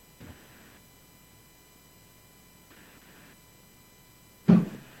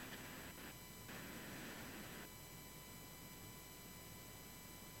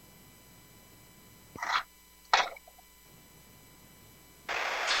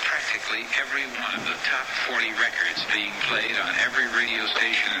practically every one of the top 40 records being played on every radio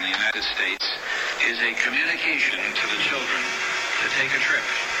station in the United States is a communication to the children to take a trip,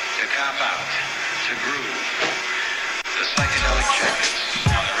 to cop out, to groove. The psychedelic jackets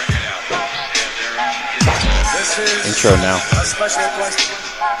on the record albums have their own hidden... This is intro now. A special question.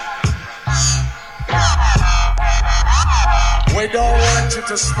 We don't want you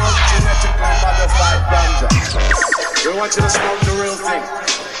to smoke genetically modified ganja. We want you to smoke the real thing.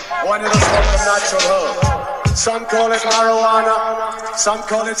 We want you to smoke the natural herb. Some call it marijuana, some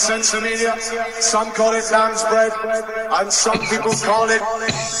call it sensimedia, some call it lamb's bread, and some people call it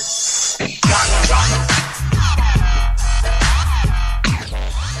ganja.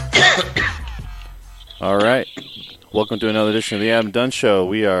 All right. Welcome to another edition of the Adam Dunn Show.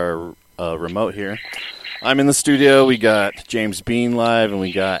 We are remote here. I'm in the studio. We got James Bean live, and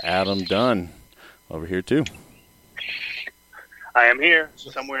we got Adam Dunn over here, too. I am here,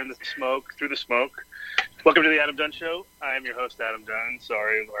 somewhere in the smoke, through the smoke. Welcome to the Adam Dunn Show. I am your host, Adam Dunn.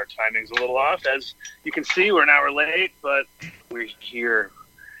 Sorry, our timing's a little off. As you can see, we're an hour late, but we're here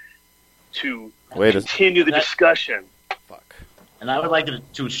to continue the discussion. Fuck. And I would like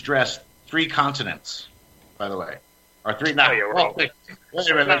to stress 3 consonants, by the way. Or 3, not. Oh, yeah, wait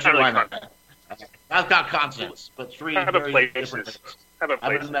a minute, let's rewind that. That's not consonants, but 3 very different things.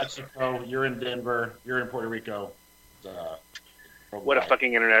 I'm in Mexico, you're in Denver, you're in Puerto Rico. What a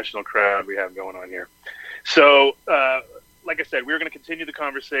fucking international crowd we have going on here. So, like I said, we were going to continue the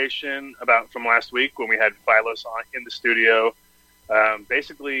conversation from last week when we had Phylos on in the studio.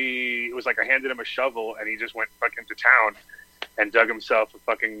 Basically, it was like I handed him a shovel and he just went fucking to town and dug himself a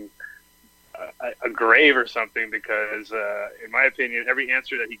fucking a grave or something because, in my opinion, every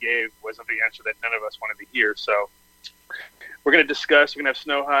answer that he gave wasn't the answer that none of us wanted to hear. So we're going to discuss. We're going to have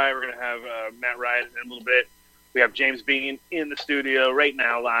Snow High. We're going to have Matt Ryan in a little bit. We have James Bean in the studio right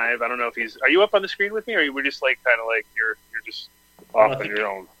now live. I don't know if he's... Are you up on the screen with me, or we're just like kind of like you're just off on your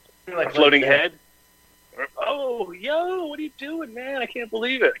own? Like floating head? Oh, yo, what are you doing, man? I can't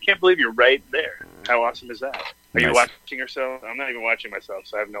believe it. I can't believe you're right there. How awesome is that? Are you watching yourself? I'm not even watching myself,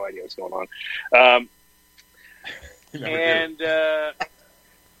 so I have no idea what's going on.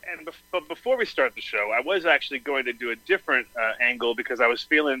 But before we start the show, I was actually going to do a different angle because I was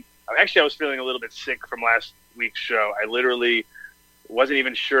feeling a little bit sick from last week's show. I literally wasn't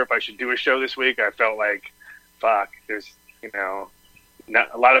even sure if I should do a show this week. I felt like, fuck, there's, not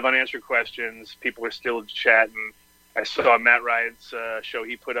a lot of unanswered questions. People are still chatting. I saw Matt Ryan's show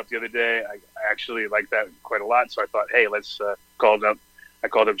he put up the other day. I actually liked that quite a lot. So I thought, hey, let's call up. I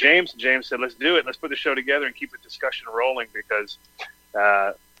called up James. James said, let's do it. Let's put the show together and keep the discussion rolling because,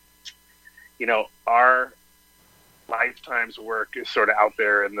 our lifetime's work is sort of out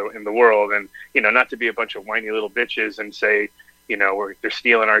there in the world, and not to be a bunch of whiny little bitches and say they're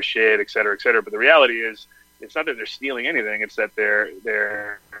stealing our shit, et cetera, but the reality is it's not that they're stealing anything, it's that they're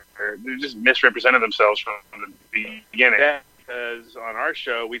just misrepresenting themselves from the beginning. Because on our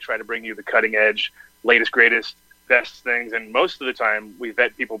show we try to bring you the cutting edge, latest, greatest, best things, and most of the time we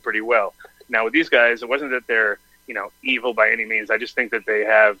vet people pretty well. Now with these guys, it wasn't that they're evil by any means. I just think that they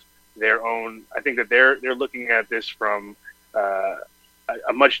have their own. I think that they're looking at this from a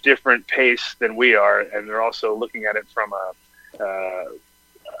much different pace than we are, and they're also looking at it from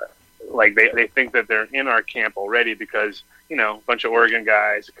like they think that they're in our camp already because a bunch of Oregon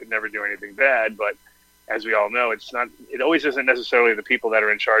guys could never do anything bad. But as we all know, it's not. It always isn't necessarily the people that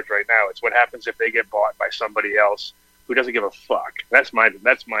are in charge right now. It's what happens if they get bought by somebody else who doesn't give a fuck. That's my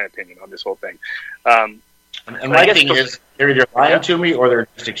opinion on this whole thing. And my thing is, they're either lying to me or they're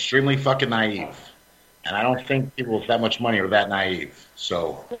just extremely fucking naive. And I don't think people with that much money are that naive.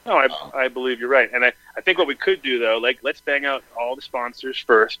 So no, I believe you're right. And I think what we could do, though, let's bang out all the sponsors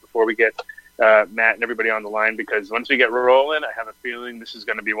first before we get Matt and everybody on the line, because once we get rolling, I have a feeling this is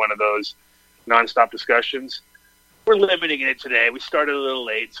going to be one of those nonstop discussions. We're limiting it today. We started a little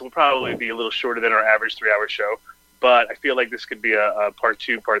late, so we'll probably be a little shorter than our average 3-hour show. But I feel like this could be a part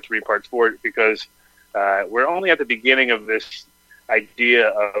 2, part 3, part 4, because we're only at the beginning of this idea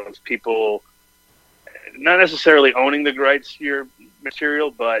of people not necessarily owning the rights to your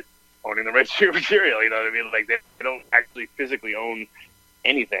material, but owning the rights to your material. You know what I mean? Like they don't actually physically own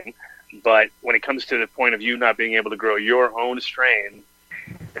anything. But when it comes to the point of you not being able to grow your own strain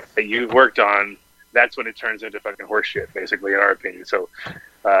that you've worked on, that's when it turns into fucking horseshit, basically, in our opinion. So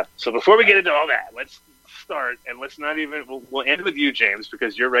before we get into all that, let's start, and let's not even, we'll end with you, James,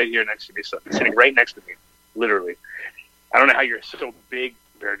 because you're right here next to me, sitting right next to me, literally. I don't know how you're so big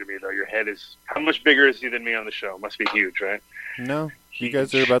compared to me, though. Your head is, how much bigger is he than me on the show? Must be huge, right? No, you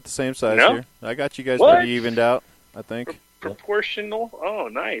guys are about the same size No? here. I got you guys What? pretty evened out, I think. proportional. Oh,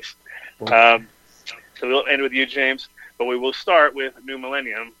 nice. So we'll end with you, James, but we will start with New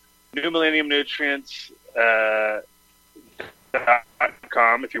Millennium. New Millennium Nutrients.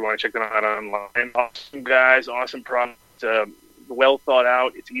 .com if you want to check them out online. Awesome guys, awesome product, well thought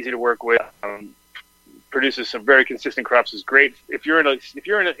out. It's easy to work with. Produces some very consistent crops. Is great if you're in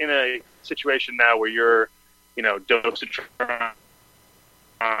a situation now where you're, dosage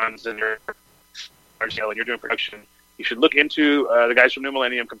and you're doing production. You should look into the guys from New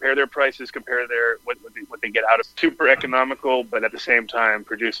Millennium. Compare their prices. Compare their what they get out of. Super economical, but at the same time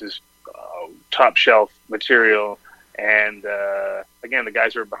produces top shelf material. And again, the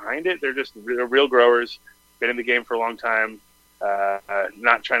guys who are behind it, they're real growers, been in the game for a long time,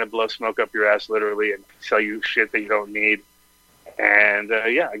 not trying to blow smoke up your ass literally and sell you shit that you don't need. And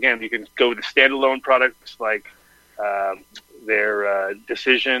again, you can go with the standalone products like their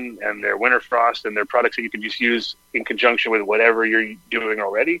Decision and their Winter Frost and their products that you can just use in conjunction with whatever you're doing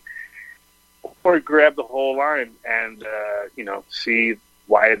already, or grab the whole line and see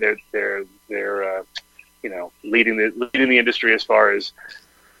why they're leading the industry as far as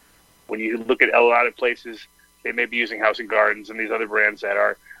when you look at a lot of places, they may be using House and Gardens and these other brands that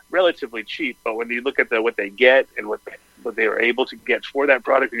are relatively cheap. But when you look at what they get and what they are able to get for that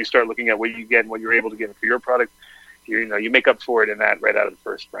product, and you start looking at what you get and what you're able to get for your product, you make up for it in that right out of the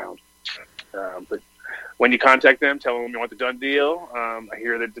first round. But when you contact them, tell them you want the Dunn deal. I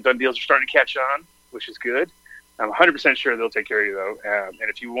hear that the Dunn deals are starting to catch on, which is good. I'm 100% sure they'll take care of you, though. And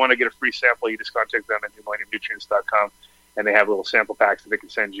if you want to get a free sample, you just contact them at newmillenniumnutrients.com, and they have little sample packs that they can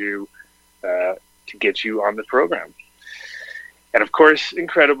send you to get you on the program. And, of course,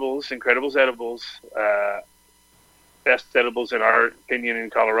 Incredibles Edibles, best edibles in our opinion in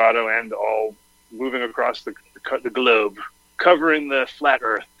Colorado and all moving across the globe, covering the flat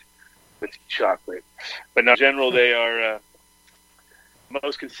earth with chocolate. But in general, they are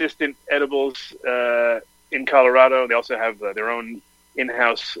most consistent edibles in Colorado. They also have their own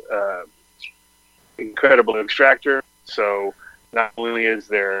in-house incredible extractor. So not only is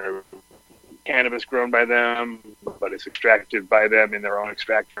there cannabis grown by them, but it's extracted by them in their own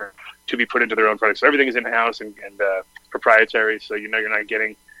extractor to be put into their own products. So everything is in-house and proprietary. So you're not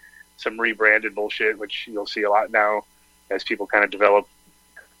getting some rebranded bullshit, which you'll see a lot now as people kind of develop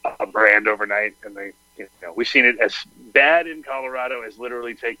a brand overnight. And we've seen it as bad in Colorado as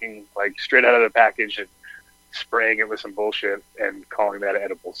literally taking like straight out of the package and spraying it with some bullshit and calling that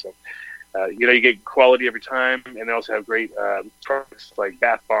edible. So, you get quality every time, and they also have great products like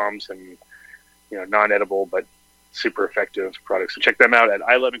bath bombs and, non-edible but super effective products. So check them out at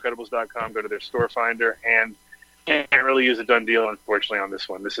iloveincredibles.com. Go to their store finder, and can't really use a Dunn deal, unfortunately, on this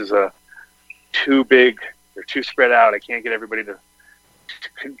one. This is too big. They're too spread out. I can't get everybody to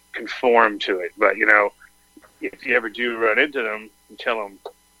conform to it. But, if you ever do run into them, you tell them,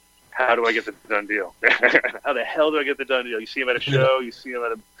 how do I get the Dunn deal? How the hell do I get the Dunn deal? You see them at a show, you see them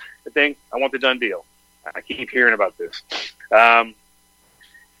at a thing. I want the Dunn deal. I keep hearing about this.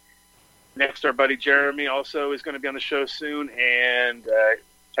 Next, our buddy Jeremy also is going to be on the show soon, and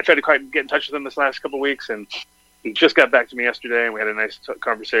I tried to get in touch with him this last couple of weeks, and he just got back to me yesterday, and we had a nice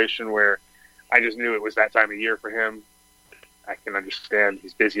conversation where I just knew it was that time of year for him. I can understand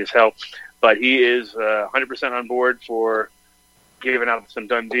he's busy as hell, but he is 100% on board for giving out some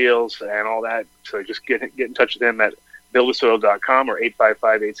Dunn deals and all that. So just get in touch with him at buildasoil.com or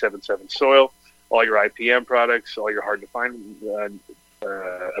 855-877-SOIL. All your IPM products, all your hard-to-find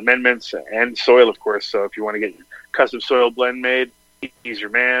amendments, and soil, of course. So if you want to get your custom soil blend made, he's your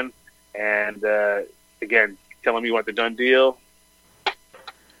man. And again, tell him you want the Dunn deal.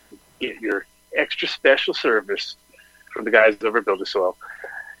 Get your extra special service from the guys over at Build a Soil.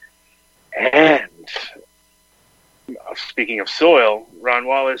 And speaking of soil,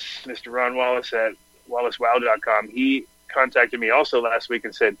 Mr. Ron Wallace at WallaceWow.com, he contacted me also last week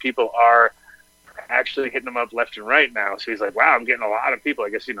and said people are actually hitting them up left and right now. So he's like, wow, I'm getting a lot of people. I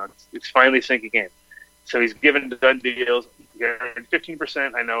guess, it's finally sinking in. So he's giving Dunn deals.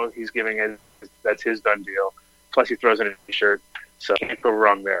 15%, I know he's giving it. That's his Dunn deal. Plus he throws in a t-shirt. So can't go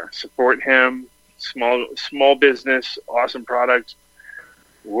wrong there. Support him. Small business, awesome product.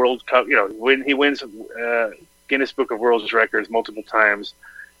 World Cup, when he wins Guinness Book of World Records multiple times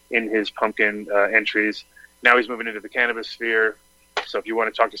in his pumpkin entries. Now he's moving into the cannabis sphere. So if you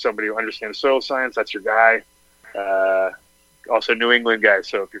want to talk to somebody who understands soil science, that's your guy. Also New England guy.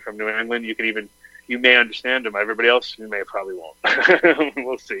 So if you're from New England, you may understand him. Everybody else, you probably won't.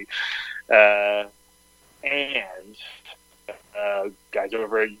 We'll see. And guys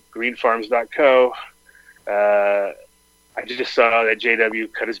over at greenfarms.co, I just saw that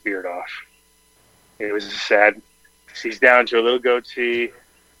JW cut his beard off. It was a sad He's down to a little goatee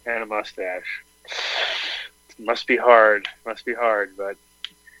and a mustache. Must be hard, but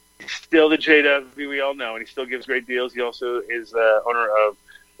he's still the JW we all know, and he still gives great deals. He also is owner of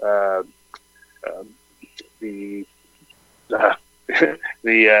the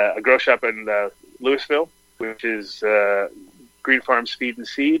grow shop in Louisville, which is Green Farms Feed and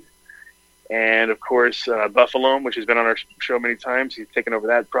Seed. And, of course, Buffalo, which has been on our show many times. He's taken over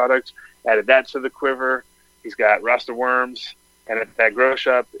that product, added that to the quiver. He's got Rasta worms. And at that grow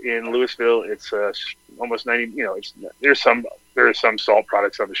shop in Louisville, it's almost 90, there are some salt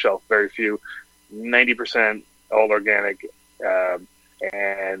products on the shelf, very few, 90% all organic,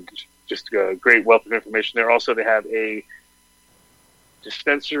 and just a great wealth of information there. Also, they have a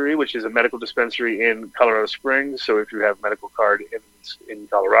dispensary, which is a medical dispensary in Colorado Springs. So if you have a medical card in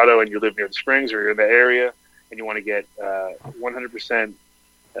Colorado and you live near the Springs or you're in the area and you want to get 100%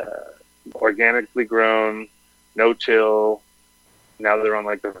 organically grown, no-till, now they're on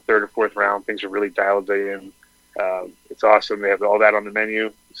like the third or fourth round. Things are really dialed in. It's awesome. They have all that on the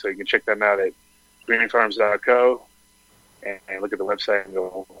menu. So you can check them out at greenfarms.co and look at the website and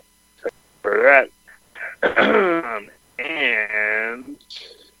go where they're at. And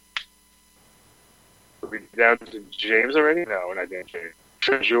are we down to James already? No, we're not down to James.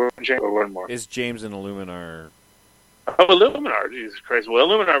 Treasure James, or one more. Is James and Illuminar? Oh, Illuminar. Jesus Christ. Well,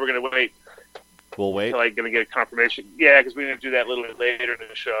 Illuminar, we're going to wait. We'll wait. Until I'm going to get a confirmation. Yeah, because we're going to do that a little bit later in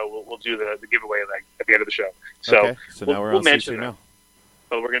the show. We'll do the giveaway like at the end of the show. So, okay. So now we'll mention them.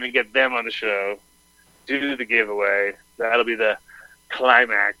 But we're going to get them on the show, do the giveaway. That'll be the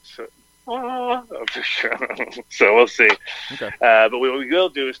climax of the show. So we'll see. Okay. But what we will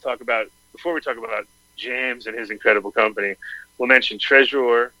do is talk about, before we talk about James and his incredible company, we'll mention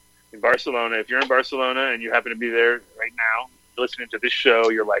Treasure in Barcelona. If you're in Barcelona and you happen to be there right now, listening to this show,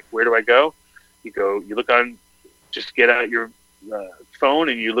 you're like, where do I go? You look on, just get out your phone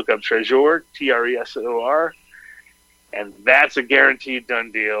and you look up Treasure, Tresor, and that's a guaranteed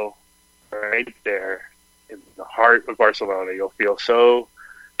done deal right there in the heart of Barcelona. You'll feel so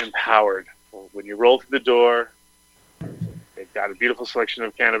empowered when you roll through the door. They've got a beautiful selection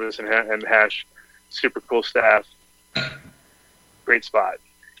of cannabis and hash, super cool staff, great spot.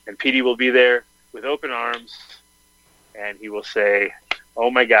 And PD will be there with open arms, and he will say, oh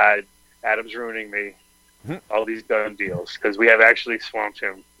my God, Adam's ruining me. All these done deals, because we have actually swamped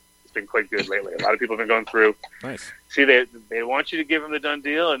him. It's been quite good lately. A lot of people have been going through. Nice. See, they want you to give them the done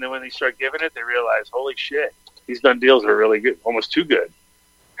deal, and then when they start giving it, they realize, holy shit, these done deals are really good, almost too good.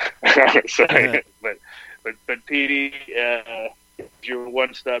 So, but PD, your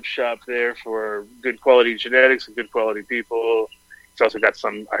one-stop shop there for good quality genetics and good quality people. He's also got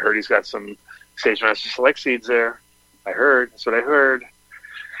some. I heard he's got some Sage Master Select seeds there. That's what I heard.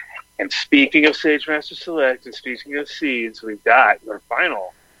 And speaking of Sage Master Select and speaking of seeds, we've got our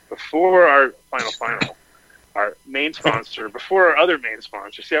final, before our final, our main sponsor, before our other main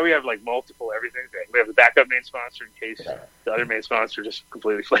sponsor. See how we have like multiple everything? We have the backup main sponsor in case the other main sponsor just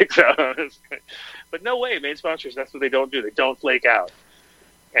completely flakes out on us. But no way, main sponsors, that's what they don't do. They don't flake out.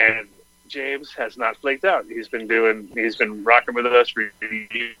 And James has not flaked out. He's been rocking with us for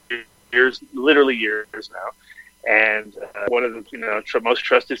years, literally years now. And one of the most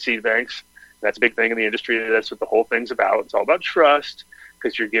trusted seed banks. That's a big thing in the industry. That's what the whole thing's about. It's all about trust,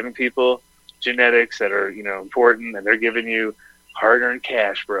 because you're giving people genetics that are important, and they're giving you hard-earned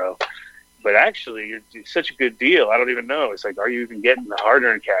cash, bro. But actually, it's such a good deal. I don't even know. It's like, are you even getting the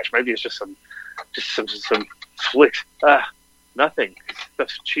hard-earned cash? Maybe it's just some flicks. Nothing.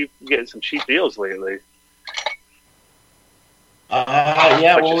 That's cheap. Getting some cheap deals lately.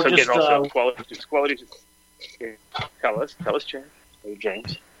 Yeah. Well, we're just also quality. Tell us, James. Hey,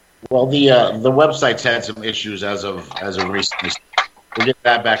 James. Well, the website's had some issues as of recently. We'll get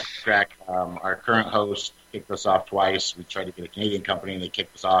that back on track. Our current host kicked us off twice. We tried to get a Canadian company, and they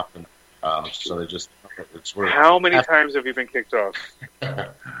kicked us off. And so they just How many times have you been kicked off?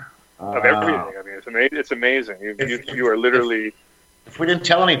 Of everything. I mean, it's amazing. You are literally. If we didn't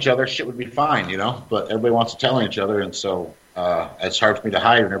tell on each other, shit would be fine, But everybody wants to tell on each other, and so it's hard for me to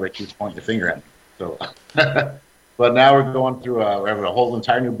hide when everybody keeps pointing the finger at me. So, but now we're going through. We're having a whole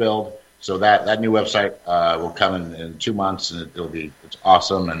entire new build. So that new website will come in 2 months, and it's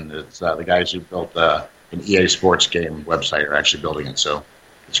awesome. And it's the guys who built an EA Sports game website are actually building it. So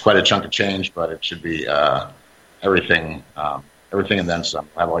it's quite a chunk of change, but it should be everything and then some.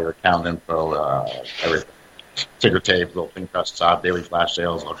 Have all your account info, everything. Ticker tape, little thing cuts off, daily flash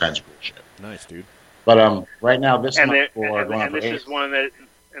sales, all kinds of cool shit. Nice, dude. But right now this month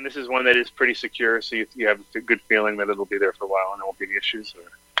this is one that is pretty secure, so you have a good feeling that it'll be there for a while and there won't be any issues.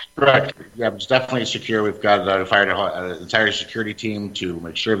 Correct. Yeah, it's definitely secure. We've got hired an entire security team to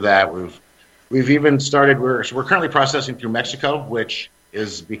make sure of that. We've even started. We're currently processing through Mexico, which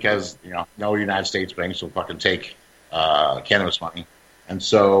is because no United States banks will fucking take cannabis money, and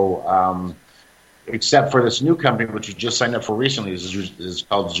so except for this new company which we just signed up for recently is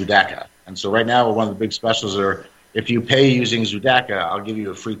called Zudaka, and so right now one of the big specials are if you pay using Zudaka, I'll give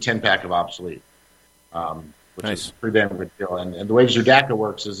you a free 10-pack of obsolete. Which Nice. is a pretty damn good deal. And the way Zudaka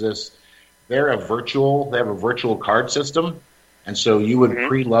works is this: they have a virtual card system, and so you would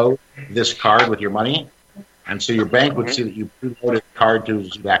preload this card with your money, and so your bank would see that you preloaded the card to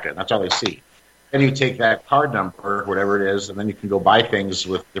Zudaka, and that's all they see. Then you take that card number, whatever it is, and then you can go buy things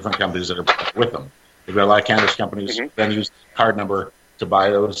with different companies that are with them. They've got a lot of cannabis companies then use the card number to buy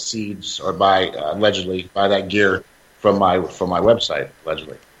those seeds or allegedly buy that gear from my website,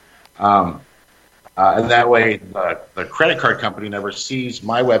 allegedly. And that way, the credit card company never sees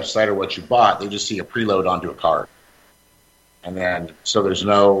my website or what you bought. They just see a preload onto a card, and then so there's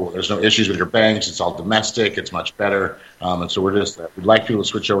no issues with your banks. It's all domestic. It's much better. And so we'd like people to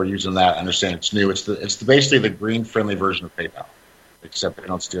switch over using that. Understand it's new. It's basically the green friendly version of PayPal, except they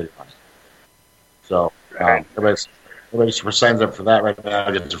don't steal your money. So everybody signs up for that right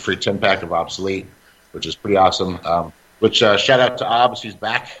now gets a free 10-pack of obsolete, which is pretty awesome. Which shout out to Obs, he's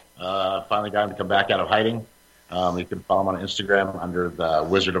back. Finally got him to come back out of hiding. You can follow him on Instagram under the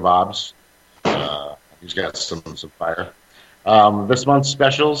Wizard of Obs. He's got some fire. This month's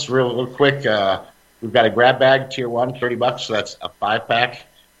specials, real quick. We've got a grab bag, tier 1, $30. So that's a 5-pack,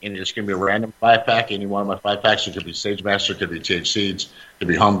 and it's going to be a random 5-pack. Any one of my 5-packs. It could be Sage Master, could be TH Seeds, could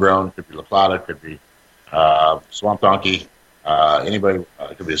be Homegrown, could be La Plata, could be Swamp Donkey. Anybody,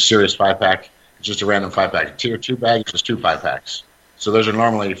 it could be a serious 5-pack. It's just a random 5-pack. Tier 2 bag is just 2 5-packs. So those are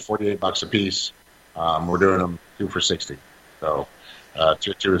normally $48 a piece. We're doing them 2 for $60. So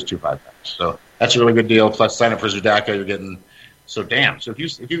tier 2 is 2 5-packs. So that's a really good deal. Plus, sign up for Zudaka, you're getting so damn. So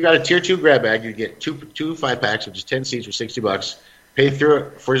if you got a tier 2 grab bag, you get two 5-packs, which is 10 seeds for $60. Pay through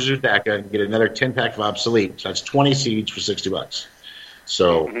it for Zudaka and get another 10-pack of obsolete. So that's 20 seeds for $60.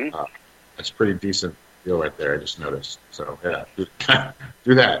 So that's a pretty decent deal right there. I just noticed. So yeah,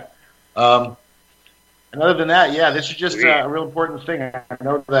 do that. And other than that, yeah, this is just a real important thing. I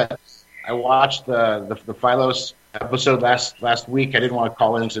know that I watched the Phylos episode last week. I didn't want to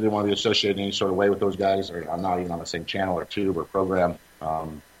call in because I didn't want to be associated in any sort of way with those guys. Or I'm not even on the same channel or tube or program.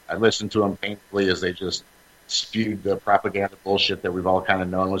 I listened to them painfully as they just spewed the propaganda bullshit that we've all kind of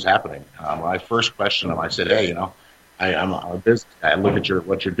known was happening. When I first questioned them, I said, hey, I'm a business guy. I look at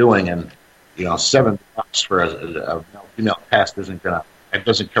what you're doing, and $7 for a female pest doesn't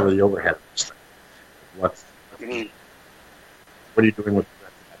cover the overhead of this thing. What are you doing with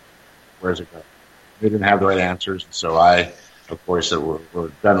that? Where's it going? They didn't have the right answers, so of course,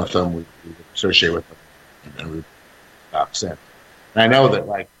 we're done with them. We associate with them, and we sent. And I know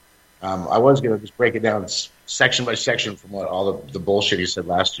that, I was going to just break it down section by section from what all the bullshit he said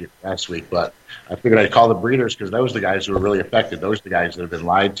last week, but I figured I'd call the breeders because those are the guys who are really affected. Those are the guys that have been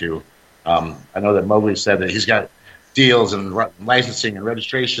lied to. I know that Mowgli said that he's got deals and licensing and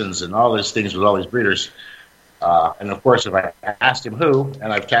registrations and all these things with all these breeders. And of course, if I asked him who,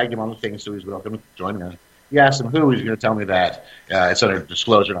 and I've tagged him on the thing, so he's welcome to join me. He asked him who, he's going to tell me that it's under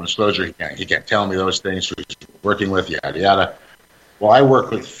disclosure. On disclosure, he can't tell me those things. Who he's working with, yada yada. Well, I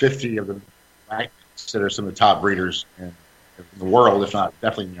work with 50 of them. I consider some of the top breeders in the world, if not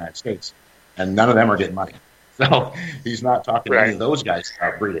definitely in the United States, and none of them are getting money. So he's not talking to any of those guys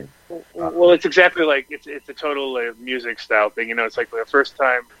about breeding. Well, it's exactly like it's a total music style thing. It's like the first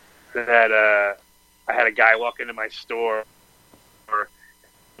time that I had a guy walk into my store, or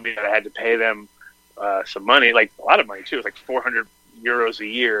I had to pay them some money, like a lot of money too. It was like 400 euros a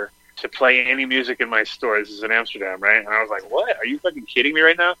year to play any music in my store. This is in Amsterdam, right? And I was like, "What? Are you fucking kidding me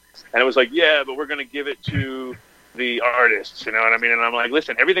right now?" And it was like, "Yeah, but we're going to give it to the artists." You know what I mean? And I'm like,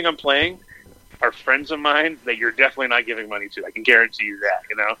 "Listen, everything I'm playing are friends of mine that you're definitely not giving money to. I can guarantee you that,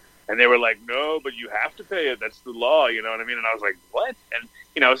 And they were like, no, but you have to pay it. That's the law, you know what I mean? And I was like, what? And,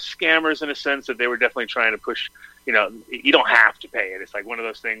 scammers in a sense that they were definitely trying to push, you don't have to pay it. It's like one of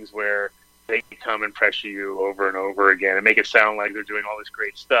those things where they come and pressure you over and over again and make it sound like they're doing all this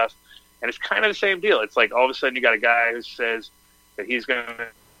great stuff. And it's kind of the same deal. It's like all of a sudden you got a guy who says that he's going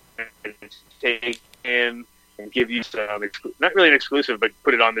to take in and give you some, not really an exclusive, but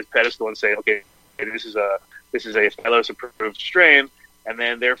put it on this pedestal and say, okay, this is a Phylos approved strain, and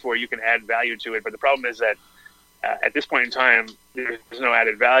then therefore you can add value to it. But the problem is that at this point in time, there's no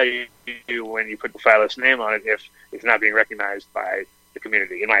added value when you put the Phylos name on it if it's not being recognized by the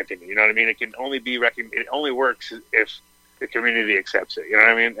community, in my opinion. You know what I mean? It can only be it only works if the community accepts it. You know what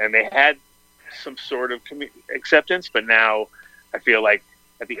I mean? And they had some sort of acceptance, but now I feel like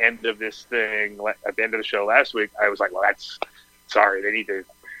at the end of this thing, at the end of the show last week, I was like, well, that's sorry. They need to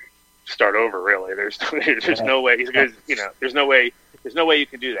start over. Really, there's no way. Because there's no way you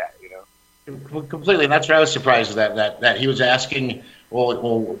can do that. Completely, and that's where I was surprised that he was asking,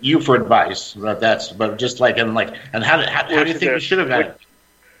 well, you for advice. But just like and how do you think we should have done it?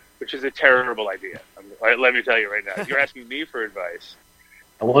 Which is a terrible idea. Let me tell you right now. You're asking me for advice.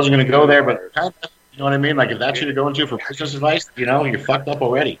 I wasn't going to go there, but kind of, you know what I mean? Like, if that's what you're going to for business advice, you're fucked up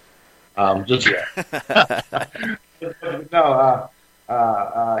already. He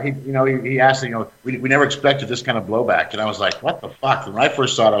asked, we never expected this kind of blowback, and I was like, what the fuck? And when I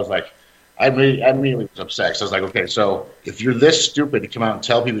first saw it, I was like, I immediately was upset. So I was like, okay, so if you're this stupid to come out and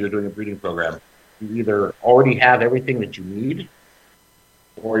tell people you're doing a breeding program, you either already have everything that you need,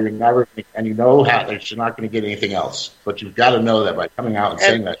 or you're never, and you know how that you're not going to get anything else. But you've got to know that by coming out and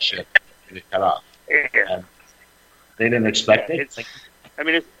saying that shit, you get cut off. Yeah. And they didn't expect it.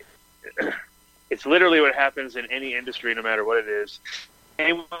 It's literally what happens in any industry, no matter what it is.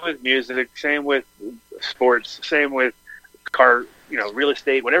 Same with music, same with sports, same with car, real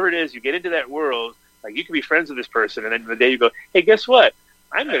estate, whatever it is. You get into that world, like you can be friends with this person, and then the day you go, hey, guess what?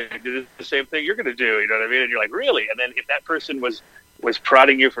 I'm going to do the same thing you're going to do. You know what I mean? And you're like, really? And then if that person was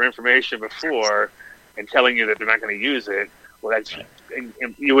prodding you for information before and telling you that they're not going to use it, well, and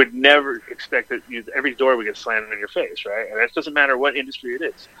you would never expect that every door would get slammed in your face, right? And that doesn't matter what industry it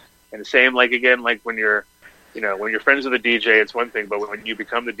is. And the same, like when you're friends with a DJ, it's one thing, but when you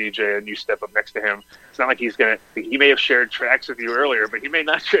become the DJ and you step up next to him, it's not like he may have shared tracks with you earlier, but he may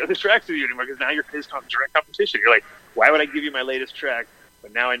not share the tracks with you anymore because now you're his direct competition. You're like, why would I give you my latest track?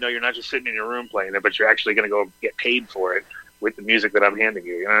 But now I know you're not just sitting in your room playing it, but you're actually going to go get paid for it with the music that I'm handing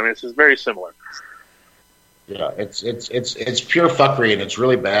you. You know what I mean? This is very similar. Yeah, it's pure fuckery, and it's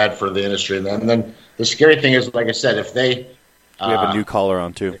really bad for the industry. And then the scary thing is, like I said, if they... we have a new caller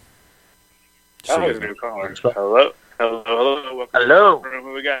on, too. A new caller. Hello. Welcome. Hello.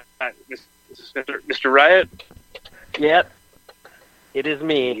 Who we got? This is Mr. Riot? Yep. It is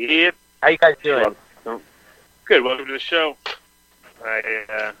me. Yep. How you guys doing? Good. Welcome to the show.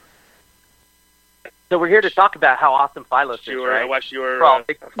 So we're here to talk about how awesome Phylos is, right? I watched your... Of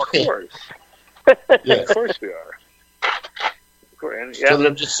course. Yes. Of course we are. Yeah. So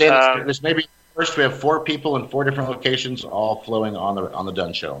I'm just saying, there's maybe first we have 4 people in 4 different locations, all flowing on the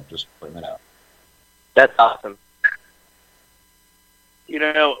Dunn show. Just pointing that out. That's awesome.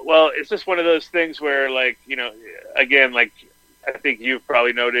 Well, it's just one of those things where, again, I think you've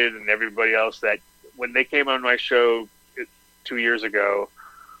probably noted, and everybody else, that when they came on my show 2 years ago,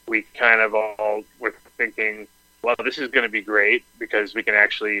 we kind of all were thinking, well, this is going to be great because we can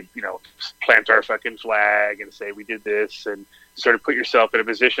actually, plant our fucking flag and say we did this and sort of put yourself in a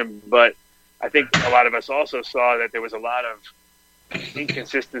position. But I think a lot of us also saw that there was a lot of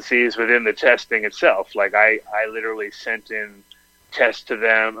inconsistencies within the testing itself. Like I literally sent in tests to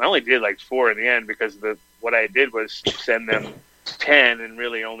them. I only did 4 in the end because what I did was send them 10 and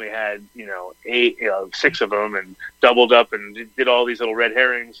really only had 6 of them, and doubled up and did all these little red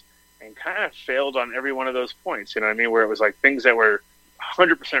herrings and kind of failed on every one of those points. You know what I mean? Where it was like things that were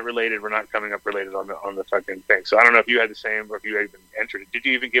 100% related were not coming up related on the fucking thing. So I don't know if you had the same or if you had even entered it. Did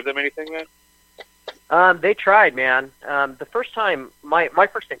you even give them anything then? They tried, man. The first time, my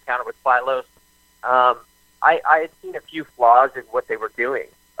first encounter with Phylos, I had seen a few flaws in what they were doing.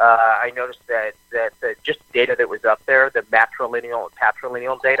 I noticed that the just data that was up there, the matrilineal and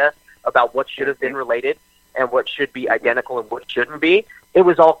patrilineal data about what should have been related and what should be identical and what shouldn't be, it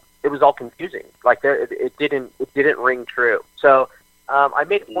was all confusing. It didn't ring true. So I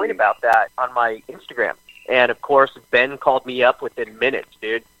made a point about that on my Instagram, and of course Ben called me up within minutes.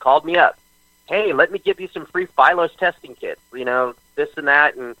 Dude called me up. Hey, let me give you some free Phylos testing kits. This and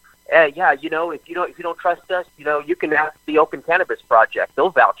that, and if you don't trust us, you can ask the Open Cannabis Project.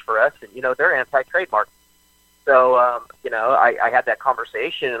 They'll vouch for us, and they're anti-trademark. So I had that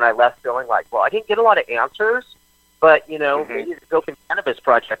conversation, and I left feeling like, well, I didn't get a lot of answers, but maybe the Open Cannabis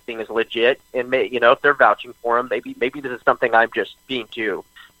Project thing is legit, and if they're vouching for them, maybe this is something I'm just being too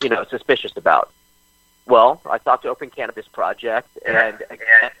suspicious about. Well, I talked to Open Cannabis Project, and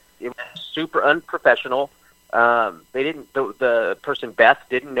again, it was super unprofessional. The person, Beth,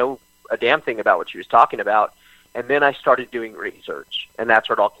 didn't know a damn thing about what she was talking about. And then I started doing research, and that's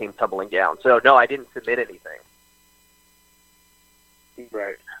where it all came tumbling down. So, no, I didn't submit anything.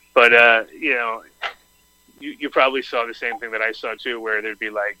 Right. But, you probably saw the same thing that I saw, too, where there'd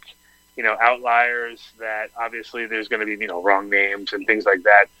be, outliers that obviously there's going to be, wrong names and things like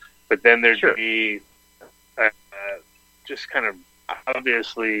that. But then there'd be just kind of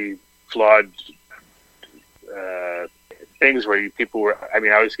obviously flawed things where people were. I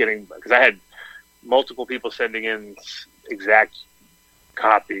mean, I was getting, because I had multiple people sending in exact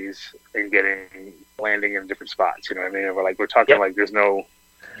copies and landing in different spots. You know what I mean? We're talking like there's no.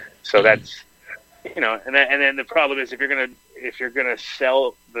 So that's, and then the problem is if you're gonna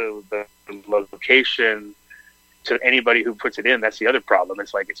sell the location to anybody who puts it in, that's the other problem.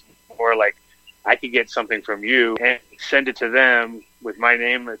 It's more like I could get something from you and send it to them with my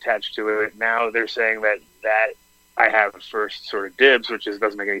name attached to it. Now they're saying that I have first sort of dibs, which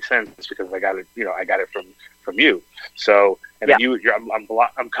doesn't make any sense because I got it. I got it from you. So then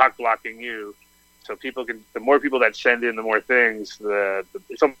I'm cock blocking you. So people can. The more people that send in, the more things.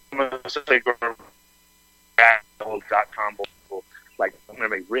 It's almost like the whole .com. Like I'm going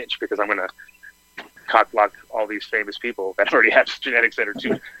to make rich because I'm going to cock block all these famous people that already have genetics that are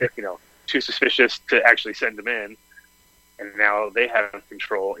too suspicious to actually send them in, and now they have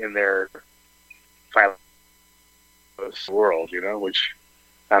control in their file world. Which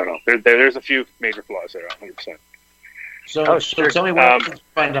I don't know. There's a few major flaws there. 100%. So tell me what you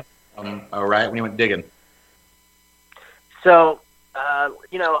find out. All right, when you went digging. So,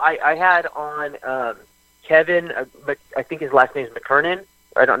 I had on Kevin, I think his last name is McKernan.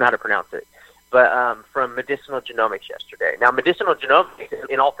 I don't know how to pronounce it. But from Medicinal Genomics yesterday. Now, Medicinal Genomics,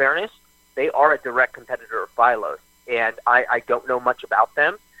 in all fairness, they are a direct competitor of Phylos. And I don't know much about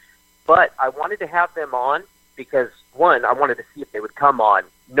them. But I wanted to have them on because, one, I wanted to see if they would come on,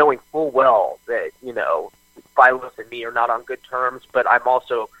 knowing full well that, Phylos and me are not on good terms. But I'm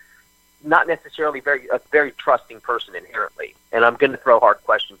also not necessarily a very trusting person inherently, and I'm going to throw hard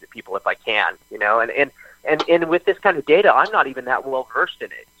questions at people if I can, and with this kind of data, I'm not even that well versed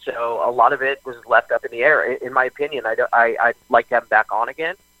in it, so a lot of it was left up in the air. In my opinion, I'd like to have him back on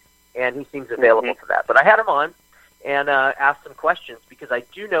again, and he seems available for that. But I had him on and asked some questions because I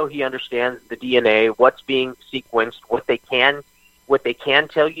do know he understands the DNA, what's being sequenced, what they can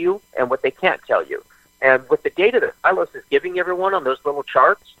tell you, and what they can't tell you, and with the data that Phylos is giving everyone on those little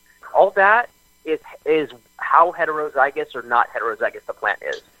charts. All that is how heterozygous or not heterozygous the plant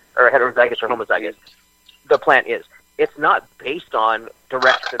is, or heterozygous or homozygous the plant is. It's not based on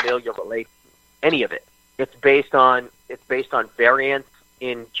direct familial relation, any of it. It's based on variants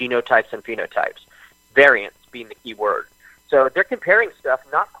in genotypes and phenotypes. Variants being the key word. So they're comparing stuff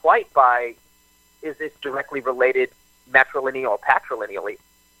not quite by is this directly related matrilineal or patrilineally.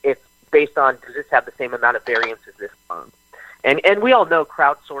 It's based on does this have the same amount of variants as this clone. And we all know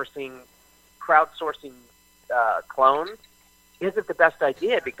crowdsourcing clones isn't the best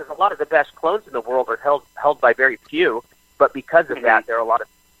idea because a lot of the best clones in the world are held by very few. But because of that, there are a lot of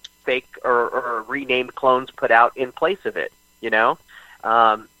fake or renamed clones put out in place of it. You'll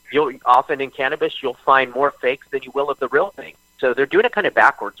often in cannabis you'll find more fakes than you will of the real thing. So they're doing it kind of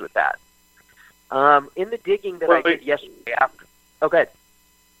backwards with that. In the digging that I did yesterday after. Oh, go ahead.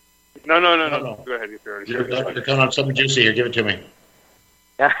 No. Go ahead. You're going on something juicy here. Give it to me.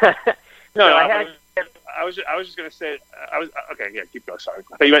 I was just going to say. Okay. Yeah, keep going. Sorry.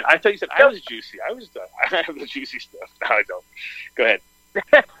 I thought you said I was juicy. I have the juicy stuff. No, I don't. Go ahead.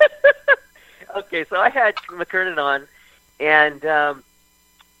 Okay, so I had McKernan on, and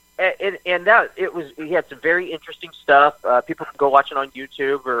that he had some very interesting stuff. People can go watch it on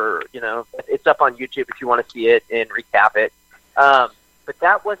YouTube, or it's up on YouTube if you want to see it and recap it. But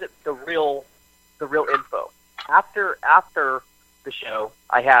that wasn't the real info. After the show,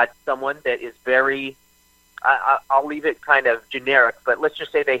 I had someone that is very, I'll leave it kind of generic, but let's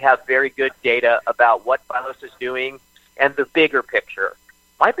just say they have very good data about what Phylos is doing and the bigger picture.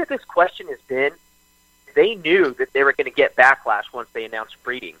 My biggest question has been, they knew that they were going to get backlash once they announced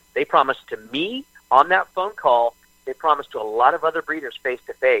breeding. They promised to me on that phone call, they promised to a lot of other breeders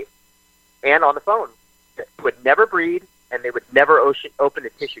face-to-face and on the phone that they would never breed and they would never open a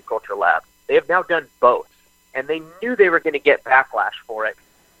tissue culture lab. They have now done both, and they knew they were going to get backlash for it.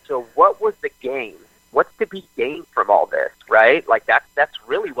 So what was the gain? What's to be gained from all this, right? Like that's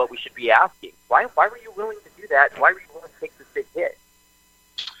really what we should be asking. Why were you willing to do that? Why were you willing to take this big hit?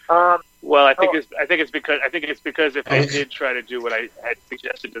 Well, I think it's because if they did try to do what I had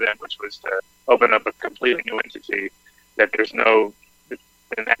suggested to them, which was to open up a completely new entity, that there's no,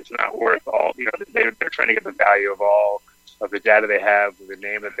 and that's not worth all. They're trying to get the value of all of the data they have, the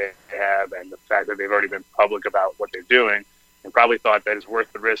name that they have, and the fact that they've already been public about what they're doing, and probably thought that it's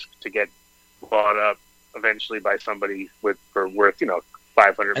worth the risk to get bought up eventually by somebody worth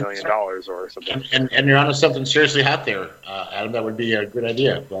 $500 million or something. And you're onto something seriously hot there, Adam. That would be a good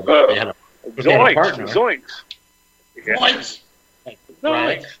idea. But they had a partner. Zoinks. Yeah. Zoinks.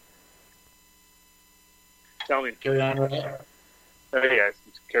 Zoinks. Tell me. Carry on, Riot. Oh, yes.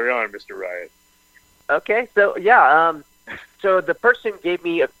 Carry on, Mr. Riot. Okay, so yeah, so the person gave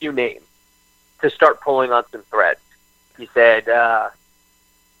me a few names to start pulling on some threads. He said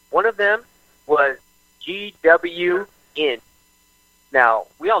one of them was GW Int. Now,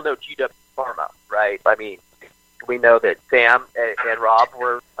 we all know GW Pharma, right? I mean, we know that Sam and Rob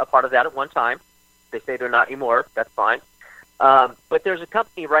were a part of that at one time. They say they're not anymore. That's fine. But there's a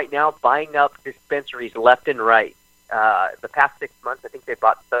company right now buying up dispensaries left and right. The past 6 months, I think they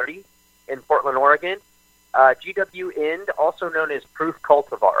bought 30 in Portland, Oregon. GW Ind, also known as Proof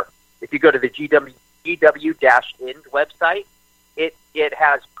Cultivar. If you go to the GW-Ind website, it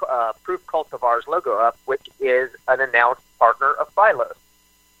has Proof Cultivar's logo up, which is an announced partner of Phylos.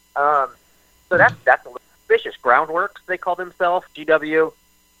 So that's a little suspicious. Groundworks, they call themselves, GW.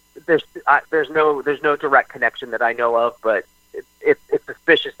 There's no direct connection that I know of, but it's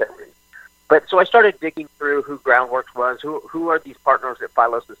suspicious at least. But so I started digging through who Groundworks was, who are these partners that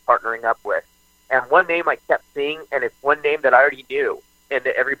Phylos is partnering up with. And one name I kept seeing, and it's one name that I already knew, and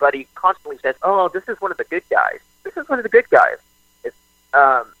that everybody constantly says, "Oh, this is one of the good guys. This is one of the good guys." It's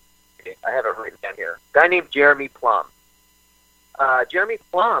I have it written down here. A guy named Jeremy Plum. Jeremy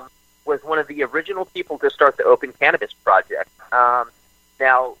Plum was one of the original people to start the Open Cannabis Project.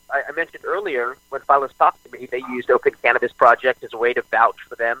 Now, I mentioned earlier when Phylos talked to me, they used Open Cannabis Project as a way to vouch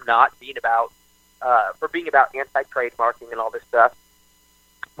for them not being about anti-trademarking and all this stuff.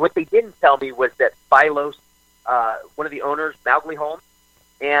 What they didn't tell me was that Phylos, one of the owners, Mowgli Holmes,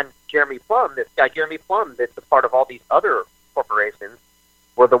 and Jeremy Plum, this guy Jeremy Plum, that's a part of all these other corporations,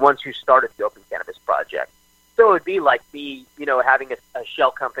 were the ones who started the Open Cannabis Project. So it would be like me, having a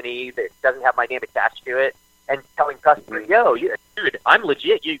shell company that doesn't have my name attached to it, and telling customers, "Yo, dude, I'm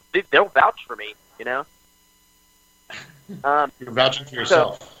legit. They'll vouch for me." You're vouching for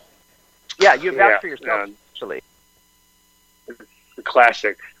yourself. So, yeah, you vouch for yourself. Actually, the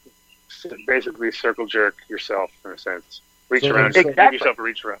classic, basically circle jerk yourself in a sense. Reach around, exactly. Give yourself a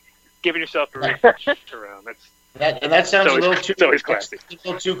reach around. Giving yourself a reach around. That sounds a little too. It's always classic. A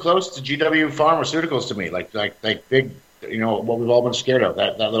little too close to GW Pharmaceuticals to me. Like big. What we've all been scared of.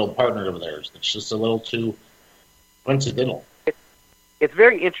 That little partner of theirs. It's just a little too coincidental. It's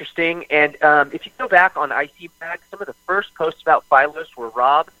very interesting, and if you go back on IC Bag, some of the first posts about Phylos were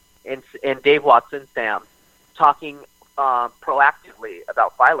Rob and Dave Watson, Sam, talking proactively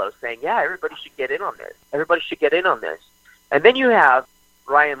about Phylos, saying, "Yeah, everybody should get in on this. Everybody should get in on this." And then you have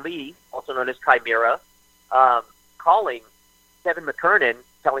Ryan Lee, also known as Chimera, calling Kevin McKernan,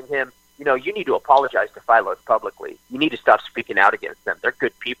 telling him, you need to apologize to Phylos publicly. You need to stop speaking out against them. They're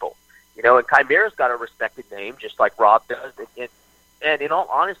good people. And Chimera's got a respected name, just like Rob does. And in all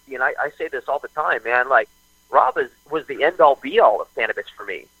honesty, and I say this all the time, man, like, Rob was the end-all, be-all of cannabis for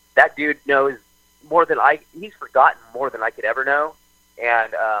me. That dude knows more than he's forgotten more than I could ever know.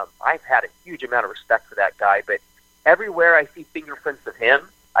 And I've had a huge amount of respect for that guy. But everywhere I see fingerprints of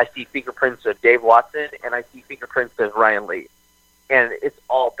him, I see fingerprints of Dave Watson, and I see fingerprints of Ryan Lee. And it's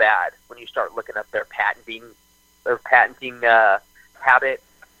all bad when you start looking up their patenting habit.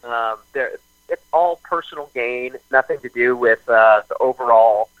 It's all personal gain, nothing to do with the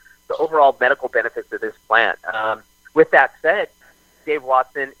overall medical benefits of this plant. With that said, Dave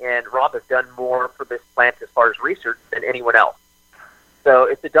Watson and Rob have done more for this plant as far as research than anyone else. So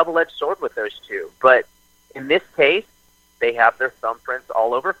it's a double-edged sword with those two. But in this case, they have their thumbprints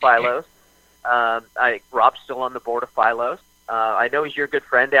all over Phylos. Rob's still on the board of Phylos. I know he's your good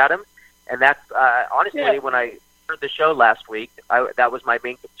friend, Adam, and that's honestly when I heard the show last week, that was my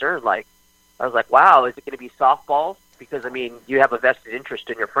main concern. Like, I was like, wow, is it going to be softballs? Because you have a vested interest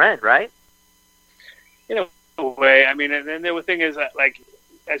in your friend, right? In a way. And the thing is, like,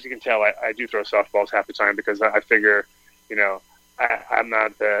 as you can tell, I do throw softballs half the time because I figure, I'm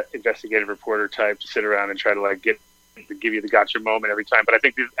not the investigative reporter type to sit around and try to give you the gotcha moment every time. But I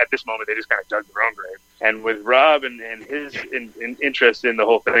think at this moment they just kind of dug their own grave. And with Rob and his interest in the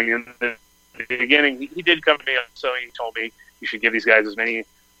whole thing in the beginning, he did come to me. So he told me you should give these guys as many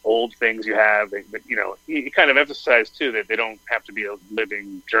old things you have. But he kind of emphasized too that they don't have to be a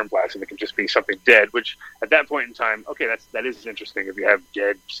living germplasm. It can just be something dead. Which at that point in time, okay, that is interesting. If you have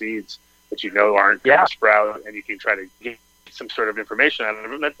dead seeds that aren't going to sprout, and you can try to get some sort of information out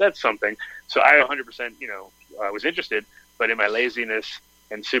of them, that's something. So I 100%, was interested, but in my laziness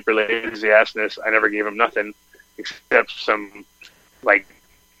and super lazy assness, I never gave him nothing except some land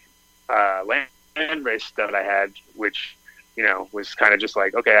race stuff that I had, which was kind of just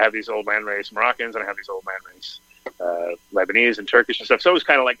like, okay, I have these old land race Moroccans and I have these old land race Lebanese and Turkish and stuff. So it was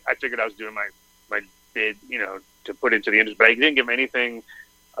kind of like I figured I was doing my bid, to put into the industry, but I didn't give him anything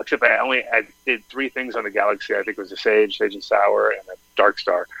except I did 3 things on the Galaxy. I think it was the Sage and Sour, and the Dark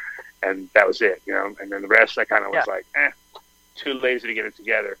Star, and that was it, you know. And then the rest, I kind of was like, too lazy to get it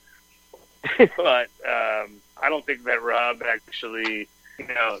together. But I don't think that Rob actually, you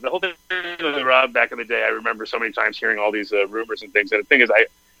know, the whole thing with Rob back in the day, I remember so many times hearing all these rumors and things. And the thing is,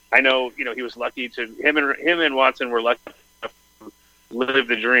 I know, you know, he was lucky to, him and Watson were lucky to live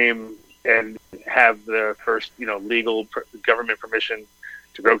the dream and have the first, you know, legal government permission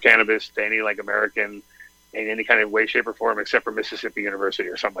to grow cannabis to any like American in any kind of way, shape, or form, except for Mississippi University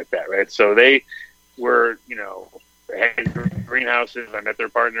or something like that, right? So they were, you know, they had greenhouses. I met their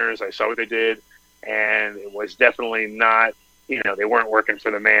partners. I saw what they did, and it was definitely not, you know, they weren't working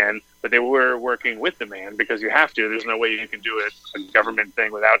for the man, but they were working with the man because you have to. There's no way you can do it, a government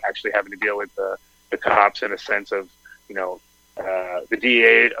thing, without actually having to deal with the cops in a sense of, you know, the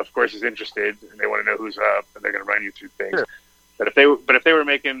DA, of course, is interested, and they want to know who's up, and they're going to run you through things. Sure. But if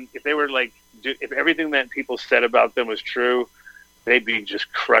everything that people said about them was true, they'd be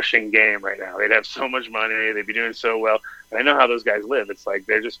just crushing game right now. They'd have so much money. They'd be doing so well. And I know how those guys live. It's like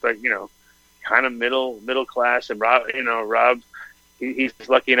they're just like, you know, kind of middle class. And Rob, he's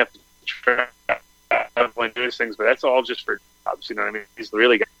lucky enough to travel and do his things, but that's all just for jobs. You know what I mean? He's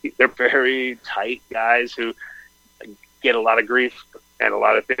really, they're very tight guys who get a lot of grief and a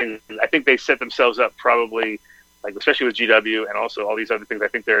lot of things. I think they set themselves up probably, like especially with GW and also all these other things. I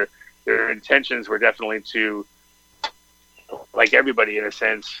think their intentions were definitely to, like everybody in a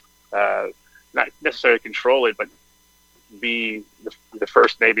sense, not necessarily control it, but be the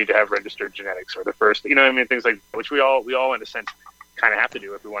first maybe to have registered genetics, or the first, you know what I mean, things like, which we all in a sense kind of have to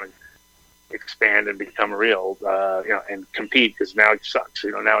do if we want to expand and become real, you know, and compete, because now it sucks.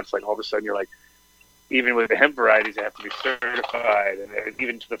 You know, now it's like all of a sudden you're like, even with the hemp varieties, they have to be certified, and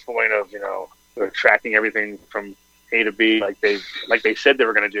even to the point of, you know, they're tracking everything from A to B, like they said they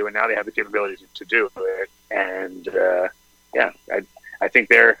were going to do, and now they have the capability to do it. And I think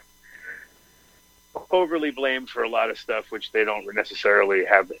they're overly blamed for a lot of stuff which they don't necessarily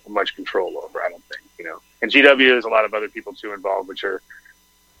have much control over, I don't think, you know. And GW, there's a lot of other people too involved, which are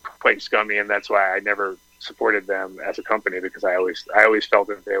quite scummy, and that's why I never supported them as a company, because I always felt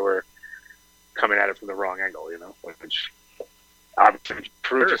that they were coming at it from the wrong angle, you know, which obviously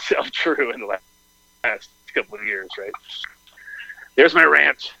proved itself true in the last couple of years, right? There's my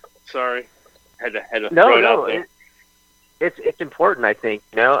rant. Sorry, had to throw it out there. It's important, I think.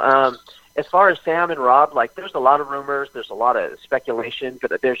 You know, as far as Sam and Rob, like, there's a lot of rumors, there's a lot of speculation,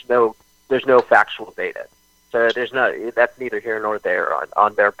 but there's no factual data. So that's neither here nor there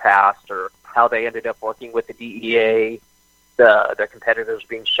on their past or how they ended up working with the DEA, their competitors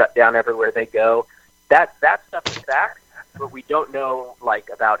being shut down everywhere they go. That stuff is fact, but we don't know like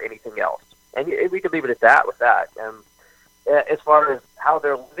about anything else. And we could leave it at that with that. As far as how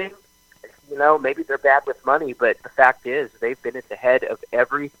they're living, you know, maybe they're bad with money, but the fact is they've been at the head of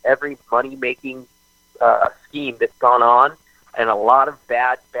every money-making scheme that's gone on, and a lot of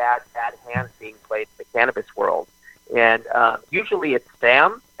bad hands being played in the cannabis world. And usually it's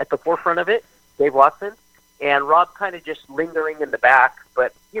Sam at the forefront of it, Dave Watson, and Rob kind of just lingering in the back.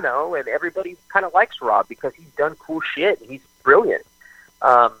 But, you know, and everybody kind of likes Rob because he's done cool shit and he's brilliant.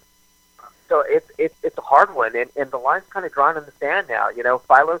 So it's a hard one, and the line's kind of drawn in the sand now. You know,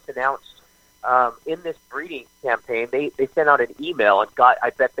 Phylos announced in this breeding campaign, they sent out an email, and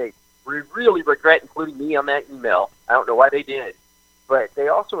I bet they really regret including me on that email. I don't know why they did, but they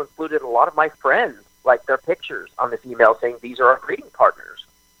also included a lot of my friends, like their pictures on this email saying these are our breeding partners.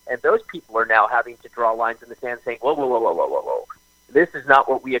 And those people are now having to draw lines in the sand saying, whoa. This is not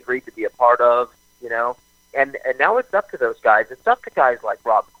what we agreed to be a part of, you know. And now it's up to those guys. It's up to guys like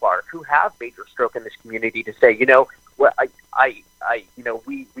Rob Clark, who have major stroke in this community, to say, you know, well,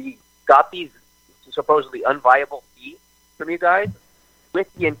 we got these supposedly unviable fees from you guys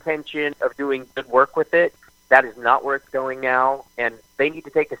with the intention of doing good work with it. That is not where it's going now, and they need to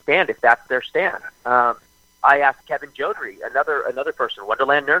take a stand if that's their stand. I asked Kevin Jodry, another person,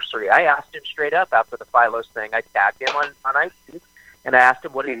 Wonderland Nursery. I asked him straight up after the Phylos thing. I tagged him on iTunes, and I asked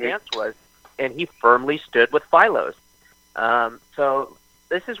him what his stance was, and he firmly stood with Phylos. So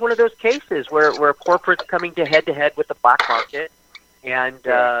this is one of those cases where corporate's coming to head with the black market, and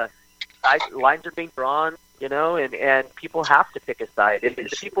lines are being drawn, you know, and people have to pick a side. And the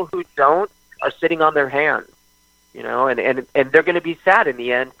people who don't are sitting on their hands, you know, and they're going to be sad in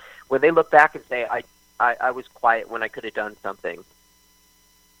the end when they look back and say, I was quiet when I could have done something.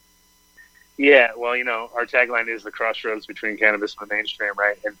 Yeah, well, you know, our tagline is the crossroads between cannabis and the mainstream,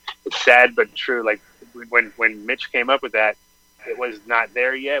 right? And it's sad but true. Like, when Mitch came up with that, it was not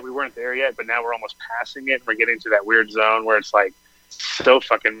there yet. We weren't there yet, but now we're almost passing it. We're getting to that weird zone where it's like, so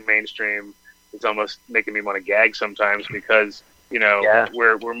fucking mainstream. It's almost making me want to gag sometimes because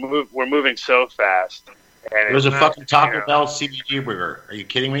we're moving so fast. And there's a fucking Taco Bell CBD burger. Are you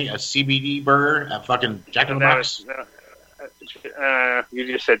kidding me? A CBD burger at fucking Jack in the Box? You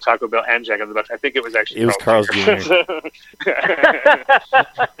just said Taco Bell and Jack in the Box. I think it was actually Carl's Jr.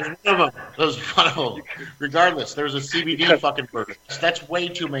 There's one of them. Regardless, there's a CBD fucking burger. That's way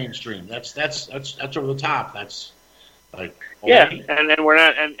too mainstream. That's over the top. That's like and then we're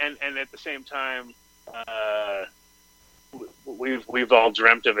not and at the same time we've all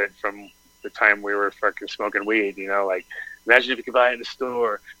dreamt of it from the time we were fucking smoking weed. Like imagine if you could buy it in the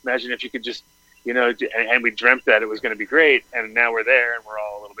store. Imagine if you could just and we dreamt that it was going to be great, and now we're there, and we're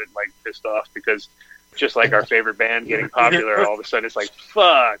all a little bit like pissed off because just like our favorite band getting popular, all of a sudden it's like,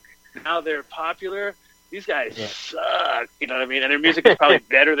 fuck, now they're popular. These guys suck. You know what I mean? And their music is probably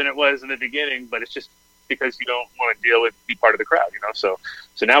better than it was in the beginning, but it's just because you don't want to deal with be part of the crowd, So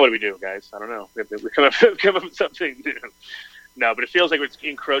now what do we do, guys? I don't know. We come up with something new. No, but it feels like it's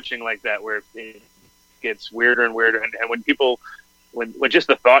encroaching like that, where it gets weirder and weirder, and when people, when just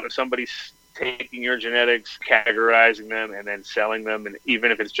the thought of somebody taking your genetics, categorizing them, and then selling them, and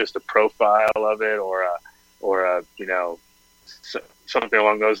even if it's just a profile of it or a something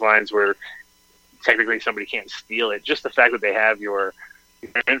along those lines where technically somebody can't steal it, just the fact that they have your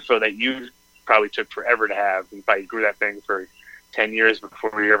info that you probably took forever to have, you probably grew that thing for 10 years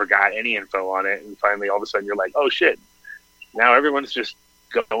before you ever got any info on it, and finally all of a sudden you're like, oh shit, now everyone's just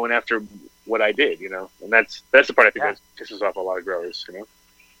going after what I did, and that's the part I think that pisses off a lot of growers,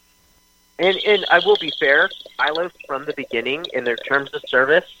 And I will be fair, Phylos from the beginning in their terms of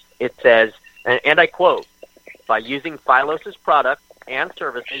service, it says, and I quote, by using Phylos' products and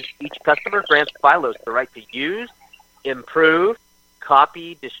services, each customer grants Phylos the right to use, improve,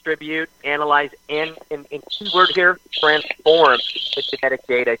 copy, distribute, analyze, and keyword here, transform the genetic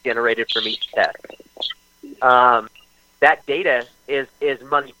data generated from each test. That data is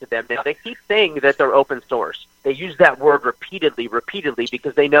money to them. Now, they keep saying that they're open source. They use that word repeatedly,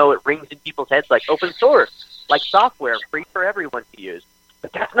 because they know it rings in people's heads like open source, like software, free for everyone to use.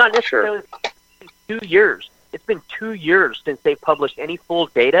 But that's not necessarily 2 years. It's been 2 years since they published any full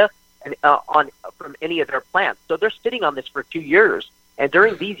data from any of their plants. So they're sitting on this for 2 years. And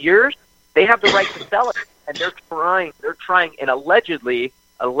during these years, they have the right to sell it. And they're trying, and allegedly,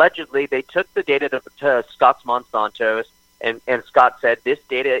 they took the data to Scott's Monsanto's, and Scott said, this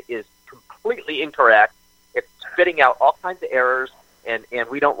data is completely incorrect. It's spitting out all kinds of errors, and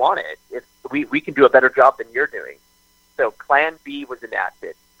we don't want it. We can do a better job than you're doing. So Plan B was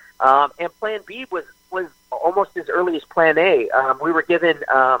enacted. And Plan B was almost as early as Plan A. We were given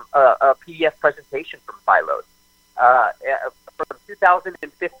a PDF presentation from Phylos. From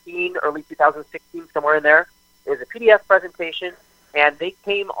 2015, early 2016, somewhere in there. It was a PDF presentation, and they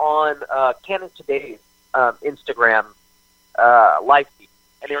came on Canon Today's Instagram live feed,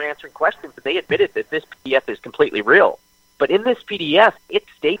 and they were answering questions, and they admitted that this PDF is completely real. But in this PDF, it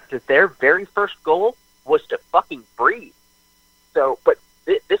states that their very first goal was to fucking breed. So, but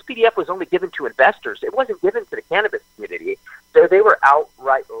this PDF was only given to investors. It wasn't given to the cannabis community. So they were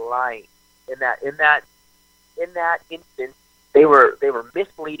outright lying. In that instance, they were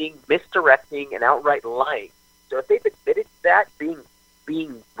misleading, misdirecting, and outright lying. So if they've admitted that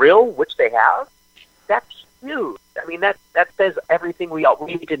being real, which they have, that's huge. I mean, that says everything we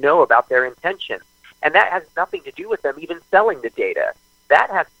need to know about their intention. And that has nothing to do with them even selling the data.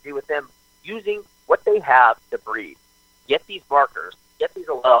 That has to do with them using what they have to breed. Get these markers, get these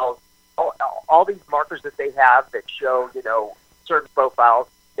alleles, all these markers that they have that show, certain profiles.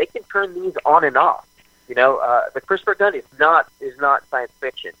 They can turn these on and off. The CRISPR gun is not science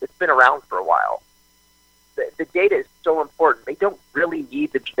fiction. It's been around for a while. The data is so important. They don't really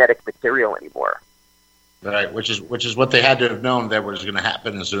need the genetic material anymore. Right, which is what they had to have known that was going to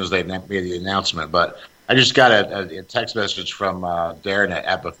happen as soon as they made the announcement. But I just got a text message from Darren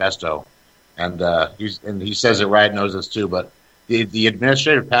at Bethesda, and he says it right, knows this too. But the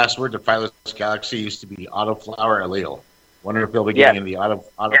administrative password to Phylos Galaxy used to be Autoflower Allele. Wonder if they'll be getting in the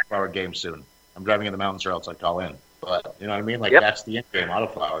Autoflower game soon. I'm driving in the mountains, or else I call in. But you know what I mean? Like that's the end game,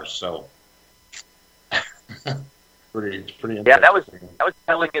 Autoflowers. So pretty interesting. Yeah, that was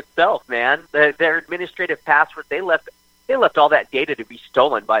telling itself, man. Their administrative password, they left all that data to be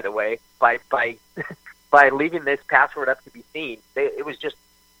stolen. By the way, by leaving this password up to be seen, it's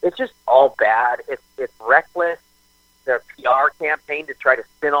just all bad. It's reckless. Their PR campaign to try to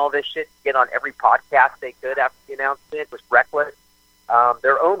spin all this shit, get on every podcast they could after the announcement was reckless.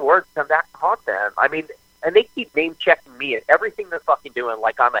 Their own words come back to haunt them. I mean, and they keep name checking me and everything they're fucking doing,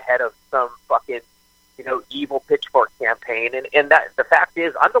 like I'm ahead of some fucking, evil pitchfork campaign. And that the fact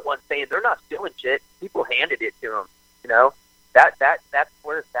is, I'm the one saying they're not stealing shit. People handed it to them. That's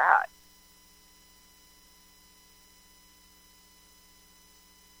where it's at.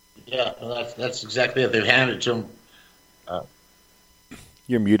 Yeah, well, that's exactly it. They've handed it to them.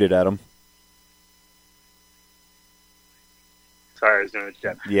 You're muted, Adam. Sorry, I was doing it.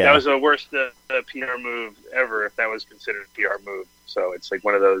 Yeah. That was the worst PR move ever, if that was considered a PR move. So it's like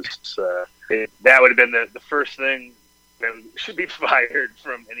one of those. That would have been the first thing that should be fired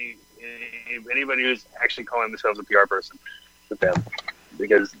from anybody who's actually calling themselves a PR person with them.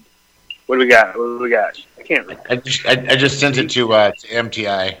 Because what do we got? I can't read. I just sent it to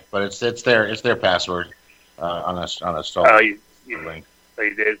MTI, but it's their password on a stall. Oh, you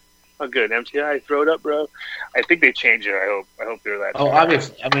did. Oh, good. MTI, throw it up, bro. I think they changed it. I hope they're that. Oh,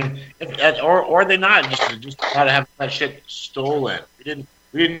 obviously. I mean, or they not just got to have that shit stolen. We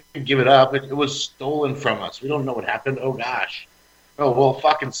didn't give it up. It was stolen from us. We don't know what happened. Oh gosh. Oh well,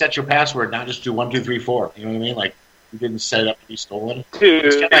 fucking set your password. Not just do 1 2 3 4. You know what I mean? Like you didn't set it up to be stolen. Dude,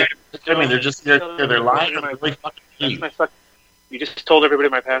 it's kind of like, I mean, they're lying. They're really fucking cheap. You just told everybody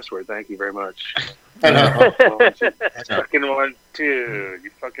my password. Thank you very much. I know. Fucking 1 2. You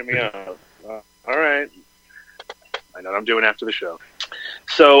fucking me up. All right. I know what I'm doing after the show.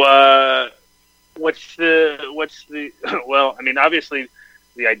 So, what's the? Well, I mean, obviously,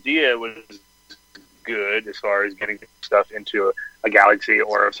 the idea was good as far as getting stuff into a galaxy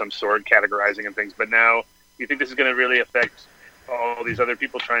or of some sort, categorizing and things. But now, do you think this is going to really affect all these other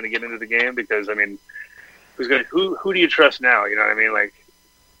people trying to get into the game? Because I mean, who do you trust now? You know what I mean? Like,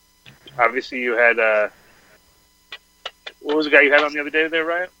 obviously, you had what was the guy you had on the other day there,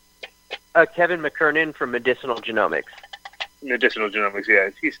 Ryan? Kevin McKernan from Medicinal Genomics. Medicinal Genomics,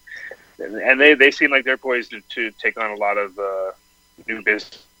 yeah. They seem like they're poised to take on a lot of new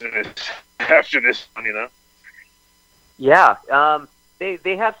business after this one, you know? Yeah.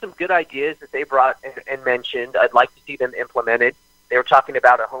 They have some good ideas that they brought and mentioned. I'd like to see them implemented. They were talking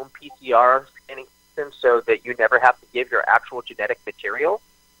about a home PCR scanning system so that you never have to give your actual genetic material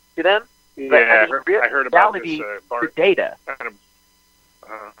to them. Yeah, but, I heard about this. The data.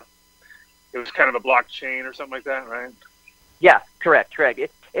 It was kind of a blockchain or something like that, right? Yeah, correct.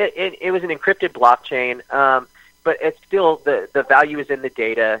 It was an encrypted blockchain, but it's still the value is in the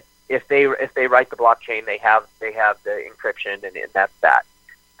data. If they write the blockchain, they have the encryption, and that's that.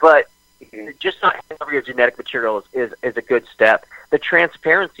 But just not handing over your genetic materials is a good step. The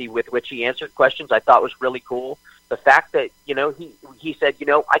transparency with which he answered questions, I thought was really cool. The fact that he said,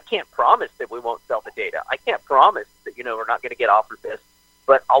 I can't promise that we won't sell the data. I can't promise that we're not going to get offered this,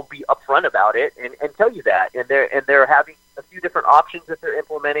 but I'll be upfront about it and tell you that. And they're having a few different options that they're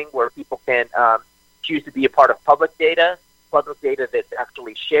implementing where people can choose to be a part of public data that's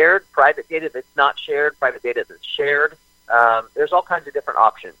actually shared, private data that's not shared, private data that's shared. There's all kinds of different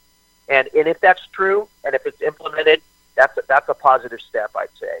options. And if that's true, and if it's implemented, that's a positive step, I'd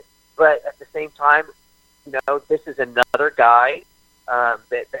say. But at the same time, this is another guy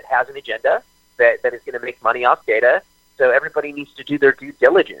that has an agenda that is going to make money off data. So everybody needs to do their due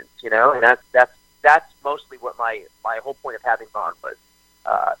diligence, and that's mostly what my whole point of having on was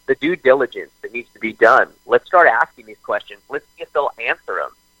the due diligence that needs to be done. Let's start asking these questions. Let's see if they'll answer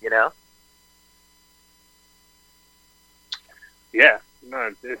them. Yeah,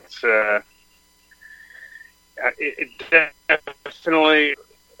 no, it's it definitely.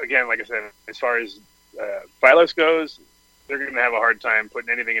 Again, like I said, as far as Phylos goes, they're going to have a hard time putting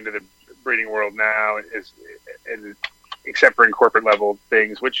anything into the breeding world now, except for in corporate level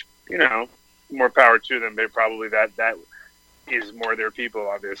things, which, more power to them. They probably that is more their people,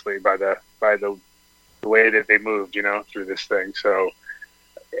 obviously, by the way that they moved, through this thing. So,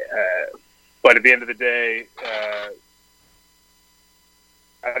 but at the end of the day,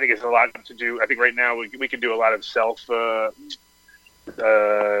 I think it's a lot to do. I think right now we can do a lot of self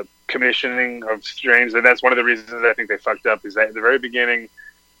commissioning of strains, and that's one of the reasons I think they fucked up. Is that at the very beginning,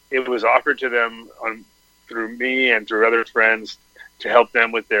 it was offered to them through me and through other friends to help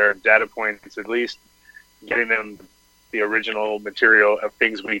them with their data points, at least getting them the original material of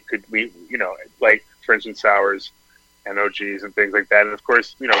things we like, for instance, sours and OGs and things like that. And of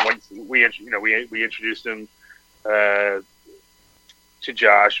course, once we introduced them to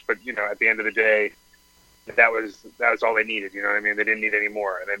Josh, but at the end of the day, that was all they needed. You know what I mean? They didn't need any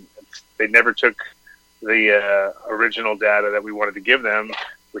more, and then they never took the original data that we wanted to give them,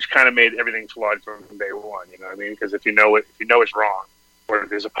 which kind of made everything flawed from day one. You know what I mean? Because if you know it's wrong, or if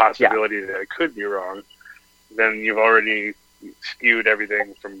there's a possibility that it could be wrong, then you've already skewed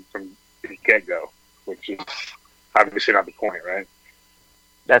everything from the get-go, which is obviously not the point, right?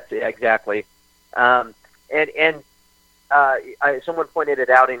 That's exactly. Someone pointed it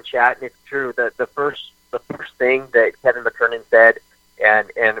out in chat, and it's true. The first thing that Kevin McKernan said, and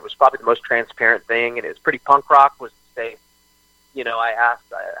it was probably the most transparent thing, and it was pretty punk rock, was to say, I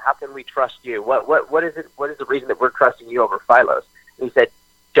asked, how can we trust you? What is it? What is the reason that we're trusting you over Philos? And he said,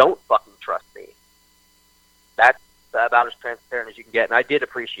 don't fucking trust me. That's about as transparent as you can get, and I did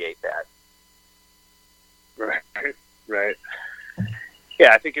appreciate that. Right.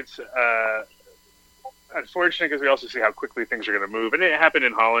 Yeah, I think it's unfortunate because we also see how quickly things are going to move, and it happened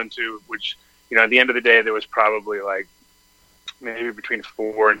in Holland too. Which, at the end of the day, there was probably like maybe between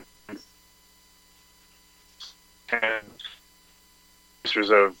 4 and 10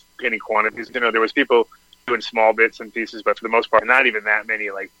 of any quantities. There was people doing small bits and pieces, but for the most part, not even that many.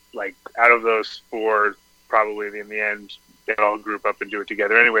 Like out of those 4, probably in the end, they all group up and do it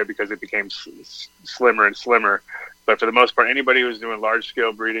together anyway because it became slimmer and slimmer. But for the most part, anybody who was doing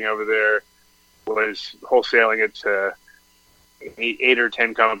large-scale breeding over there was wholesaling it to 8 or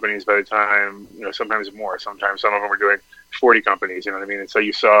 10 companies by the time, sometimes more. Sometimes some of them were doing 40 companies, you know what I mean? And so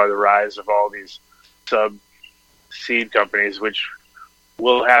you saw the rise of all these sub-seed companies, which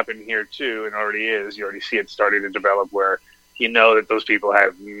will happen here too, and already is. You already see it starting to develop where that those people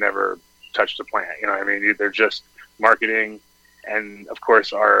have never touched a plant. You know what I mean? They're just marketing, and of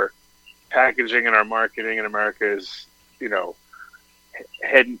course our packaging and our marketing in America is,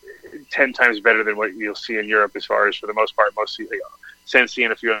 head 10 times better than what you'll see in Europe as far as, for the most part, Sensi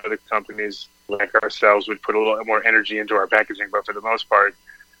and a few other companies like ourselves would put a little more energy into our packaging, but for the most part,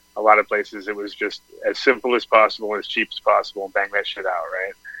 a lot of places it was just as simple as possible and as cheap as possible and bang that shit out,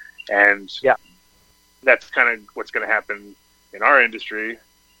 right? And that's kind of what's going to happen in our industry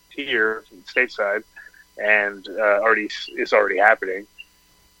here, stateside, and it's already happening.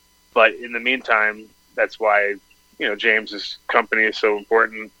 But in the meantime, that's why James's company is so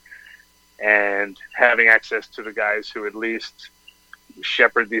important, and having access to the guys who at least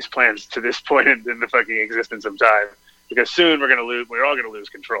shepherd these plans to this point in the fucking existence of time. Because soon we're all going to lose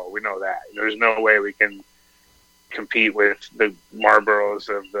control. We know that. There's no way we can compete with the Marlboros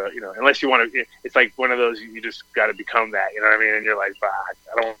of the, unless you want to. It's like one of those, you just got to become that. You know what I mean? And you're like, fuck,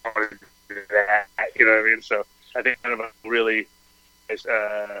 I don't want to do that. You know what I mean? So I think kind of really,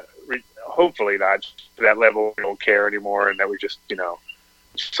 hopefully not to that level. We don't care anymore, and that we just,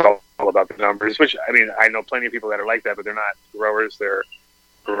 it's all about the numbers. Which, I mean, I know plenty of people that are like that, but they're not growers. They're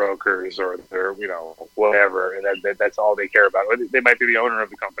brokers, or they're whatever, and that's all they care about. They might be the owner of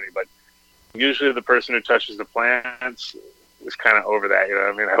the company, but usually the person who touches the plants is kind of over that.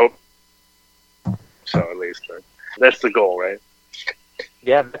 I mean, I hope so, at least. But that's the goal, right?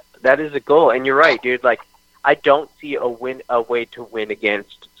 Yeah, that is a goal, and you're right, dude. Like, I don't see a way to win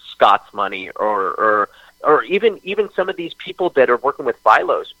against Scott's money, or even some of these people that are working with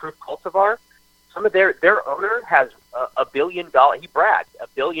Philos, Proof Cultivar. Some of their owner has $1 billion. He bragged $1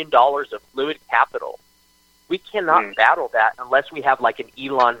 billion of fluid capital. We cannot battle that unless we have like an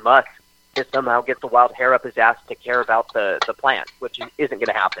Elon Musk that somehow gets the wild hair up his ass to care about the plant, which isn't going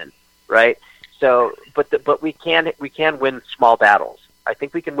to happen, right? So, but we can win small battles. I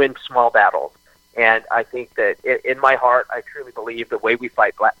think we can win small battles, and I think that in my heart, I truly believe the way we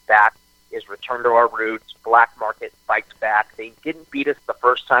fight back is return to our roots. Black market fights back. They didn't beat us the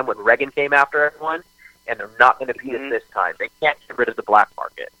first time when Reagan came after everyone, and they're not going to beat us this time. They can't get rid of the black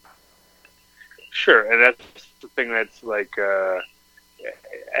market. Sure, and that's the thing that's like,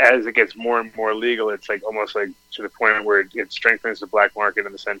 as it gets more and more legal, it's like almost like to the point where it strengthens the black market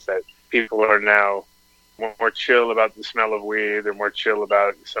in the sense that people are now more chill about the smell of weed. They're more chill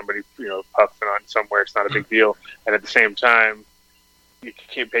about somebody, puffing on somewhere. It's not a big deal. And at the same time, you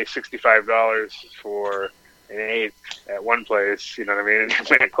can't pay $65 for an eighth at one place, you know what I mean? And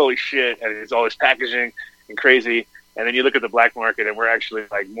you're like, holy shit, and it's all this packaging and crazy. And then you look at the black market, and we're actually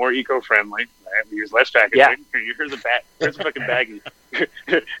like more eco-friendly. Right? We use less packaging. Yeah. Here's a fucking baggie.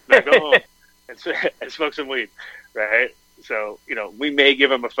 Now go home and smoke some weed, right? So we may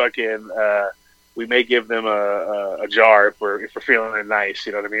give them a fucking, a jar if we're feeling it nice,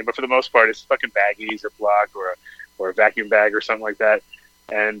 you know what I mean? But for the most part, it's fucking baggies or block or a vacuum bag or something like that.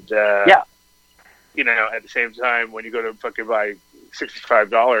 And, at the same time, when you go to fucking buy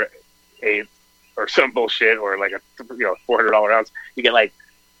 $65 eighth or some bullshit or like a, $400 ounce, you get like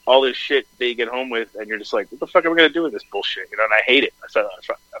all this shit that you get home with, and you're just like, what the fuck am I going to do with this bullshit? And I hate it. So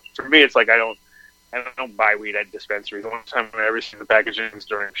for me, it's like, I don't buy weed at dispensaries. The one time I ever see the packaging is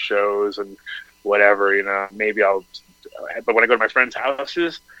during shows and whatever, maybe but when I go to my friends'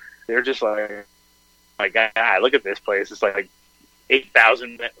 houses, they're just like, my God, look at this place. It's like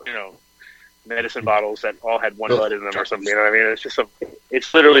 8,000, medicine bottles that all had one bud in them or something. You know what I mean? It's just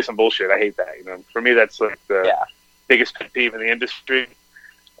it's literally some bullshit. I hate that. You know, for me, that's like the biggest pet peeve in the industry.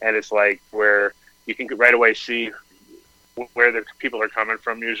 And it's like where you can right away see where the people are coming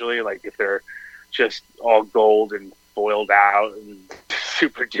from. Usually, like if they're just all gold and boiled out and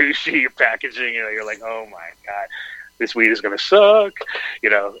super douchey packaging, you know, you're like, oh my god, this weed is gonna suck. You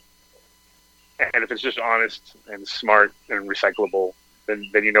know, and if it's just honest and smart and recyclable, then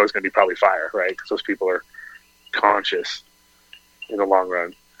you know it's going to be probably fire, right? Because those people are conscious in the long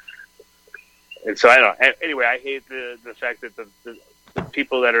run. And so I don't know. Anyway, I hate the fact that the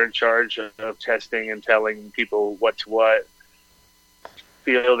people that are in charge of testing and telling people what's what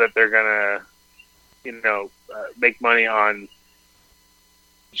feel that they're going to, you know, make money on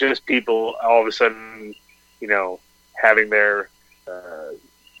just people all of a sudden, you know, having their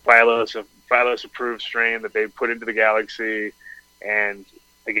Phylos approved strain that they put into the galaxy. And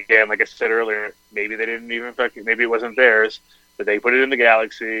again, like I said earlier, maybe they didn't even maybe it wasn't theirs, but they put it in the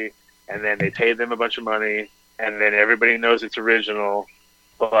galaxy and then they paid them a bunch of money and then everybody knows it's original.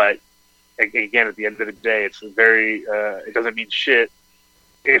 But again, at the end of the day, it's very, it doesn't mean shit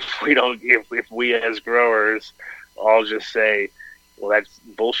if we as growers all just say, well, that's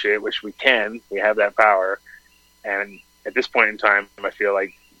bullshit, which we have that power. And at this point in time, I feel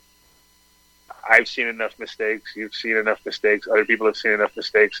like I've seen enough mistakes, you've seen enough mistakes, other people have seen enough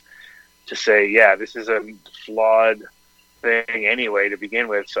mistakes to say, yeah, this is a flawed thing anyway to begin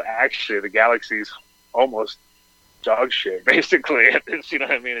with. So actually the galaxy's almost dog shit, basically. You know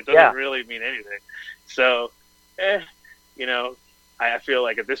what I mean? It doesn't really mean anything. So, you know, I feel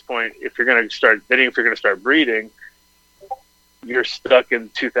like at this point, if you're going to start breeding, you're stuck in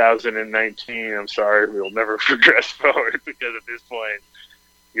 2019. I'm sorry, we'll never progress forward because at this point,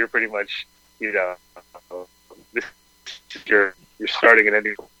 you're pretty much, you know, you're starting at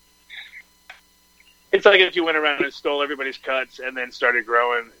any. It's like if you went around and stole everybody's cuts and then started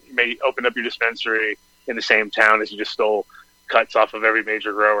growing, you may open up your dispensary in the same town as you just stole cuts off of every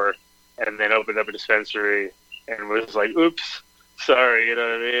major grower, and then opened up a dispensary and was like, "Oops, sorry," you know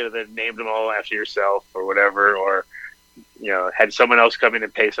what I mean? And then named them all after yourself or whatever, or you know, had someone else come in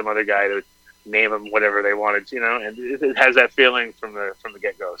and pay some other guy to name them whatever they wanted, you know. And it has that feeling from the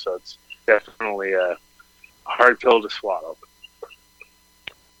get go. So it's definitely a hard pill to swallow.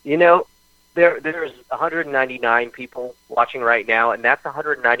 You know, there's 199 people watching right now, and that's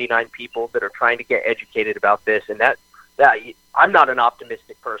 199 people that are trying to get educated about this. And that I'm not an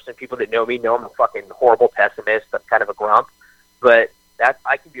optimistic person. People that know me know I'm a fucking horrible pessimist. I'm kind of a grump, but that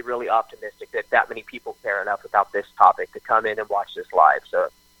I can be really optimistic that many people care enough about this topic to come in and watch this live. So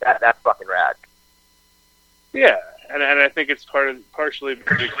that's fucking rad. Yeah, and I think it's partially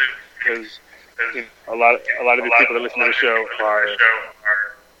because you know, a lot of the people that listen to the show are.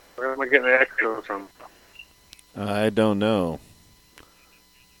 Where am I getting the echo from? I don't know.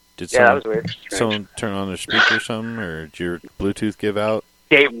 Did that was weird. Someone turn on their speaker or something, or did your Bluetooth give out?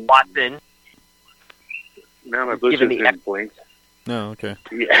 Dave Watson. No, my Bluetooth didn't blink. No, okay.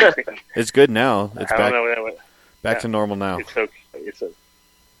 Yeah. It's good now. It's back to normal now. It's okay.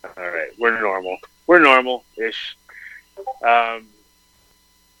 All right. We're normal. We're normal-ish. Don't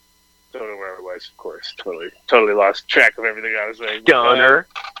know where I was, of course. Totally lost track of everything I was saying. Donor.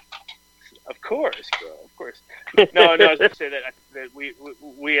 Of course, bro. Of course. No, I was going to say that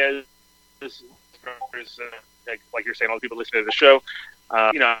we as like you're saying, all the people listening to the show,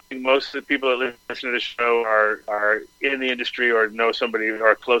 you know, I think most of the people that listen to the show are in the industry or know somebody or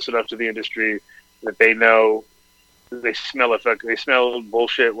are close enough to the industry that they know they smell they smell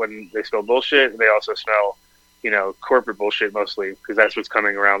bullshit when they smell bullshit, and they also smell, you know, corporate bullshit mostly, because that's what's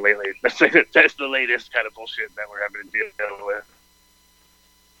coming around lately. That's the latest kind of bullshit that we're having to deal with.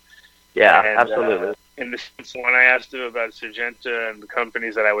 Yeah, and, absolutely. In the sense, when I asked him about Syngenta and the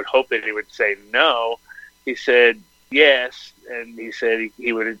companies that I would hope that he would say no, he said yes, and he said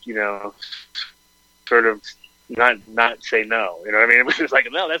he would, you know, sort of not say no. You know what I mean? It was just like,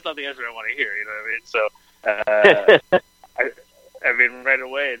 no, that's not the answer I want to hear. You know what I mean? So. I mean, right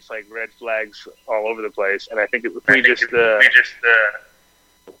away, it's like red flags all over the place, and I think if we just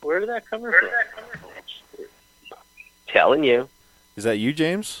where did that come from? Telling you. Is that you,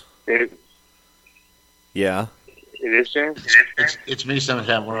 James? Yeah. It is, James? It's me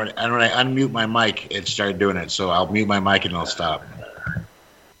sometimes. When I unmute my mic, it started doing it, so I'll mute my mic and it'll stop.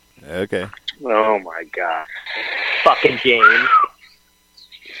 Okay. Oh, my God. Fucking James.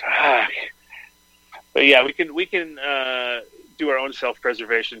 Fuck. But yeah, we can do our own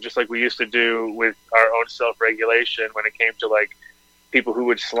self-preservation just like we used to do with our own self-regulation when it came to like people who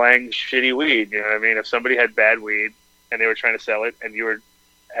would slang shitty weed. You know what I mean? If somebody had bad weed and they were trying to sell it, and you were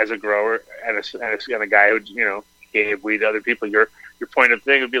as a grower and a guy who, you know, gave weed to other people, your point of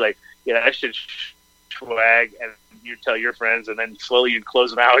thing would be like, yeah, I should swag, and you tell your friends, and then slowly you'd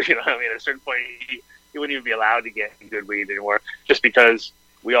close them out. You know what I mean? At a certain point, you wouldn't even be allowed to get good weed anymore, just because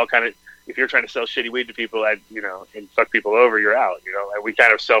we all kind of, if you're trying to sell shitty weed to people, you know, and fuck people over, you're out. You know, and we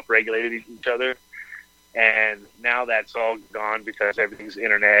kind of self-regulated each other, and now that's all gone because everything's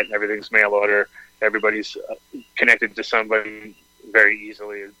internet, everything's mail order, everybody's connected to somebody very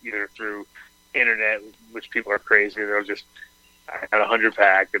easily, either through internet, which people are crazy. They'll just, I got 100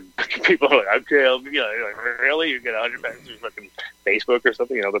 pack, and people are like, okay, you know, like, really? You get 100 packs through fucking Facebook or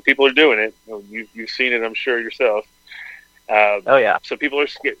something? You know, but people are doing it. You know, you've seen it, I'm sure, yourself. Oh yeah. So people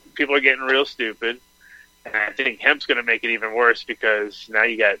are getting real stupid, and I think hemp's going to make it even worse because now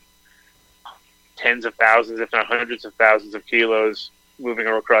you got tens of thousands, if not hundreds of thousands of kilos moving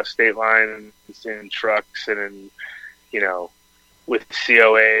across state lines in trucks and in, you know, with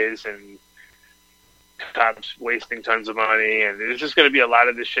COAs and cops wasting tons of money, and there's just going to be a lot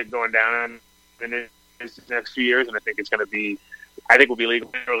of this shit going down in the next few years, and I think we'll be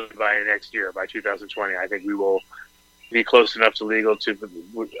legal by next year, by 2020. I think we will be close enough to legal to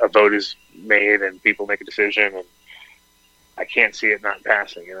a vote is made and people make a decision, and I can't see it not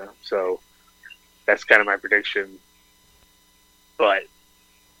passing, you know. So that's kind of my prediction. But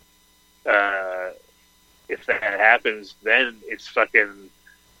if that happens, then it's going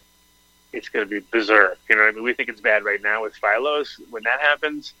to be berserk. You know what I mean? We think it's bad right now with Phylos. When that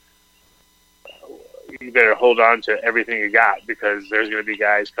happens, you better hold on to everything you got, because there's going to be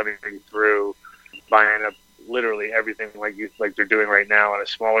guys coming through buying up literally everything like they're doing right now on a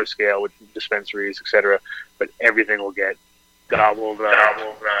smaller scale with dispensaries, etc. But everything will get gobbled up.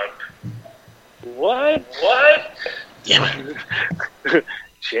 What? Damn it.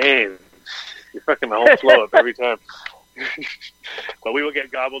 James, you're fucking the whole flow up every time. But we will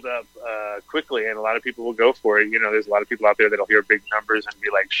get gobbled up quickly, and a lot of people will go for it. You know, there's a lot of people out there that'll hear big numbers and be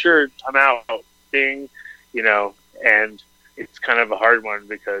like, sure, I'm out, ding, you know, and it's kind of a hard one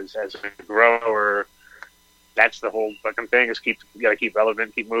because as a grower, that's the whole fucking thing, is you got to keep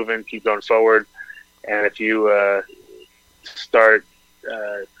relevant, keep moving, keep going forward. And if you start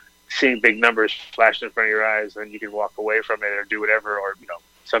seeing big numbers flash in front of your eyes, then you can walk away from it or do whatever. Or, you know,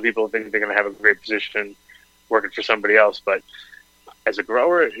 some people think they're going to have a great position working for somebody else, but as a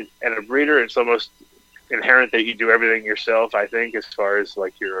grower and a breeder, it's almost inherent that you do everything yourself, I think, as far as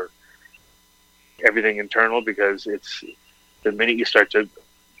like your everything internal, because it's the minute you start to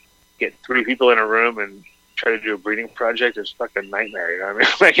get 3 people in a room and try to do a breeding project, it's fucking nightmare. You know what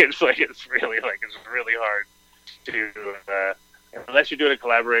I mean? it's really hard to unless you're doing a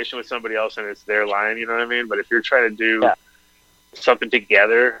collaboration with somebody else and it's their line. You know what I mean? But if you're trying to do something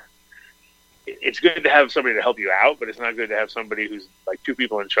together, it's good to have somebody to help you out, but it's not good to have somebody who's like 2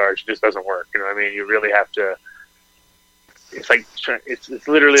 people in charge. It just doesn't work. You know what I mean? You really have to. It's like it's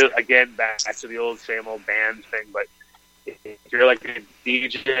literally again back to the old same old band thing. But if you're like a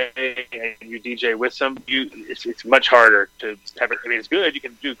DJ and you DJ with it's much harder to have it. I mean, it's good. You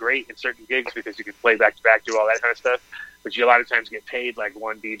can do great in certain gigs because you can play back to back, do all that kind of stuff. But you a lot of times get paid like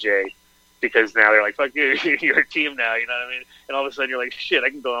one DJ. Because now they're like, fuck you, you're a team now, you know what I mean? And all of a sudden you're like, shit,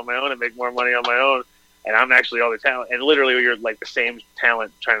 I can go on my own and make more money on my own. And I'm actually all the talent. And literally you're like the same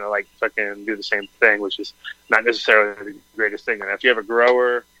talent trying to like fucking do the same thing, which is not necessarily the greatest thing. And if you have a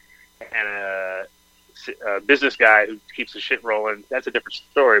grower and a business guy who keeps the shit rolling, that's a different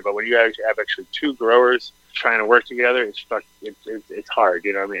story. But when you actually have 2 growers trying to work together, it's hard,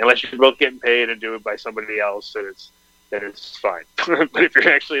 you know what I mean? Unless you're both getting paid and do it by somebody else, then it's fine. But if you're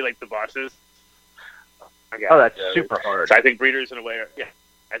actually like the bosses, that's super hard. So I think breeders in a way,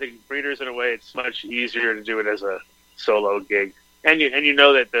 it's much easier to do it as a solo gig, and you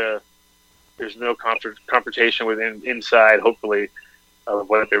know that there's no confrontation within inside, hopefully, of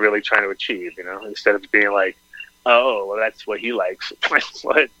what they're really trying to achieve. You know, instead of being like, oh, well, that's what he likes.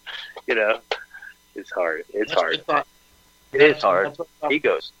 What, you know, it's hard. It's hard. It is hard.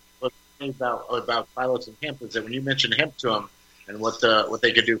 Egos. About Phylos and hemp is that when you mentioned hemp to them and what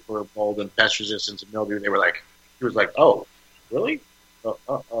they could do for mold and pest resistance and mildew, he was like, oh, really?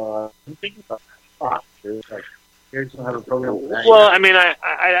 I'm thinking about that. Like, here's have a program for that. Well, I mean,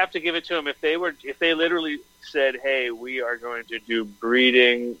 I'd have to give it to them if they literally said, hey, we are going to do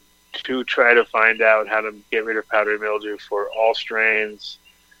breeding to try to find out how to get rid of powdery mildew for all strains,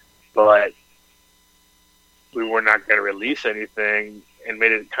 but we were not going to release anything, and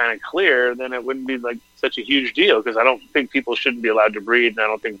made it kind of clear, then it wouldn't be like such a huge deal, because I don't think people shouldn't be allowed to breed, and I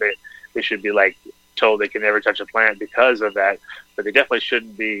don't think they should be like told they can never touch a plant because of that. But they definitely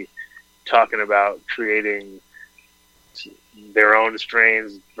shouldn't be talking about creating their own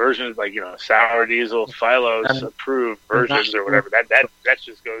strains, versions like sour diesel, Phylos approved versions or whatever. That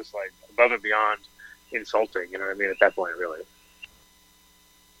just goes like above and beyond insulting. You know what I mean? At that point, really.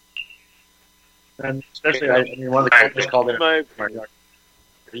 And especially, one of the companies called it. Are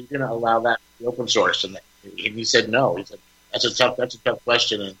you going to allow that to be open source? And he said no. He said that's a tough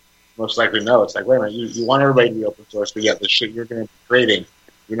question, and most likely no. It's like, wait a minute, you want everybody to be open source, but yet the shit you're going to be creating,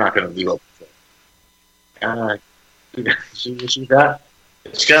 you're not going to be open source. See that?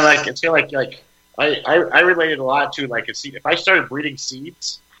 It's kind of like I related a lot to like if I started breeding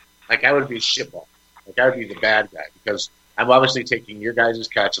seeds, like I would be a shitball. Like I would be the bad guy because I'm obviously taking your guys'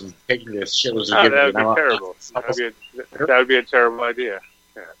 cuts and taking this shit was that would be terrible. That would be a terrible idea.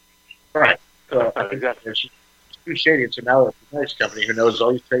 Yeah. Right. So exactly. It's too shady. So now a nice company who knows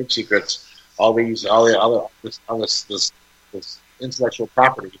all these trade secrets, all this intellectual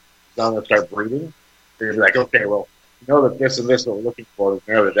property, is going to start breeding. They're going to be like, okay, well, you know that this and this is what we're looking for. We've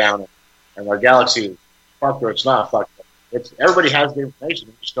narrowed it down, and our galaxy is fucked or it's not fucked. Everybody has the information.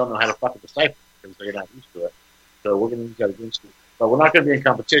 They just don't know how to fucking decipher it because they're not used to it. So we're going to use that against you. But we're not going to be in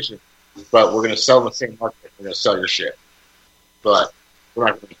competition. But we're going to sell in the same market. We're going to sell your shit. But we're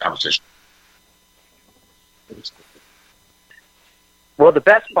not going to be in competition. Well, the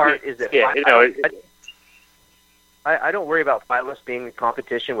best part is that I don't worry about Phylos being in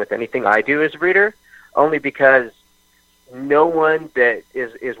competition with anything I do as a breeder, only because no one that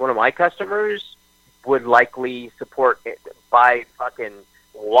is one of my customers would likely buy fucking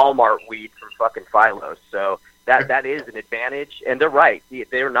Walmart weed from fucking Phylos. So that is an advantage, and they're right.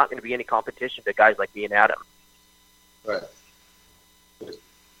 They're not going to be any competition to guys like me and Adam. Right.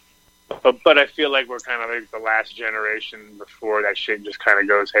 But I feel like we're kind of like the last generation before that shit just kind of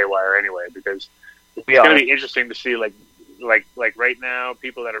goes haywire anyway, because it's going to be interesting to see like right now,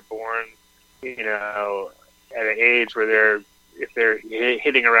 people that are born, at an age where if they're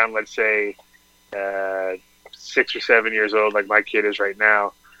hitting around, let's say, 6 or 7 years old, like my kid is right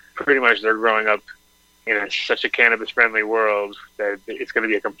now, pretty much they're growing up in such a cannabis-friendly world that it's going to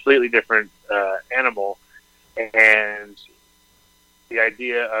be a completely different animal, and the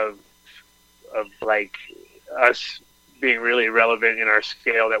idea of like us being really relevant in our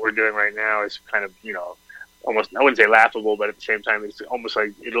scale that we're doing right now is kind of almost, I wouldn't say laughable, but at the same time it's almost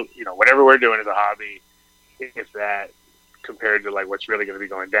like it'll whatever we're doing is a hobby, if that, compared to like what's really going to be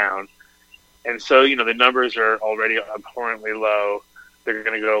going down. And so the numbers are already abhorrently low. They're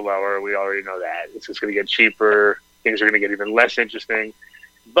going to go lower. We already know that. It's just going to get cheaper. Things are going to get even less interesting.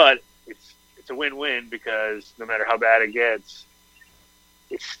 But it's a win-win because no matter how bad it gets,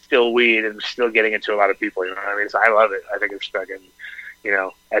 it's still weed and still getting it to a lot of people. You know what I mean? So I love it. I think it's fucking,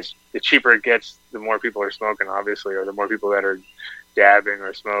 as the cheaper it gets, the more people are smoking, obviously, or the more people that are dabbing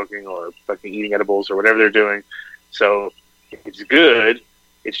or smoking or fucking eating edibles or whatever they're doing. So it's good.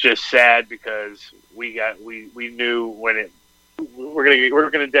 It's just sad because we knew when we're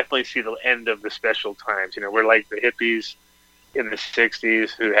gonna definitely see the end of the special times. We're like the hippies in the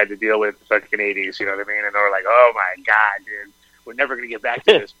 '60s who had to deal with the fucking '80s. You know what I mean? And they're like, oh my god, dude, we're never gonna get back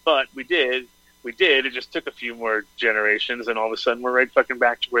to this. But we did. It just took a few more generations, and all of a sudden we're right fucking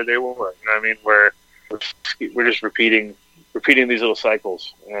back to where they were. You know what I mean? We're just repeating these little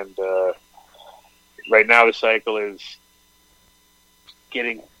cycles, and right now the cycle is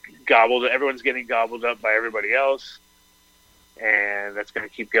getting gobbled. Everyone's getting gobbled up by everybody else, and that's going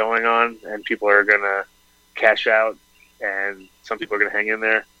to keep going on. And people are going to cash out, and some people are going to hang in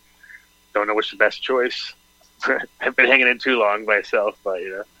there. Don't know which is the best choice. I've been hanging in too long myself, but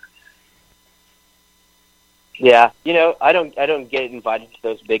Yeah, I don't get invited to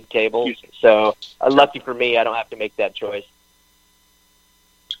those big tables, so lucky for me, I don't have to make that choice.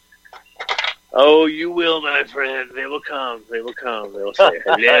 Oh, you will, my friend. They will come. They will come. They will say,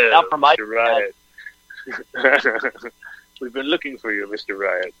 hello, not for my Mr. Riot. We've been looking for you, Mr.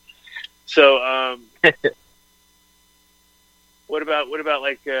 Riot. So, what about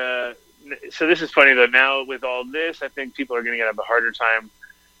like, so this is funny though, now with all this, I think people are going to have a harder time.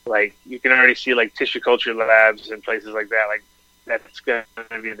 Like, you can already see like tissue culture labs and places like that. Like, that's going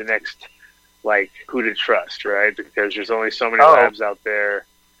to be the next, like, who to trust, right? Because there's only so many labs out there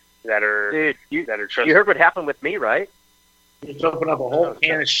that are trusted. You heard what happened with me, right? You just open up a whole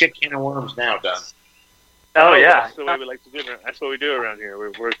can of worms now, Dunn. Oh yeah, that's the way we like to do it. That's what we do around here.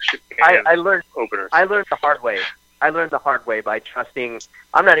 We're shit can openers. I learned the hard way. By trusting.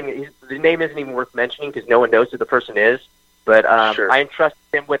 I'm not even. The name isn't even worth mentioning because no one knows who the person is. But sure. I entrusted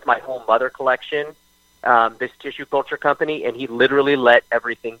him with my whole mother collection, this tissue culture company, and he literally let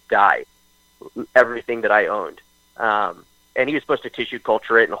everything die, everything that I owned. And he was supposed to tissue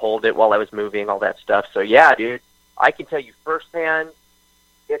culture it and hold it while I was moving, all that stuff. So yeah, dude, I can tell you firsthand,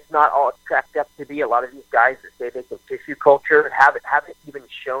 it's not all it's cracked up to be. A lot of these guys that say they can tissue culture haven't even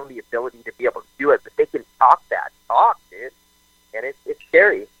shown the ability to be able to do it, but they can talk, dude, and it's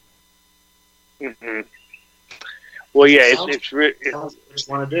scary. Mm-hmm. Well, yeah, it's what they just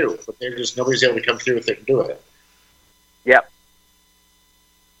want to do, but nobody's able to come through if they can do it. Yep.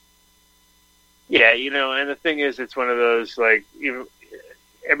 Yeah, and the thing is, it's one of those, like, even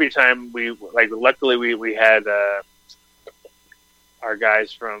every time luckily we had our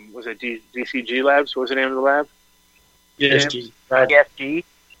guys from, was it DCG Labs? What was the name of the lab? DSG.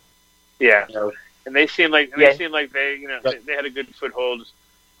 Yeah. No. And they seemed like they had a good foothold,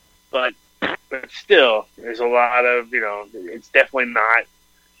 but still, there's a lot of, it's definitely not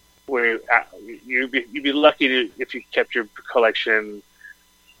where you'd be lucky if you kept your collection,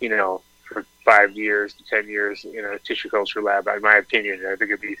 for 5 years to 10 years in a tissue culture lab. In my opinion, I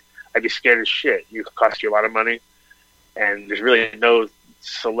think I'd be scared as shit. It cost you a lot of money, and there's really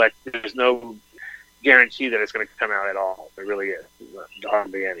there's no guarantee that it's going to come out at all. There really is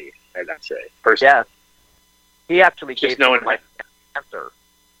hardly any, I'd say. Personally. Yeah, he actually Just gave me knowing my answer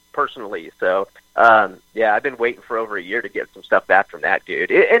personally. So, I've been waiting for over a year to get some stuff back from that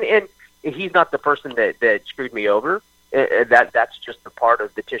dude. And he's not the person that screwed me over. That's just a part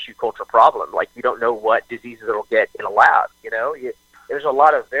of the tissue culture problem. Like, you don't know what diseases it'll get in a lab. There's a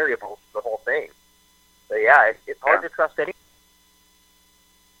lot of variables to the whole thing. So yeah, it's hard to trust any.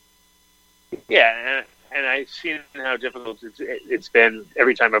 Yeah, and I've seen how difficult it's been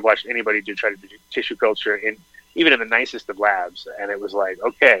every time I've watched anybody try to do tissue culture, even in the nicest of labs. And it was like,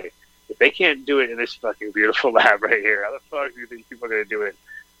 okay, if they can't do it in this fucking beautiful lab right here, how the fuck do you think people are going to do it,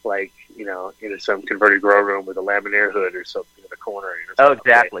 like, in some converted grow room with a laminaire hood or something in the corner? Oh,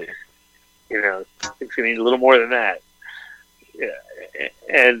 exactly. It's going to need a little more than that. Yeah,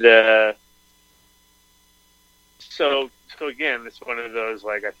 and so again, it's one of those,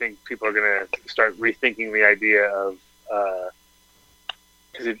 like, I think people are going to start rethinking the idea of,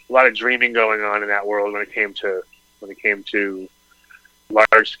 because a lot of dreaming going on in that world when it came to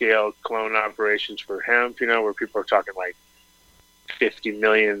large scale clone operations for hemp, where people are talking like 50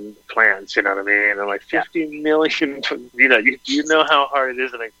 million plants, you know what I mean? And like 50 million, you know how hard it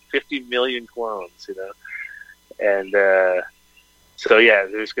is to make 50 million clones, and so yeah,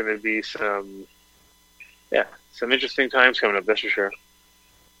 there's going to be some interesting times coming up, that's for sure.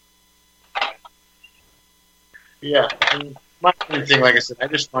 Yeah, and my main thing, like I said, I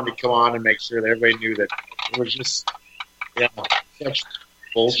just wanted to come on and make sure that everybody knew that it was just such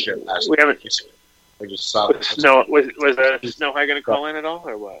bullshit last we haven't. We just saw was Snow High going to call in at all,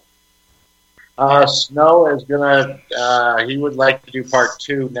 or what? Snow is gonna. He would like to do part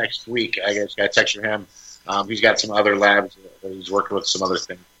 2 next week. I guess I texted him. He's got some other labs that he's working with, some other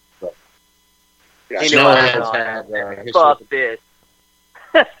things. But Yeah, Snow has had fuck this.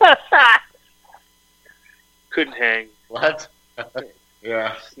 Couldn't hang. What?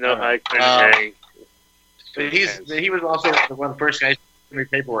 Yeah. Snow High couldn't hang. But he was also one of the first guys to give me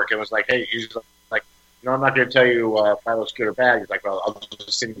paperwork and was like, hey, he's like, I'm not going to tell you if I was good or bad. He's like, well, I'll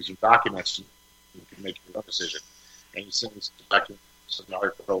just send you some documents and you can make your own decision. And he sent me some documents, some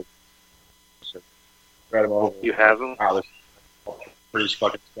articles. So read them over. You have them? Wow, this is pretty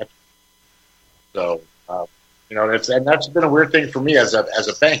fucking sketchy. So, that's been a weird thing for me as a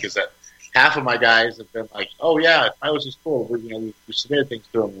bank, is that half of my guys have been like, oh yeah, Pilos is cool. We submitted things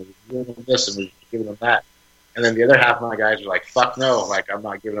to them. We're doing this and we've given them that. And then the other half of my guys are like, fuck no. Like, I'm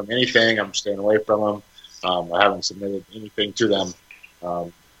not giving them anything. I'm staying away from them. I haven't submitted anything to them.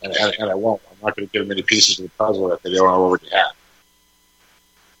 And I won't. I'm not going to give them any pieces of the puzzle that they don't already have.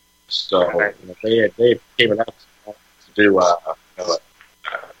 So they came out to do a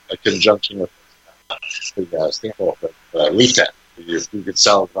conjunction with the sample of leaf tech. You could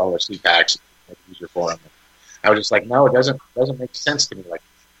sell all their sleep packs and make it easier for them. I was just like, no, it doesn't make sense to me. Like,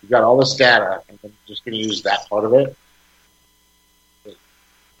 you've got all this data, and then you're just going to use that part of it.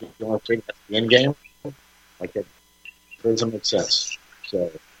 You want to take that's the end game? Like, it doesn't make sense.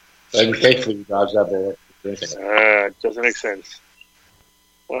 So, thankfully, you dodged that bullet. It doesn't make sense.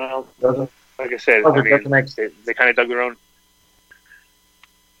 Well, like I said, they kind of dug their own.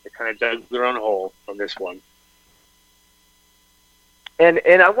 They kind of dug their own hole on this one. And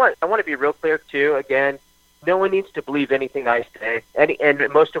I want to be real clear too. Again, no one needs to believe anything I say. And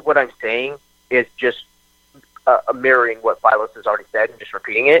most of what I'm saying is just mirroring what Pilos has already said and just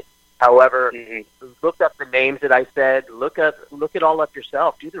repeating it. However, look up the names that I said. Look it all up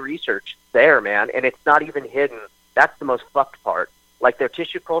yourself. Do the research. It's there, man, and it's not even hidden. That's the most fucked part. Like their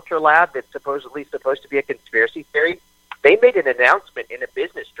tissue culture lab that's supposedly supposed to be a conspiracy theory, they made an announcement in a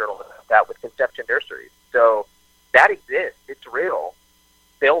business journal about that with Conception Nurseries. So that exists. It's real.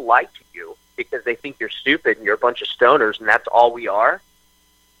 They'll lie to you because they think you're stupid and you're a bunch of stoners and that's all we are.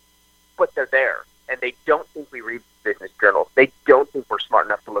 But they're there, and they don't think we read business journals. They don't think we're smart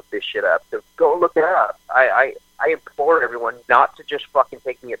enough to look this shit up. So go look it up. I implore everyone not to just fucking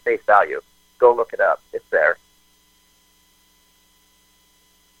take me at face value. Go look it up. It's there.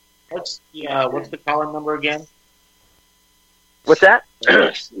 What's the caller number again? What's that?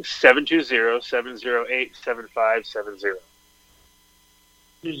 720-708-7570.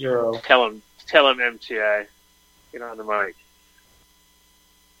 20. Tell him MTI. Get on the mic.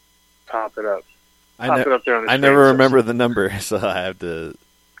 Pop it up. Pop it up there on the I screen. never remember the number, so I have to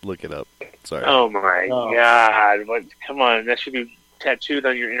look it up. Sorry. Oh my God! What? Come on, that should be tattooed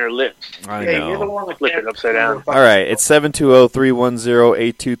on your inner lips. I Hey, know. you're the one that Flip it upside down. All right, it's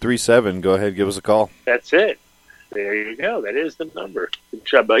 720-310-8237. Go ahead and give us a call. That's it. There you go. That is the number. Good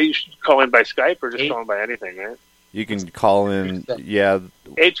job. You should call in by Skype or just call in by anything, right? You can call in,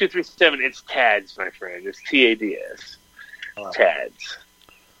 8237. It's TADS, my friend. It's TADS. TADS.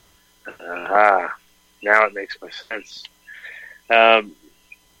 Now it makes more sense. I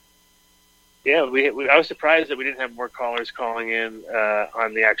was surprised that we didn't have more callers calling in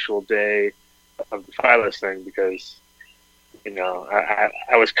on the actual day of the Phyllis thing because,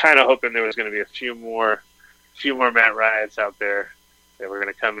 I was kind of hoping there was going to be a few more Matt Riots out there that were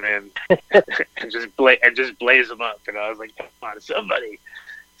going to come in and just blaze them up. And I was like, come on, somebody.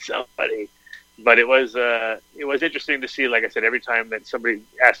 But it was interesting to see, like I said, every time that somebody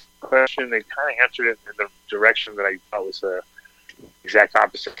asked a question, they kind of answered it in the direction that I thought was the exact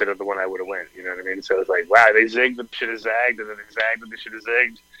opposite of the one I would have went. You know what I mean? So it was like, wow, they zigged when they should have zagged, and then they zagged when they should have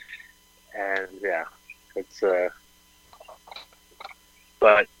zigged. And yeah, it's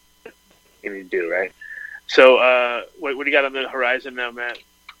but you need to do, right? So what do you got on the horizon now, Matt?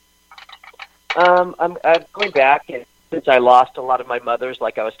 I'm going back, and since I lost a lot of my mothers,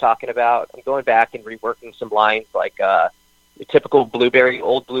 like I was talking about, I'm going back and reworking some lines, like the typical old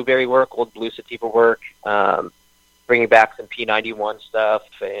Blueberry work, old Blue Sativa work, bringing back some P91 stuff,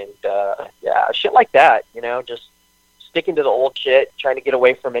 and shit like that. Just sticking to the old shit, trying to get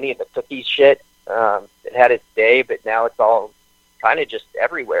away from any of the cookies shit. It had its day, but now it's all kind of just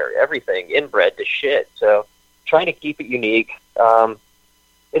everywhere, everything, inbred to shit. So trying to keep it unique.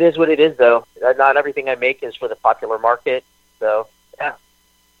 It is what it is, though. Not everything I make is for the popular market. So, yeah.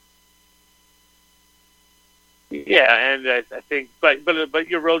 Yeah, and I think, but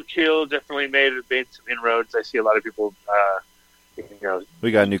your roadkill definitely made some inroads. I see a lot of people,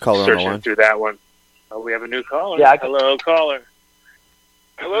 we got a new caller on the line. Searching through that one. Oh, we have a new caller. Yeah, hello, caller.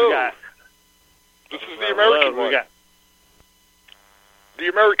 Hello. This is the American one. The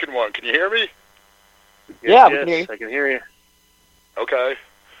American one. Can you hear me? Yes, I can hear you. Okay.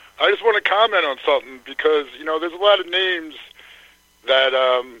 I just want to comment on something because, there's a lot of names that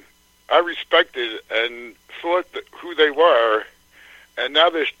I respected and thought who they were, and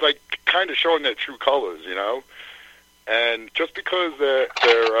now they're like kind of showing their true colors, And just because they're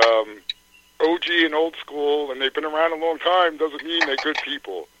OG and old school and they've been around a long time doesn't mean they're good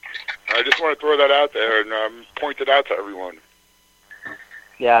people. I just want to throw that out there and point it out to everyone.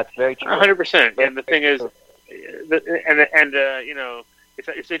 Yeah, it's very true. 100%. And the thing is,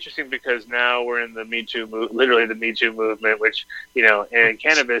 it's interesting because now we're in the Me Too literally the Me Too movement, which in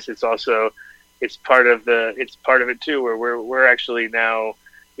cannabis it's part of it too, where we're actually now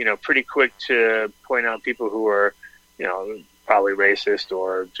pretty quick to point out people who are probably racist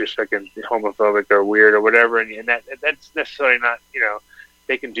or just fucking homophobic or weird or whatever, and that's necessarily not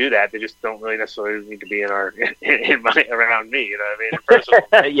they can do that. They just don't really necessarily need to be around me. You know what I mean? Personal.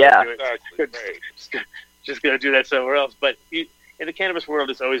 Yeah. Just gonna do that somewhere else. But in the cannabis world,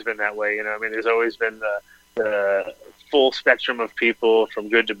 it's always been that way. I mean, there's always been the full spectrum of people, from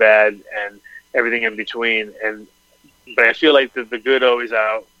good to bad, and everything in between. But I feel like the good always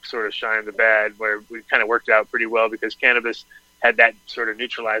sort of shine the bad, where we kind of worked out pretty well because cannabis had that sort of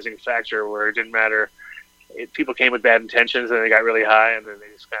neutralizing factor where it didn't matter. People came with bad intentions and they got really high, and then they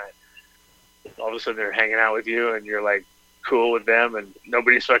just kind of all of a sudden they're hanging out with you and you're like cool with them and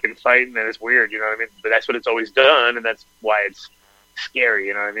nobody's fucking fighting, and it's weird, you know what I mean? But that's what it's always done, and that's why it's scary,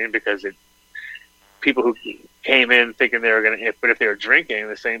 you know what I mean? Because people who came in thinking they were but if they were drinking,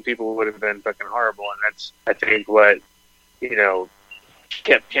 the same people would have been fucking horrible, and that's, I think, what,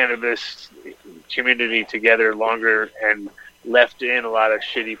 kept cannabis community together longer and left in a lot of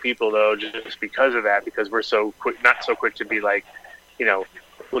shitty people, though, just because of that, because we're not so quick to be like,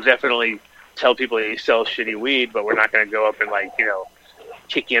 we'll definitely tell people you sell shitty weed, but we're not going to go up and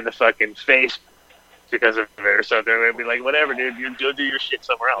kick you in the fucking face because of it or something. We'll be like, whatever, dude, you go do your shit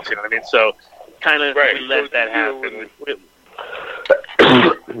somewhere else, you know what I mean? So kind of Right. we let that happen.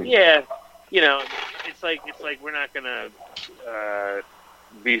 Yeah, it's like we're not gonna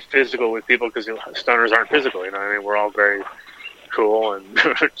be physical with people because stoners aren't physical. You know what I mean? We're all very cool and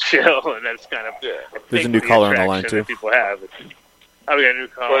chill, and that's kind of There's a new caller on the line too. People have. Oh, we got a new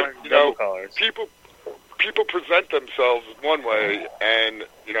caller. But, Double callers. People present themselves one way, and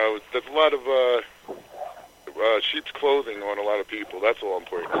there's a lot of sheep's clothing on a lot of people. That's all I'm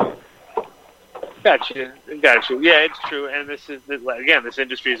pointing out. Got you. Yeah, it's true. And this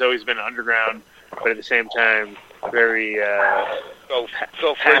industry has always been underground, but at the same time, very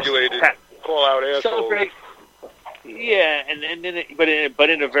self-regulated. Call out assholes. Yeah, but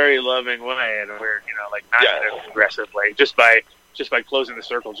in a very loving way, and we're not in an aggressive way. Just by closing the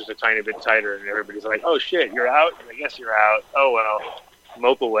circle just a tiny bit tighter, and everybody's like, "Oh shit, you're out." I guess you're out. Oh well,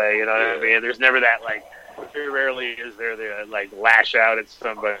 mope away. You know what I mean? There's never that very rarely is there the lash out at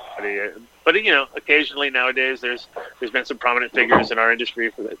somebody. But occasionally nowadays there's been some prominent figures in our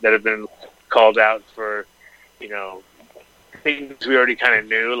industry that have been called out for things we already kind of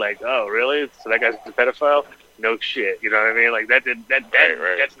knew. Like, oh really? So that guy's a pedophile? No shit. You know what I mean? Like that's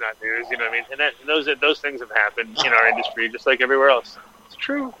not news. You know what I mean? And those things have happened in our industry just like everywhere else. It's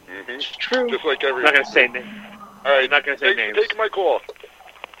true. Mm-hmm. It's true. Just like everywhere. I'm not gonna say names. All right. I'm not gonna say names. Take my call.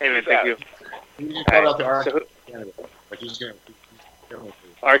 Hey man, thank you. You just called out to R.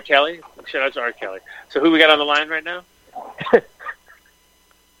 R. Kelly? Shout out to R. Kelly. So who we got on the line right now?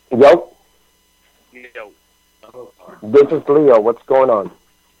 Yo. Yo. This is Leo. What's going on?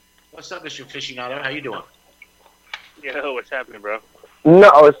 What's up, Mr. Aficionado? How you doing? Yo, what's happening, bro?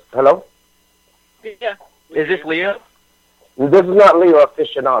 No, hello? Yeah. Is this Leo? This is not Leo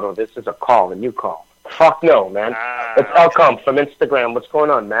Aficionado. This is a new call. Fuck no, man. It's Elcom from Instagram. What's going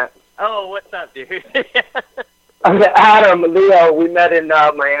on, Matt? Oh, what's up, dude? Adam, Leo, we met in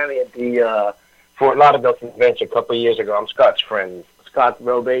Miami at the Fort Lauderdale convention a couple of years ago. I'm Scott's friend. Scott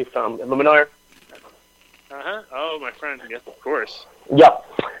Robe from Illuminar. Uh-huh. Oh, my friend. Yes, of course. Yep.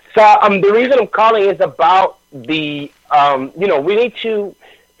 So the reason I'm calling is about the, we need to,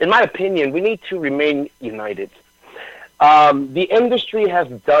 in my opinion, we need to remain united. The industry has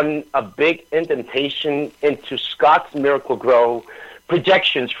done a big indentation into Scott's Miracle Grow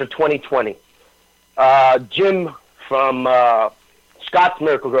projections for 2020. Jim from Scott's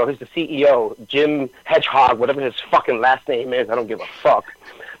Miracle Grow, he's the CEO, Jim Hedgehog, whatever his fucking last name is, I don't give a fuck.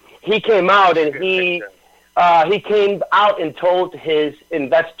 He came out and he came out and told his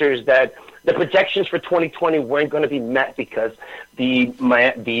investors that the projections for 2020 weren't going to be met because the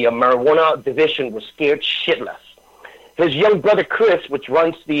marijuana division was scared shitless. His young brother Chris, which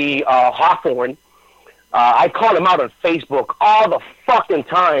runs the Hawthorne, I call him out on Facebook all the fucking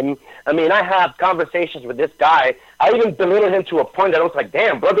time. I mean, I have conversations with this guy. I even belittled him to a point that I was like,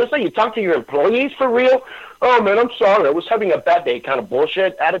 damn, bro, this is like you talk to your employees for real? Oh, man, I'm sorry. I was having a bad day kind of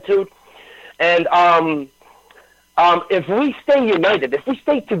bullshit attitude. And if we stay united, if we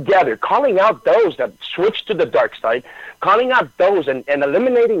stay together, calling out those that switch to the dark side, calling out those and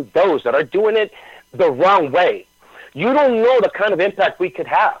eliminating those that are doing it the wrong way, you don't know the kind of impact we could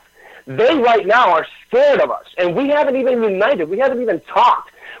have. They right now are scared of us, and we haven't even united. We haven't even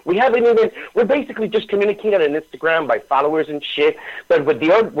talked. We're basically just communicating on Instagram by followers and shit. But with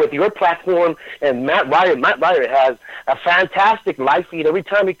your platform and Matt Ryder has a fantastic live feed. Every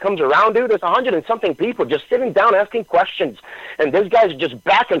time he comes around, dude, there's 100 and something people just sitting down asking questions. And these guys are just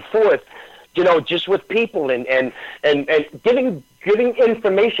back and forth, just with people and giving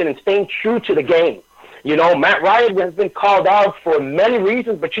information and staying true to the game. Matt Ryan has been called out for many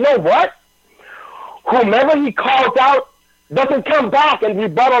reasons, but you know what? Whomever he calls out doesn't come back and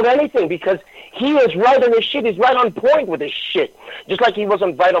rebuttal anything because he is right on his shit. He's right on point with his shit. Just like he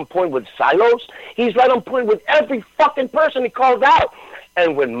wasn't right on point with Silos, he's right on point with every fucking person he calls out.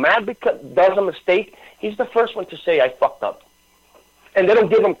 And when Matt does a mistake, he's the first one to say, I fucked up. And they don't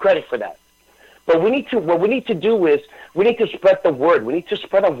give him credit for that. But what we need to do is we need to spread the word. We need to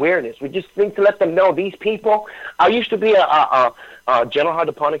spread awareness. We just need to let them know these people. I used to be a general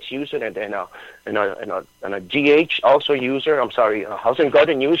hydroponics user and a GH also user. I'm sorry, a house and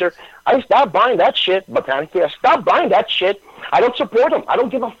garden user. I stopped buying that shit. Botanically, I stopped buying that shit. I don't support them. I don't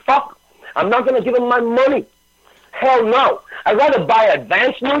give a fuck. I'm not going to give them my money. Hell no. I'd rather buy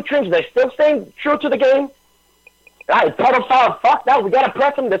advanced nutrients. They're still staying true to the game. Pedophile, fuck that. We got a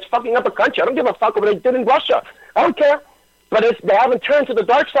president that's fucking up a country. I don't give a fuck what they did in Russia. I don't care. But they haven't turned to the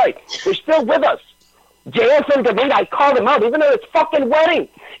dark side. They're still with us. JFN David, I called him out, even at his fucking wedding,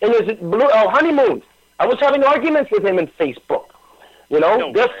 in his honeymoon. I was having arguments with him in Facebook.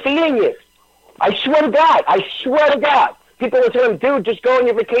 They're feeling it. I swear to God. People were telling him, dude, just go on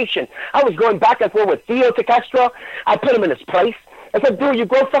your vacation. I was going back and forth with Theo to Castro. I put him in his place. I said, dude, you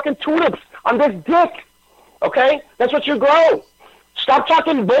grow fucking tulips on this dick. Okay? That's what you grow. Stop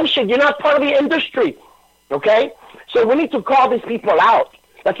talking bullshit. You're not part of the industry. Okay? So we need to call these people out.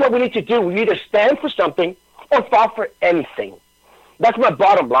 That's what we need to do. We either stand for something or fall for anything. That's my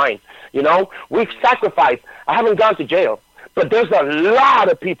bottom line. You know, we've sacrificed. I haven't gone to jail, but there's a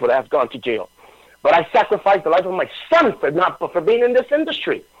lot of people that have gone to jail. But I sacrificed the life of my son for being in this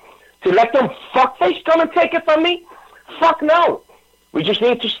industry. To let them fuckface come and take it from me? Fuck no. We just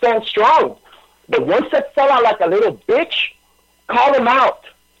need to stand strong. The ones that sell out like a little bitch, call them out.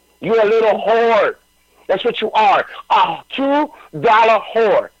 You're a little whore. That's what you are. A $2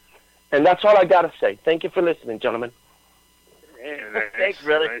 whore. And that's all I got to say. Thank you for listening, gentlemen. Yeah, Thanks,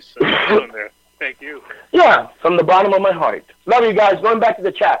 brother. Nice there. Thank you. Yeah, from the bottom of my heart. Love you guys. Going back to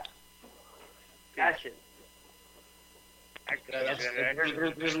the chat. Gotcha.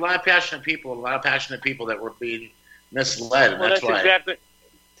 There's a lot of passionate people, that were being misled, and Well, that's why. exactly.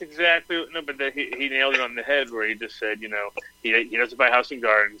 No, but he nailed it on the head where he just said, you know, he doesn't buy House and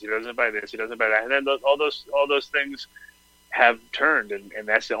Gardens, he doesn't buy this, he doesn't buy that, and then all those things have turned, and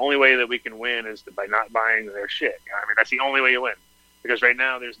that's the only way that we can win is by not buying their shit. I mean, that's the only way you win, because right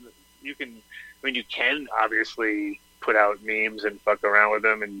now you can obviously put out memes and fuck around with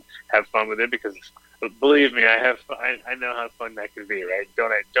them and have fun with it, because believe me, I know how fun that can be, right?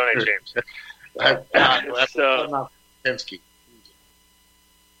 Don't I, James? So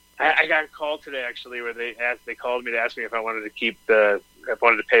I got a call today actually where they called me to ask me if I wanted to pay the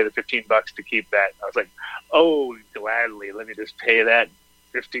 $15 to keep that. I was like, oh, gladly, let me just pay that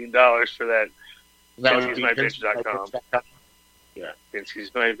 $15 for that. VinceHe'sMyBitch.com. Yeah,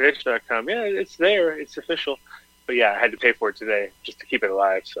 VinceHe'sMyBitch.com. Yeah, it's there, it's official. But yeah, I had to pay for it today just to keep it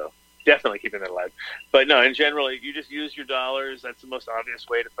alive. So definitely keeping it alive. But no, in general, you just use your dollars. That's the most obvious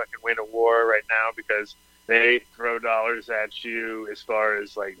way to fucking win a war right now, because they throw dollars at you as far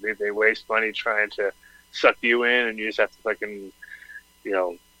as like they waste money trying to suck you in, and you just have to fucking, you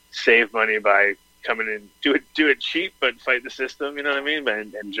know, save money by coming in, do it cheap, but fight the system. You know what I mean?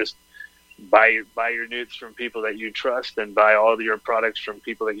 And just buy your newts from people that you trust, and buy all of your products from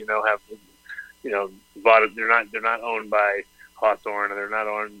people that you know have, you know, bought it. They're not owned by Hawthorne, and they're not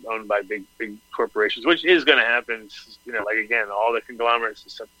owned by big corporations, which is going to happen. You know, like again, all the conglomerates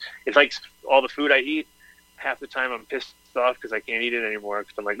and stuff. It's like all the food I eat. Half the time I'm pissed off because I can't eat it anymore.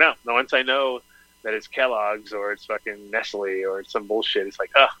 Because I'm like, no. Once I know that it's Kellogg's or it's fucking Nestle or it's some bullshit, it's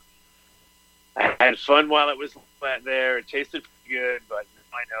like, I had fun while it was there. It tasted good, but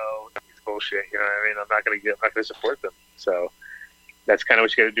I know it's bullshit. You know what I mean? I'm not going to support them. So that's kind of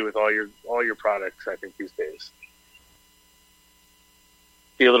what you got to do with all your products, I think, these days.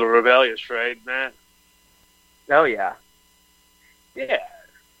 Be a little rebellious, right, Matt? Oh yeah. Yeah.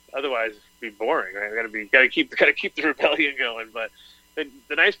 Otherwise, it'd be boring. Right? Gotta keep the rebellion going. But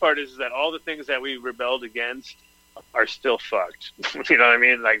the nice part is that all the things that we rebelled against are still fucked. You know what I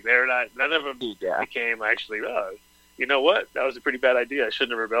mean? Like none of them became actually. Oh, you know what? That was a pretty bad idea. I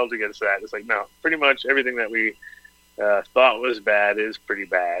shouldn't have rebelled against that. It's like no, pretty much everything that we thought was bad is pretty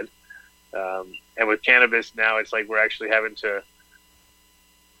bad. And with cannabis now, it's like we're actually having to.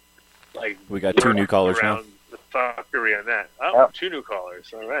 Like we got 2 new callers now. The fuckery on that. Oh, 2 new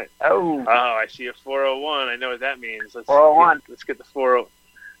callers. All right. Oh, I see a 401. I know what that means. 401. Let's get the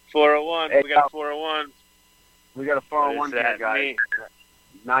 401. Hey, we got a 401. We got a 401 here, guys.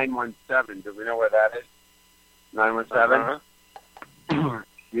 917. Do we know where that is? 917.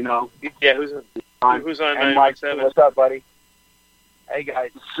 You know. Yeah. Who's on 917? What's up, buddy? Hey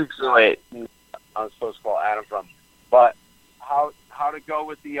guys, 608. I'm supposed to call Adam from. But how to go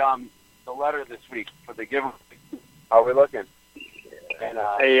with the letter this week for the giveaway? How are we looking? And,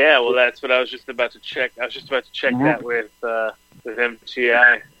 hey, yeah, well, that's what I was just about to check. I was just about to check that with MTI.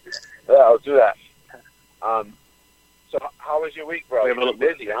 Yeah, I'll do that. So how was your week, bro? You're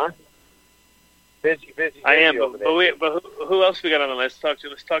busy, huh? Busy. I am, but who else we got on the list?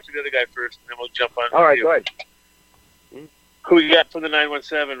 Let's talk to the other guy first, and then we'll jump on. All right, go ahead. Who you got for the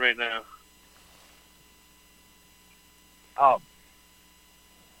 917 right now? Oh.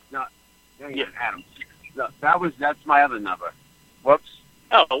 No, yeah, Adam. No, that's my other number. Whoops.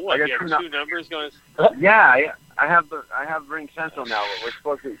 Oh, what? You have 2 numbers going? Yeah, I have Ring Central now. We're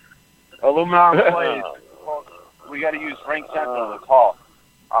supposed to Aluminum plays. We got to use Ring Central to call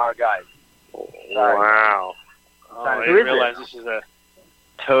our guys. Wow. Oh, I didn't realize this is a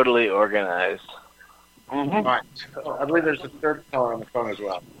totally organized. Mm-hmm. All right. I believe there's a third caller on the phone as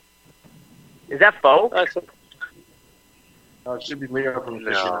well. Is that Bo? No, it should be Leo from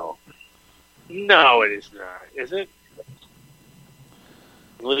the show. No, it is not. Is it?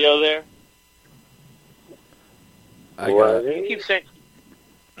 Leo there? I keep saying.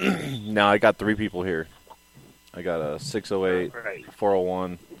 No, I got 3 people here. I got a 608,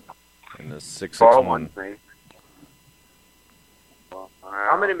 401, and a 661.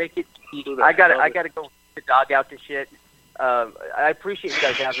 I'm gonna make it. I gotta go the dog out to shit. I appreciate you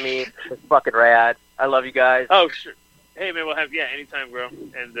guys having me. It's fucking rad. I love you guys. Oh sure. Hey man, we'll have anytime, bro.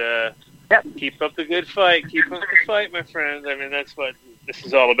 And keep up the good fight. Keep up the fight, my friends. I mean, that's what this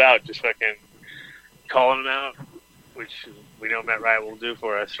is all about. Just fucking calling them out, which we know Matt Wright will do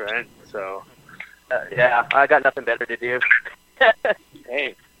for us, right? So. Yeah, I got nothing better to do.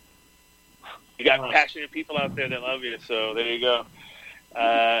 Hey, you got passionate people out there that love you, so there you go.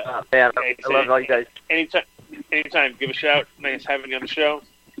 Man, I love all you guys. Anytime, give a shout. Nice having you on the show.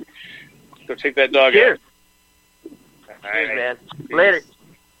 Go take that dog out. All right, man. Later.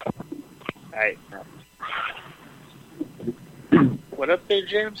 All right. What up there,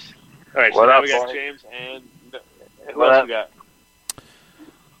 James? All right, so now we got James and who else we got?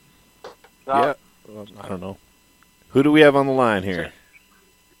 Yeah. I don't know. Who do we have on the line here?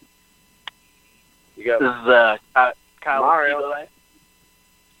 You got this is Kyle Mario.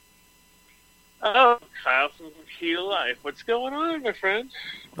 Oh, Kyle from Key to Life. What's going on, my friend?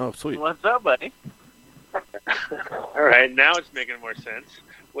 Oh, sweet. What's up, buddy? All right, now it's making more sense.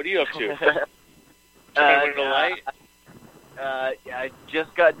 What are you up to? I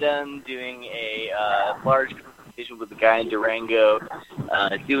just got done doing a large conversation with the guy in Durango,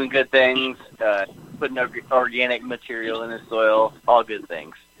 doing good things, putting organic material in the soil, all good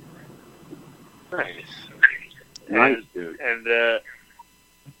things. Nice.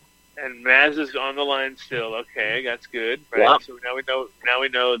 And Maz is on the line still. Okay, that's good. Right. Yep. So now we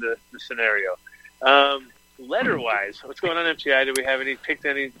know the scenario. Letter wise, what's going on, MTI? Do we have any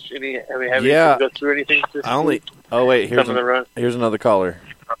have we have any go through anything? Oh wait, here's another caller.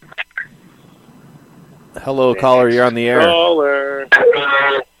 Hello, caller, you're on the air. Caller.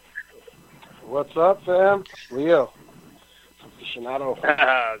 What's up, fam? Leo. Aficionado.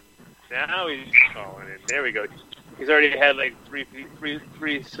 Now he's calling in. There we go. He's already had like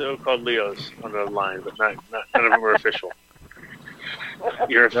three so-called Leos on the line, but none of them are official.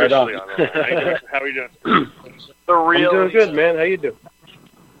 You're officially on the line. How are you doing? I'm doing good, man. How you doing?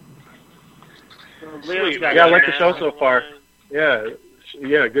 Sweet, I like the show so far. Yeah,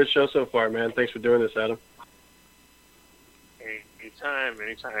 good show so far, man. Thanks for doing this, Adam. Anytime.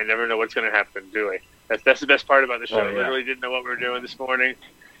 I never know what's going to happen, do I? That's the best part about the show. Oh, yeah. Literally didn't know what we were doing this morning,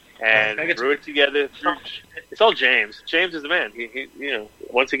 and threw it together. It's all James. James is the man. He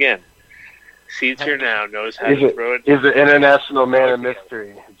once again, seeds here now, knows how to throw it. He's an international man of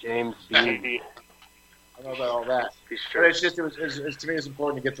mystery, James Bean. I know about all that. But it's just, to me, it's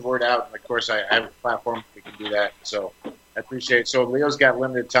important to get the word out. And of course, I have a platform we can do that. So I appreciate it. So Leo's got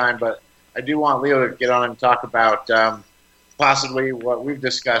limited time, but I do want Leo to get on and talk about possibly what we've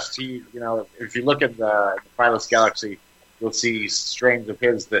discussed. If you look at the Phyllis Galaxy, you'll see strains of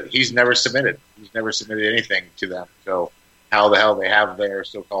his that he's never submitted. He's never submitted anything to them. So how the hell they have their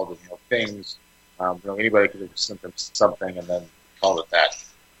so-called things? Anybody could have sent them something and then called it that.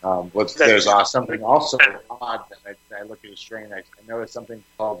 There's something also odd that I look at his strain. I noticed something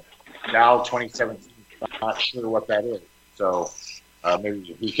called Dow 2017. I'm not sure what that is. So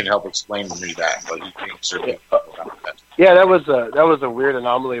maybe he can help explain to me that. But he thinks yeah, that was a weird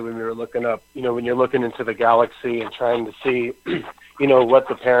anomaly when we were looking up. When you're looking into the galaxy and trying to see, what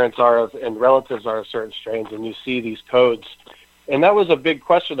the parents are of and relatives are of certain strains, and you see these codes. And that was a big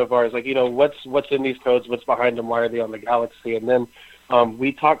question of ours. Like, what's in these codes? What's behind them? Why are they on the galaxy? And then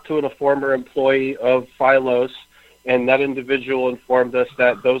we talked to a former employee of Phylos, and that individual informed us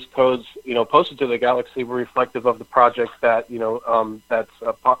that those codes, posted to the galaxy were reflective of the project that, that's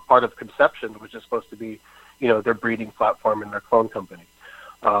a part of Conception, which is supposed to be, their breeding platform and their clone company.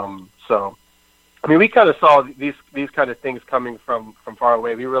 So, I mean, we kind of saw these kind of things coming from far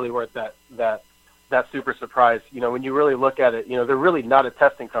away. We really weren't that super surprised. When you really look at it, they're really not a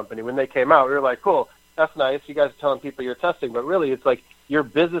testing company. When they came out, we were like, cool, that's nice. You guys are telling people you're testing, but really it's like your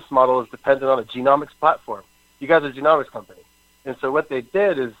business model is dependent on a genomics platform. You guys are a genomics company. And so what they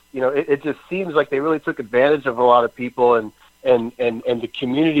did is, it just seems like they really took advantage of a lot of people and the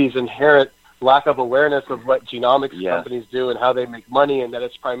community's inherent lack of awareness of what genomics companies do and how they make money, and that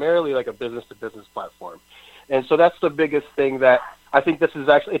it's primarily like a business-to-business platform. And so that's the biggest thing that I think this is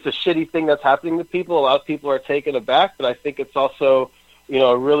actually, it's a shitty thing that's happening to people. A lot of people are taken aback, but I think it's also,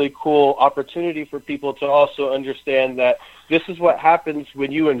 a really cool opportunity for people to also understand that this is what happens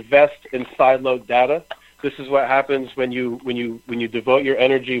when you invest in siloed data. This is what happens when you devote your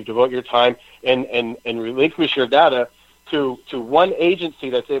energy, devote your time, and relinquish your data to one agency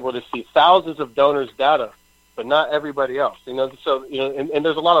that's able to see thousands of donors' data, but not everybody else. So and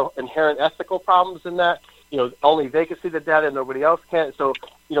there's a lot of inherent ethical problems in that. Only they can see the data and nobody else can. So,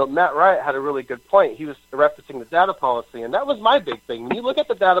 Matt Wright had a really good point. He was referencing the data policy, and that was my big thing. When you look at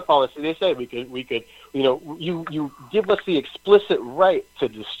the data policy, they say we could, you give us the explicit right to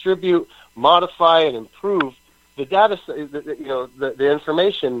distribute, modify, and improve the data, the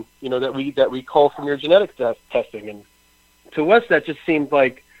information, that we cull from your genetic testing. And to us, that just seemed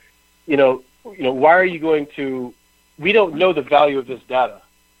like, why are you going to? We don't know the value of this data,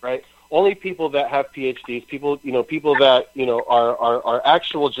 right? Only people that have PhDs, people that are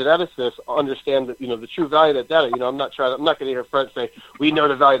actual geneticists understand that the true value of that data. I'm not going to hear front say we know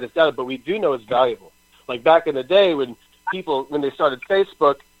the value of this data, but we do know it's valuable. Like back in the day when they started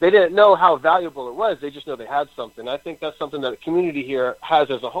Facebook, they didn't know how valuable it was. They just know they had something. I think that's something that the community here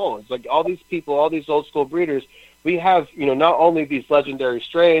has as a whole. It's like all these people, all these old school breeders. We have not only these legendary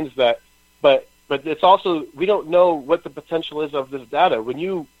strains but it's also we don't know what the potential is of this data. When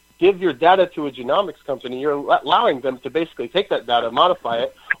you give your data to a genomics company, you're allowing them to basically take that data, modify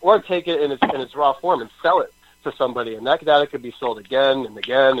it, or take it in its raw form and sell it to somebody. And that data could be sold again and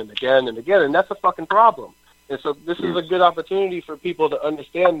again and again and again, and that's a fucking problem. And so this is a good opportunity for people to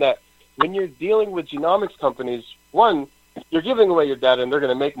understand that when you're dealing with genomics companies, one, you're giving away your data and they're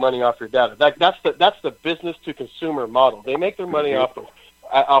going to make money off your data. That's the business to consumer model. They make their money off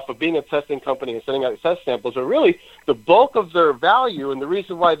of being a testing company and sending out test samples, but really the bulk of their value and the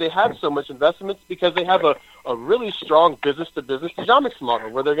reason why they have so much investment is because they have a really strong business-to-business genomics model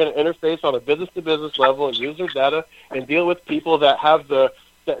where they're going to interface on a business-to-business level and use their data and deal with people that have the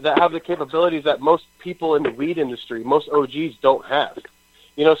capabilities that most people in the weed industry, most OGs don't have.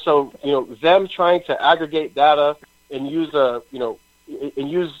 Them trying to aggregate data and use a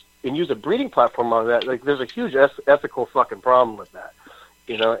breeding platform on that, like there's a huge ethical fucking problem with that.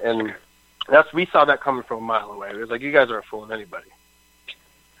 And we saw that coming from a mile away. It was like, you guys aren't fooling anybody.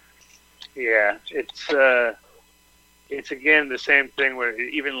 Yeah, it's again the same thing where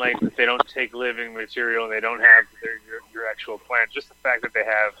even like if they don't take living material and they don't have your actual plant, just the fact that they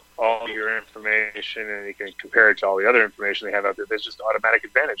have all your information and you can compare it to all the other information they have out there, there's just automatic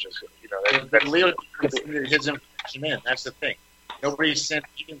advantages. That's Leo considered his information in. That's the thing. Nobody sent.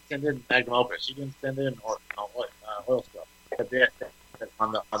 He didn't send in magnum opus. He didn't send in oil stuff. But they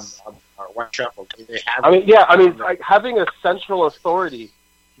on our one shuffle, they have. Like having a central authority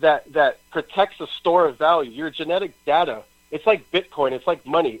that protects a store of value. Your genetic data, it's like Bitcoin, it's like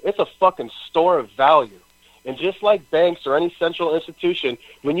money. It's a fucking store of value. And just like banks or any central institution,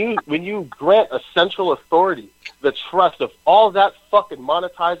 when you grant a central authority the trust of all that fucking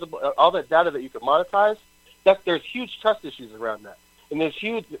monetizable, all that data that you can monetize, there's huge trust issues around that. And there's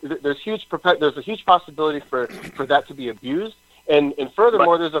a huge possibility for that to be abused. And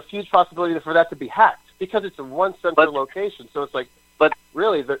furthermore, there's a huge possibility for that to be hacked because it's in one central location. So it's like, but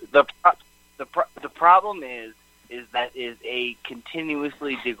really, the problem is that is a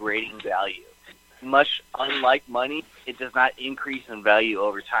continuously degrading value. Much unlike money, it does not increase in value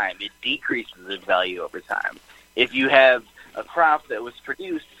over time. It decreases in value over time. If you have a crop that was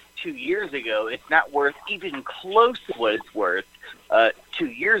produced 2 years ago, it's not worth even close to what it's worth 2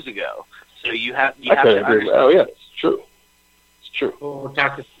 years ago. So you have to understand. Oh yeah, it's true. It's true. Well, we're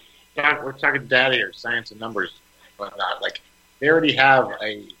talking data here, science and numbers, but like they already have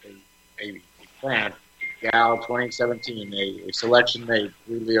a plan, Gal 2017, a selection made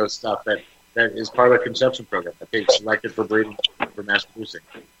Leo stuff that is part of the conception program that they've selected for breeding for mass producing,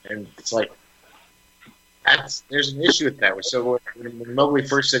 and it's like there's an issue with that. So when we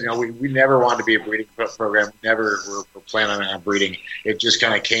first said, we never wanted to be a breeding program, never were planning on breeding. It just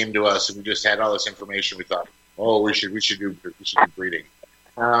kind of came to us, and we just had all this information. We thought, we should do breeding.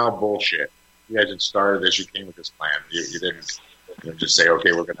 Oh, bullshit! You guys had started as you came with this plan. You didn't just say,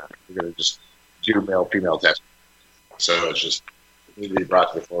 okay, we're gonna just do male female testing. So it's just needed to be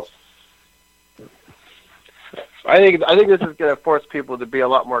brought to the forefront. I think this is going to force people to be a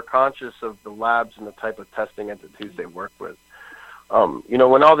lot more conscious of the labs and the type of testing entities they work with.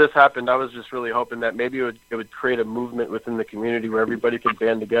 When all this happened, I was just really hoping that maybe it would create a movement within the community where everybody could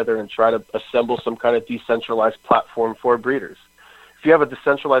band together and try to assemble some kind of decentralized platform for breeders. If you have a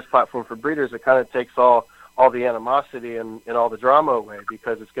decentralized platform for breeders, it kind of takes all the animosity and all the drama away,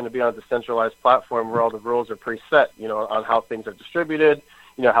 because it's going to be on a decentralized platform where all the rules are preset, on how things are distributed,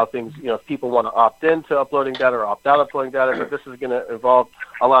 how things, if people want to opt in to uploading data or opt out of uploading data, but this is going to involve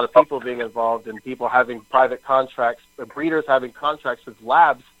a lot of people being involved and people having private contracts, breeders having contracts with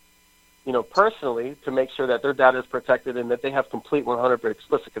labs, personally to make sure that their data is protected and that they have complete 100%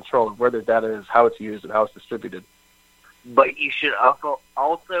 explicit control of where their data is, how it's used, and how it's distributed. but you should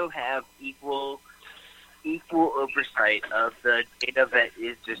also have equal oversight of the data that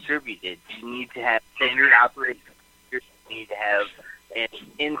is distributed. You need to have standard operating procedures. You need to have an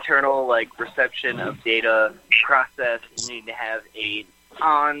internal reception of data process. You need to have a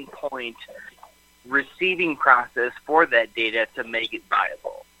on-point receiving process for that data to make it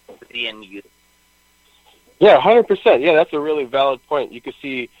viable to the end user. Yeah, 100%. Yeah, that's a really valid point. You could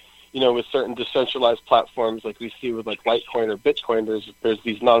see, with certain decentralized platforms like we see with Litecoin or Bitcoin, there's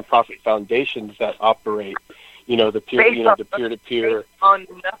these nonprofit foundations that operate, the peer-to-peer.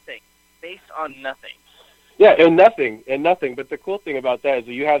 Based on nothing. Yeah, and nothing. But the cool thing about that is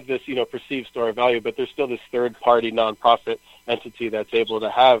that you have this, perceived store of value, but there's still this third-party nonprofit entity that's able to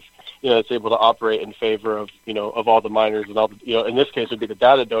have, that's able to operate in favor of, of all the miners and all the, in this case, it would be the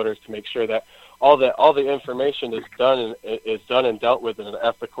data donors to make sure that all the information is done and dealt with in an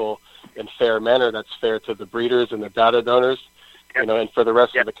ethical and fair manner that's fair to the breeders and the data donors, and for the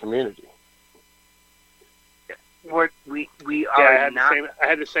rest of the community. We are not. I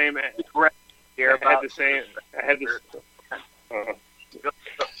had the same. Go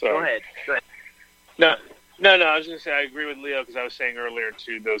ahead. No. I was going to say I agree with Leo because I was saying earlier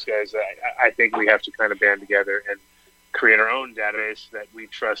to those guys that I think we have to kind of band together and create our own database that we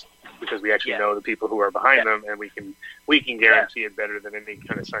trust because we actually know the people who are behind them, and we can guarantee it better than any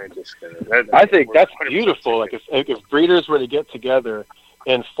kind of scientist can. I think that's beautiful. Like if breeders were to get together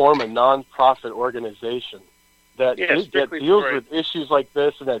and form a non-profit organization that deals with issues like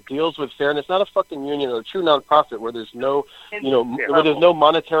this and that deals with fairness, not a fucking union or a true non-profit where there's no, where there's no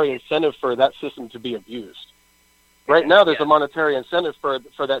monetary incentive for that system to be abused. Right now, there's a monetary incentive for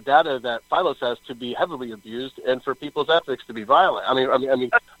that data that Phylos has to be heavily abused, and for people's ethics to be violent.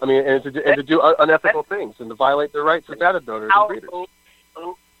 And to do unethical things and to violate the rights of data donors and breeders.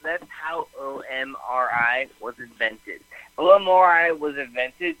 That's how OMRI was invented. OMRI was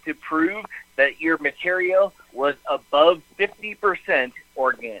invented to prove that your material was above 50%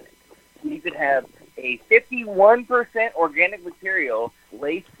 organic. You could have a 51% organic material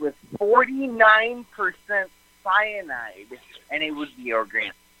laced with 49% cyanide, and it would be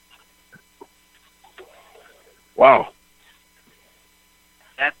organic. Wow.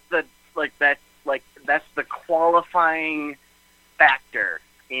 That's the qualifying factor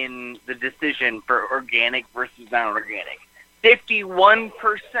in the decision for organic versus non-organic. 51%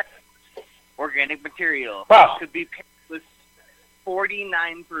 organic material could be paired with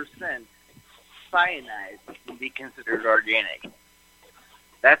 49% cyanide to be considered organic.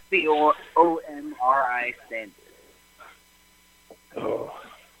 That's the OMRI standard. Oh.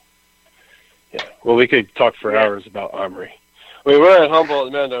 Yeah. Well, we could talk for hours about Omri. We're at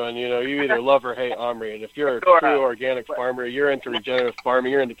Humboldt, Mendo, and you either love or hate Omri. And if you're a true organic farmer, you're into regenerative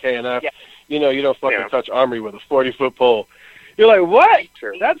farming, you're into KNF, you don't fucking touch Omri with a 40-foot pole. You're like, what?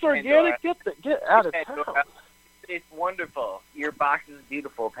 That's organic? Get out of town. It's wonderful. Your box is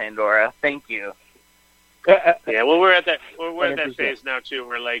beautiful, Pandora. Thank you. We're at that phase now too,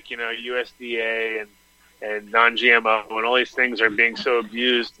 where USDA and non-GMO and all these things are being so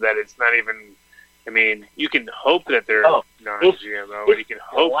abused that it's not even. I mean, you can hope that they're non-GMO, and you can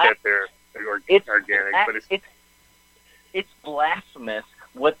hope that they're organic, but it's blasphemous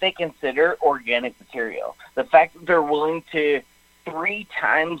what they consider organic material. The fact that they're willing to 3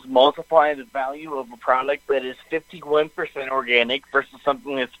 times multiply the value of a product that is 51% organic versus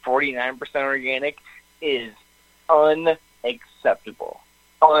something that's 49% organic is unacceptable.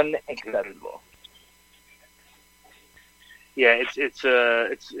 Unacceptable. Yeah, it's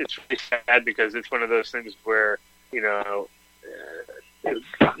really sad because it's one of those things where not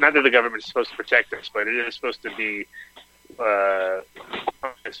that the government is supposed to protect us, but it is supposed to be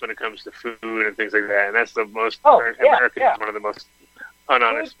honest when it comes to food and things like that, and that's the most. America is one of the most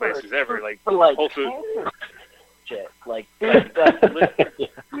unhonest places ever. Like Whole Food. Shit, food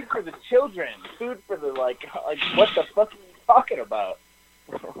for the children, food for the what the fuck are you talking about?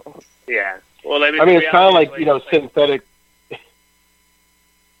 Yeah, well, I mean it's kind of like synthetic.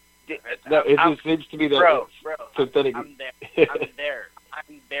 No, it just seems to be that bro, synthetic. I'm there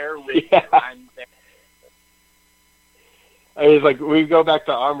with you. I'm there. I mean, it's like we go back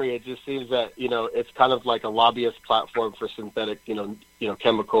to Omri. It just seems that it's kind of like a lobbyist platform for synthetic,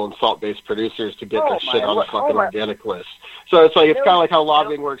 chemical and salt-based producers to get their shit on a fucking organic list. So it's like it's kind of like how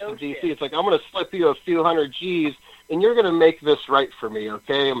lobbying works in DC. It's like I'm going to slip you a few hundred G's, and you're going to make this right for me,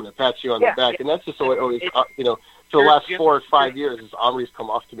 okay? I'm going to pat you on the back, and that's just the way it always, for the last 4 or 5 years, is Omri's come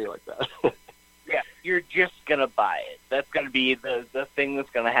off to me like that. Yeah, you're just going to buy it. That's going to be the thing that's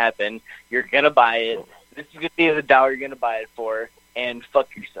going to happen. You're going to buy it. This is going to be the dollar you're going to buy it for, and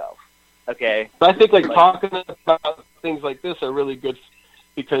fuck yourself. Okay? But I think talking about things like this are really good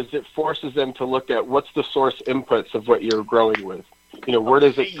because it forces them to look at what's the source inputs of what you're growing with. Where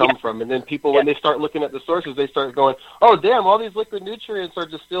does it come from? And then people, when they start looking at the sources, they start going, "Oh, damn! All these liquid nutrients are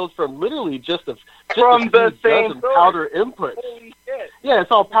distilled from literally just the same powder inputs." Holy shit. Yeah, it's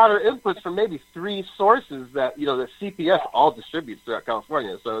all powder inputs from maybe 3 sources that that CPS all distributes throughout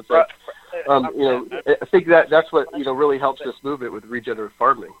California. So it's like, I think that's what really helps this movement with regenerative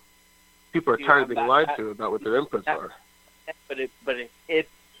farming. People are tired of being lied to about what their inputs are. But it's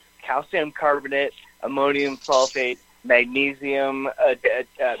calcium carbonate, ammonium sulfate, magnesium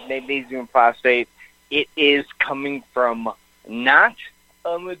phosphate. It is coming from not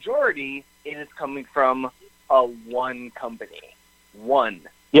a majority. It is coming from one company. One.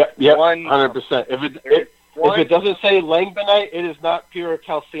 Yeah, 100%. If it doesn't say langbonite, it is not pure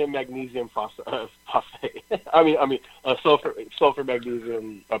calcium magnesium phosphate. Sulfur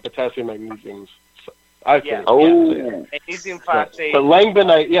magnesium, potassium magnesium. Magnesium phosphate. But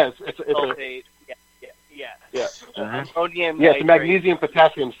langbonite, yes, it's sulfate. Yeah. Ammonium it's magnesium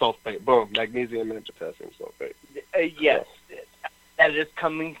potassium sulfate. Boom, magnesium and potassium sulfate. Yes. That is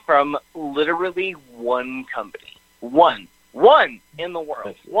coming from literally one company. One in the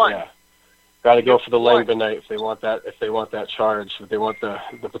world. One. Yeah. Got to go for the langbonite if they want that. If they want that charge, if they want the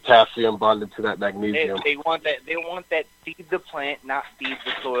potassium bonded to that magnesium. They want that. They want that. Feed the plant, not feed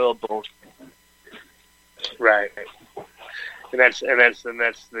the soil. Both. Right. And that's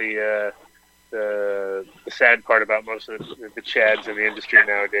the sad part about most of the chads in the industry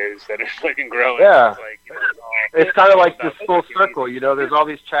nowadays that are fucking growing. Yeah. It's kind of like this full circle. There's all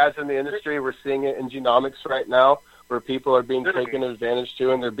these chads in the industry. We're seeing it in genomics right now, where people are being taken advantage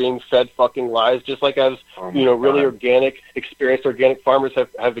to, and they're being fed fucking lies, just like as really experienced organic farmers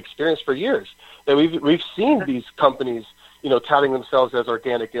have experienced for years. That we've seen these companies, touting themselves as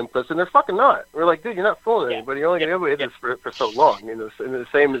organic inputs, and they're fucking not. We're like, dude, you're not fooling anybody. You're only going to be able to do this for so long. And the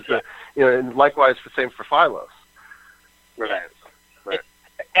same as and likewise the same for phylos. Right.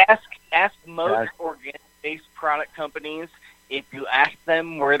 Ask most organic-based product companies. If you ask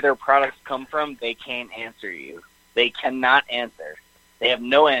them where their products come from, they can't answer you. They cannot answer. They have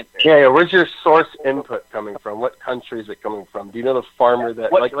no answer. Yeah. Where's your source input coming from? What country is it coming from? Do you know the farmer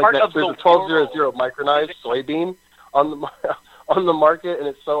that like that? There's a 1200 micronized soybean on the market, and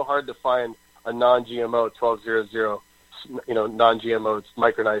it's so hard to find a non-GMO 1200 non-GMO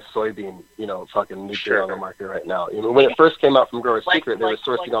micronized soybean fucking nutrient on the market right now. When it first came out from Grower's Secret, they were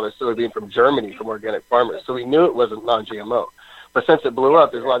sourcing all their soybean from Germany from organic farmers, so we knew it wasn't non-GMO. But since it blew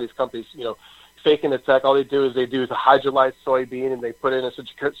up, there's a lot of these companies faking the tech. All they do is a hydrolyzed soybean, and they put it in a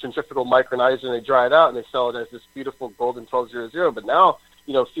centrifugal micronizer, and they dry it out, and they sell it as this beautiful golden 1200. But now,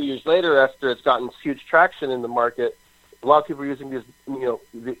 a few years later, after it's gotten huge traction in the market, a lot of people are using this,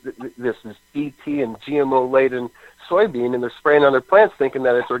 this DT and GMO laden soybean, and they're spraying on their plants, thinking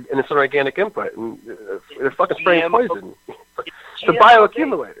that it's an organic input, and they're fucking spraying poison. It's a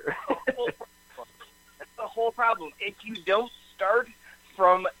bioaccumulator. That's the whole problem. If you don't start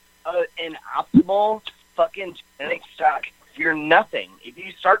from an optimal fucking genetic stock, you're nothing. If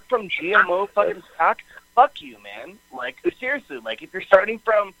you start from GMO fucking stock, fuck you, man. Like, seriously, like, if you're starting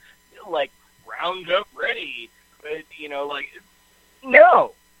from, like, Roundup Ready,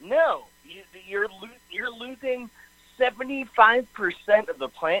 no. You're losing 75% of the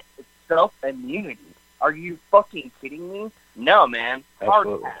plant itself immunity. Are you fucking kidding me? No, man.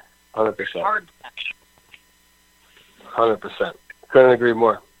 Absolutely. 100%. Hard pass. 100%. Couldn't agree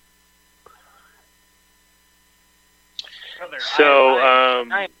more. Brother, so,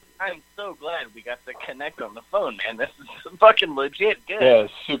 I'm so glad we got to connect on the phone, man. This is fucking legit good. Yeah,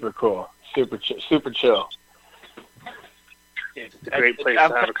 it's super cool. Super chill. It's a great place to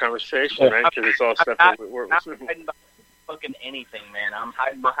have a conversation, right? Because it's all stuff that we're hiding behind fucking anything, man. I'm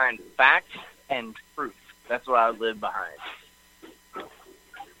hiding behind fact and truth. That's what I live behind.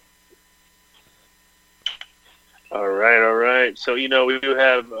 All right. So, we do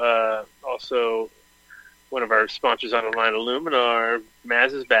have also one of our sponsors on the line, Illuminar.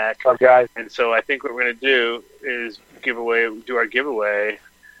 Maz is back. What's up, guys? And so I think what we're going to do is do our giveaway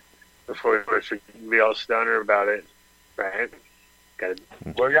before we be all stunner about it, right?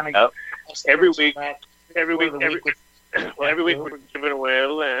 We're going to every week we're giving away a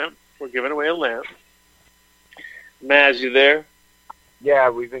lamp. We're giving away a lamp. Maz, you there? Yeah,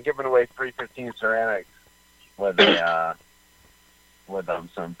 we've been giving away 315 ceramics with some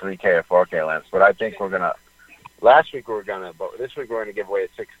 3K or 4K lamps. But I think last week but this week we're gonna give away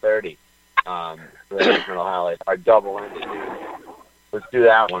at 6:30. For the national highlight, our double ending. Let's do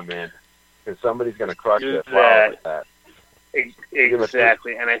that one, man. Because somebody's gonna crush this flower with that.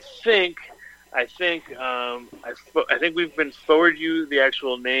 Exactly. And I think I think we've been forward you the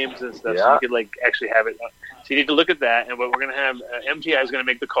actual names and stuff, so Yeah. you could actually have it. So you need to look at that, and what we're gonna have, MTI is gonna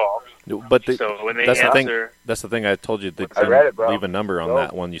make the call. But So when they that's the thing. answer, That's the thing. I told you. They I read it, bro. leave a number on Go.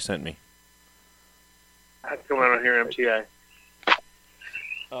 that one you sent me. how come I don't hear MTI?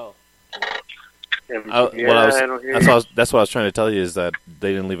 Oh. MTI, I don't hear That's what I was trying to tell you is that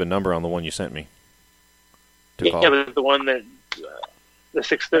they didn't leave a number on the one you sent me. To call. Yeah, but the one that the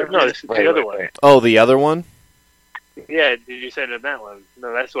 630. No, the other one. Oh, the other one. Yeah, did you send him that one?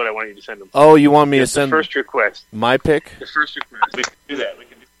 No, that's what I want you to send him. Oh, you want me to Just send the first request? my pick? The first request. We can do that.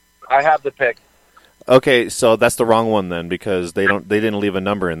 I have the pick. Okay, so that's the wrong one then because they didn't leave a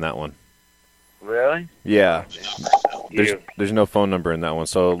number in that one. Really? Yeah. There's no phone number in that one,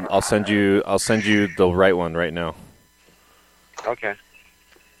 so I'll send you the right one right now. Okay.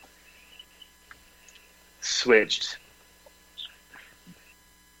 Switched.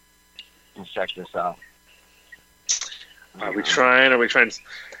 Let's check this out. Are we trying?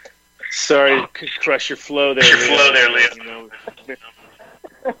 Sorry to crush your flow there, Liam.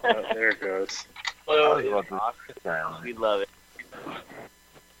 Oh, there it goes. We love it.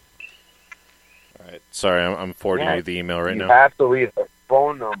 All right. Sorry, I'm forwarding you the email right you now. You have to leave a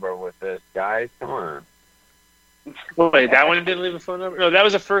phone number with this, guys. Come on. Wait, that one didn't leave a phone number? No, that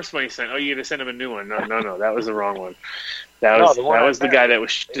was the first one he sent. Oh, you got to send him a new one. No, that was the wrong one. That was the guy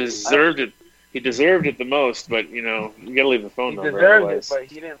that deserved it. He deserved it the most, but you got to leave the phone number. He deserved otherwise. it, but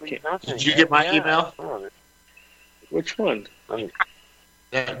he didn't leave nothing. Did you get my email? Which one?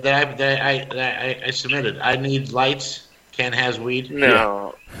 That I submitted. I need lights. Ken has weed.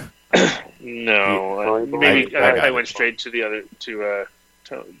 No, no. Maybe I went straight to the other to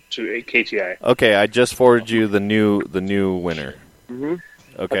KTI. Okay, I just forwarded you the new winner. Mm-hmm.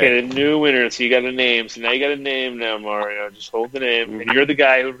 Okay, the new winner. So you got a name. So now you got a name now, Mario. Just hold the name, and you're the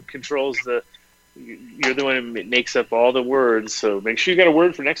guy who controls the. You're the one who makes up all the words. So make sure you got a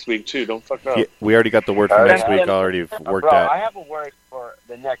word for next week too. Don't fuck up. Yeah, we already got the word for next week. Already worked out. I have a word for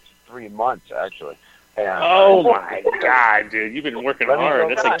the next 3 months, actually. Oh my God, dude! You've been working hard.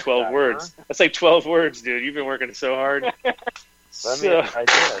 That's like 12 words. Huh? That's like 12 words, dude. You've been working so hard. I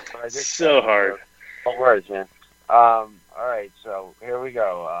did. So hard. 12 words, man. All right, so here we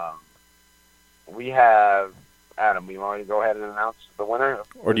go. We have Adam. You want to go ahead and announce the winner?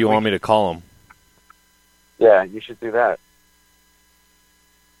 Or do you want me to call him? Yeah, you should do that.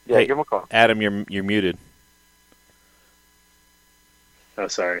 Yeah, hey, give him a call. Adam, you're muted. Oh,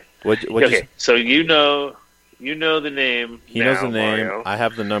 sorry. Okay, so you know the name. He knows the name. Mario. I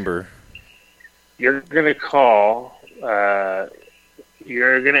have the number. You're gonna call.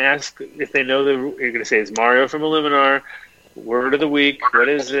 You're gonna ask if they know You're gonna say it's Mario from Illuminar. Word of the week. What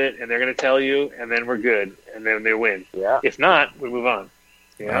is it? And they're gonna tell you, and then we're good, and then they win. Yeah. If not, we move on.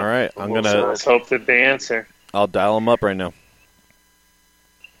 Yeah? All right. Let's hope that they answer. I'll dial them up right now.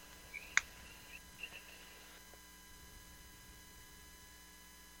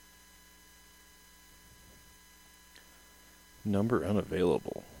 Number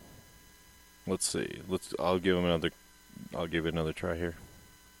unavailable. Let's see. I'll give it another try here.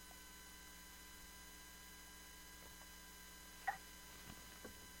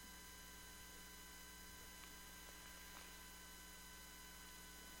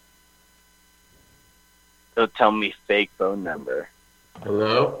 They'll tell me fake phone number.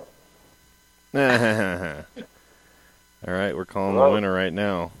 Hello? All right, we're calling the winner right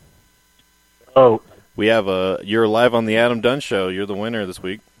now. Oh. We have you're live on the Adam Dunn Show. You're the winner this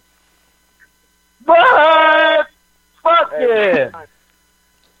week. What? Fuck yeah.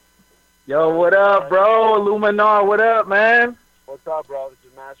 Yo, what up, bro? Illuminar, what up, man? What's up, bro?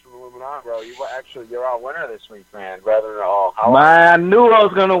 This is Master from Illuminar, bro. You're our winner this week, man. Rather than all. Man, I knew I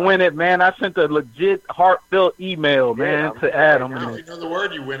was gonna win it, man. I sent a legit, heartfelt email, man, to Adam. Now you know the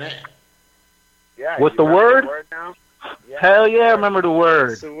word, you win it. Yeah. What's the word? Now? Yeah. Hell yeah, I remember the word.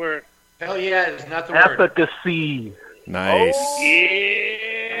 What's the word? Hell yeah, it's not the word. Efficacy. Nice. Oh,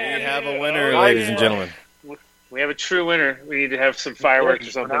 yeah. We have a winner, ladies and gentlemen. We have a true winner. We need to have some fireworks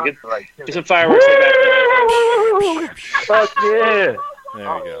or something. Get some fireworks. Fuck There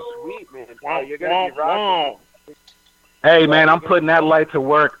yeah. we go. Sweet, man. You're going to be rocking. Hey, man, I'm putting that light to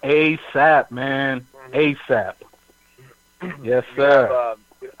work ASAP, man. ASAP. Yes, sir.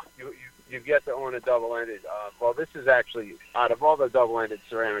 You've yet to own a double-ended. Well, this is actually, out of all the double-ended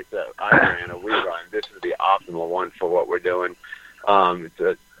ceramics that I ran or we run, this is the optimal one for what we're doing. It's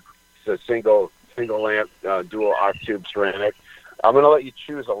a single lamp, dual arc tube ceramic. I'm going to let you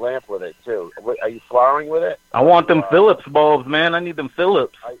choose a lamp with it, too. Are you flowering with it? I want them Phillips bulbs, man. I need them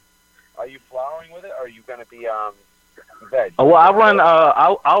Phillips. Are you flowering with it, or are you going to be veg. Well, I run.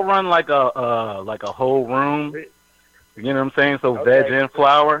 I'll run like a whole room. You know what I'm saying? So Okay. veg and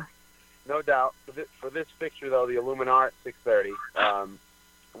flour. No doubt. For this fixture though, the Illuminar 630.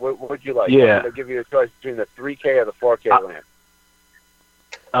 What would you like? Yeah. I'm gonna give you a choice between the 3K or the 4K lamp.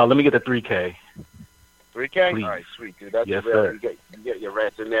 Let me get the 3K. 3K? Please. All right, sweet, dude. That's Yes, real. sir. You get your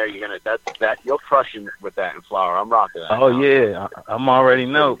reds in there. You're gonna that you're crushing with that in flour. I'm rocking that. Oh yeah, I'm already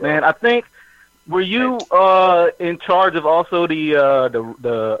know, man. I think were you in charge of also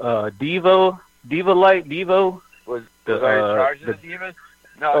the Diva Light Devo? Was the, I in charge of the- the Divas?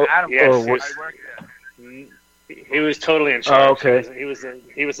 No, Adam. Yes, or yes. I worked there. He was totally in charge. Oh, okay. He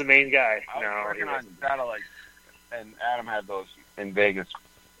was the main guy. I was No, he working on wasn't. satellite, and Adam had those in Vegas.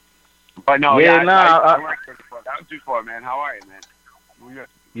 But no, Yeah, I worked for that was before, man. How are you, man?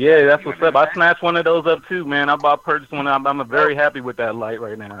 Yeah, that's what's up. I snatched one of those up too, man. I purchased one. I'm very happy with that light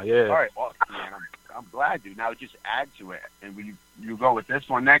right now. Yeah. All right, well, man, I'm glad, dude. Now just add to it, and when you go with this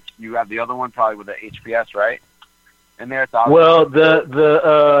one next, you have the other one probably with the HPS, right? And there, it's Well,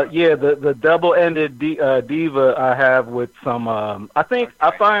 the double-ended Diva I have with some. I think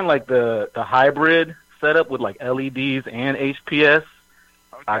I find like the hybrid setup with like LEDs and HPS.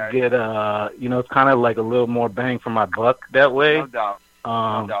 I get it's kind of like a little more bang for my buck that way. No doubt.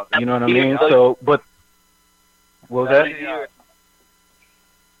 You doubt. know what I mean? So, but what was that?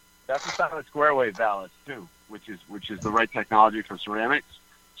 That's a solid square wave ballast too, which is the right technology for ceramics.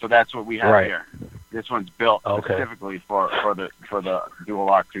 So that's what we have Right. here. This one's built specifically for the dual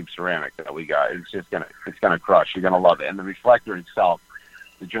arc tube ceramic that we got. It's gonna crush. You're gonna love it. And the reflector itself,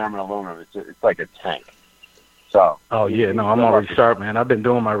 the German aluminum, it's like a tank. So. Oh yeah, no, I'm already sharp, man. I've been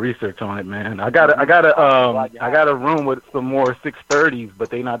doing my research on it, man. I got a room with some more 630s, but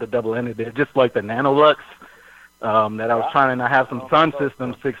they not the double ended. They're just like the Nanolux that I was trying to have some Sun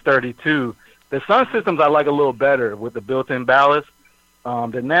Systems 632. The Sun Systems I like a little better with the built-in ballast.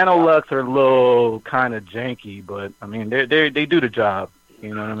 The Nanolux are a little kind of janky, but I mean they do the job.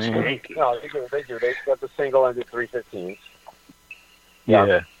 You know what I mean? No, they do. They got the single-ended 315s.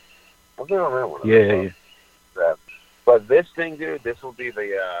 Yeah. I've been around one. Yeah. But this thing, dude, this will be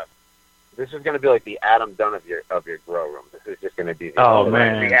this is going to be like the Adam Dunn of your grow room. This is just going to be. The Adam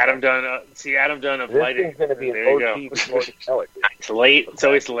Dunn. Adam Dunn of this lighting. This thing's going to be there you an OG go. before you know it. It's late. It's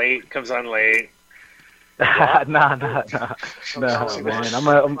always late. Comes on late. Nah, man.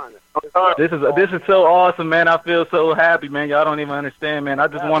 This is so awesome, man. I feel so happy, man. Y'all don't even understand, man. I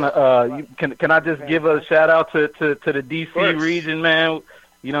just want to. Can I just give a shout out to the DC region, man?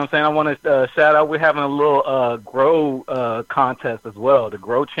 You know what I'm saying? I want to shout out. We're having a little grow contest as well. The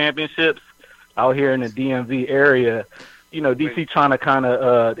grow championships out here in the DMV area. You know, DC trying to kind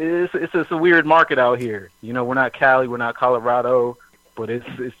of. It's a weird market out here. You know, we're not Cali, we're not Colorado, but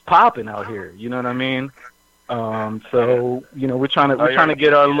it's popping out here. You know what I mean? So you know, we're trying to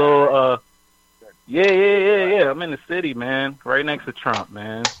get our little. Yeah. I'm in the city, man, right next to Trump,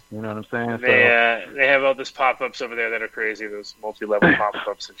 man. You know what I'm saying? They have all those pop-ups over there that are crazy. Those multi-level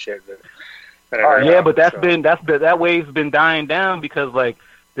pop-ups and shit. But that wave's been dying down because like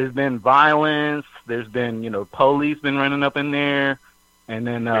there's been violence. There's been police been running up in there, and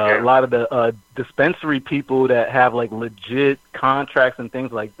then a lot of the dispensary people that have like legit contracts and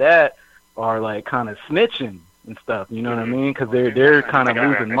things like that are like kind of snitching and stuff. You know what I mean? Because they're kind of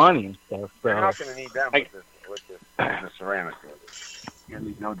losing money and stuff. So. You're not going to need them with the ceramic. You're going to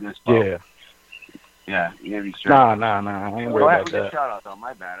need no dispo. Yeah. Yeah, you're going to be straight. Nah. I ain't worried about that. Shout out though.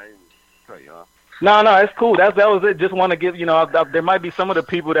 My bad. I didn't cut you off. No, it's cool. That was it. Just want to give there might be some of the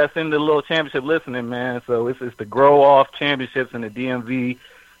people that's in the little championship listening, man. So it's the grow off championships in the DMV,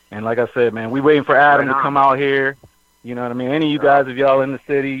 and like I said, man, we waiting for Adam to come out here. You know what I mean? Any of you guys, if y'all in the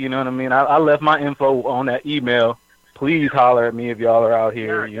city, you know what I mean? I left my info on that email. Please holler at me if y'all are out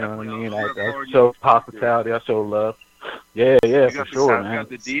here. You know what I mean? I show hospitality. I show love. Yeah, for sure, man. You got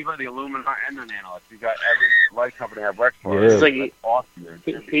the Diva, the Illuminar, and the Nanolux. You got every light company I've worked for. Yeah. It's like awesome.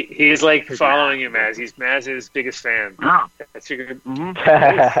 He's like following you, Maz. He's Maz's biggest fan. That's your good.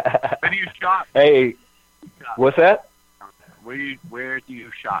 Where do you shop? Hey, what's that? Where do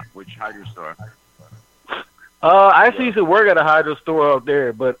you shop? Which hydro store? I actually used to work at a hydro store out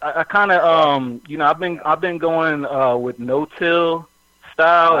there, but I kind of, I've been going with no-till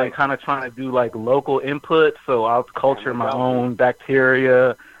style and kind of trying to do like local input. So I'll culture my own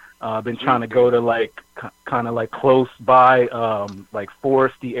bacteria. I've been trying to go to like kind of like close by like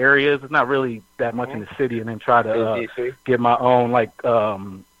foresty areas. It's not really that much in the city, and then try to get my own like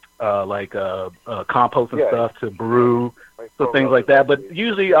compost and stuff to brew. So things like that, but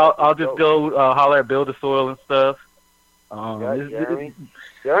usually I'll just go holler at Build the Soil and stuff. Jeremy?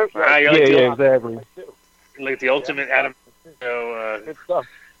 Yeah, exactly. like the ultimate Adam. Good stuff.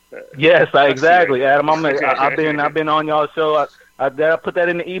 Yes, exactly, Adam. I've been on y'all's show. I put that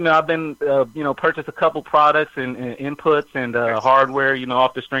in the email. I've been purchased a couple products and inputs and hardware,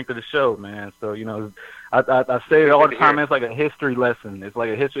 off the strength of the show, man. So I say it all the time. Man, it's like a history lesson. It's like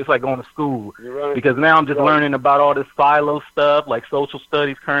a history. It's like going to school because now I'm just learning about all this philo stuff, like social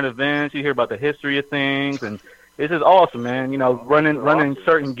studies, current events. You hear about the history of things, and it's just awesome, man. Running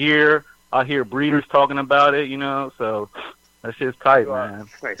certain gear. I hear breeders talking about it. So. That shit's tight, man.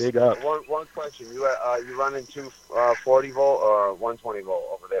 Nice. Big up. One question. You running 240 volt or 120 volt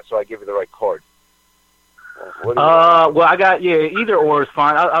over there, so I give you the right cord. Well, I got either or is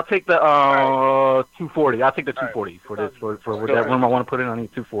fine. I'll take the 240. I'll take the 240 for this for whatever room I want to put in. I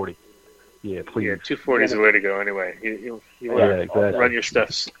need 240. Yeah, please. Yeah, 240 is the way to go. Anyway, you exactly. Run your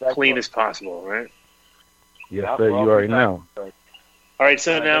stuff clean as possible, right? Yes, sir. You already know. All right,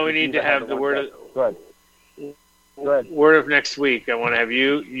 so now we need to have the word of. Go ahead. Word of next week. I want to have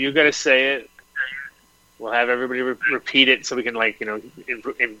you got to say it. We'll have everybody repeat it so we can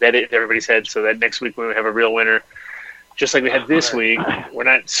embed it in everybody's head so that next week when we have a real winner, just like we had this week, we're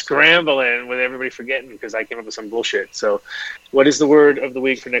not scrambling with everybody forgetting because I came up with some bullshit. So what is the word of the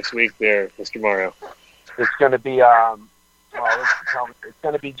week for next week there, Mr. Morrow? It's going to be it's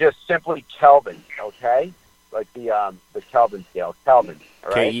going to be just simply Kelvin, okay? Like the Kelvin scale, Kelvin. All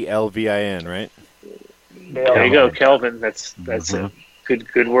right? Kelvin, right? There you go, Kelvin. That's a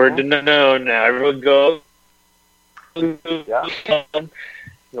good word to know. Now everyone go. Yeah.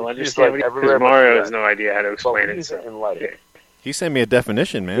 You'll understand because Mario has no idea how to explain it. So. He sent me a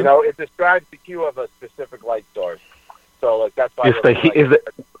definition, man. It describes the hue of a specific light source. So that's why. It's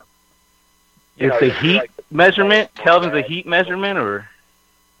the heat measurement. Kelvin's a heat measurement, or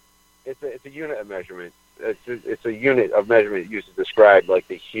it's a unit of measurement. It's a unit of measurement used to describe like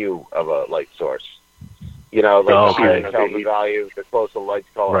the hue of a light source. The Kelvin value, the closer light's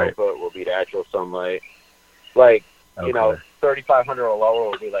call output will be the actual sunlight. 3,500 or lower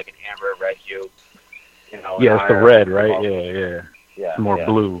will be like an amber red hue. Yeah, it's the red, right? Yeah. It's more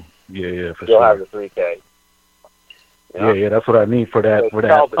blue. Yeah, for sure. You'll have the 3K. Yeah, that's what I need for that. For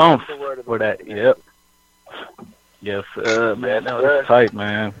that. Yep. Yes, man. That was tight,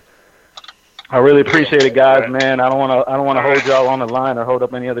 man. I really appreciate it, guys, man. I don't want to hold y'all on the line or hold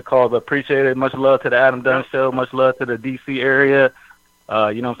up any other calls, but appreciate it. Much love to the Adam Dunn Show. Much love to the DC area.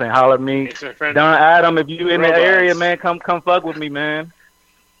 You know what I'm saying? Holler at me. Dunn, Adam, if you in the area, man, come fuck with me, man.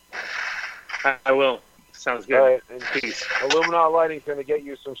 I will. Sounds good. All right, and peace. Illuminar Lighting's going to get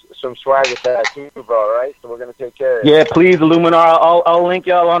you some swag with that too, bro. All right, so we're going to take care of it. Yeah, please, Illuminar. I'll link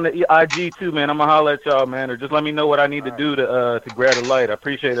y'all on the IG too, man. I'm gonna holler at y'all, man, or just let me know what I need to do to grab the light. I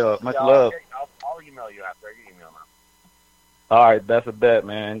appreciate it. Much love. I'll email you after. I get email now. All right, that's a bet,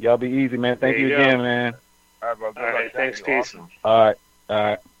 man. Y'all be easy, man. Thank you again, man. All right, bro. All right, thanks, peace. Awesome. All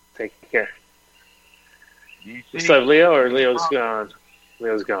right. Take care. You still have Leo, or Leo's gone?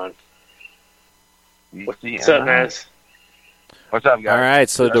 Leo's gone. What's up, Naz? What's up, guys? All right,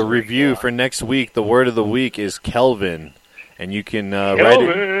 so the review for next week, the word of the week is Kelvin. And you can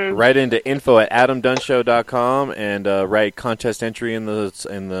write into info@adamdunshow.com and write contest entry in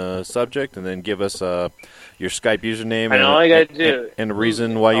the subject, and then give us your Skype username and all I got to do and a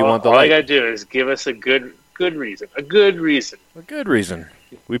reason why you want the light. All I got to do is give us a good reason. A good reason. A good reason.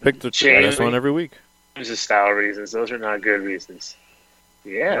 We pick the best one every week. Those are style reasons. Those are not good reasons.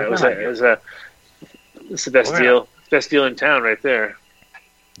 Yeah, it's the best deal. Best deal in town, right there.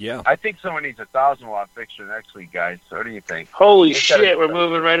 Yeah. I think someone needs a 1,000-watt fixture next week, guys. So what do you think? Holy shit, we're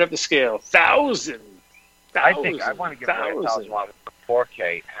moving right up the scale. 1,000. I think I want to get a 1,000-watt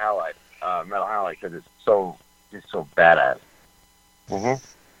 4K halide, metal halide, because it's so badass.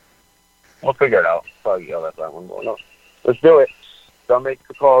 We'll figure it out. Probably yell at that one. No. Let's do it. Don't make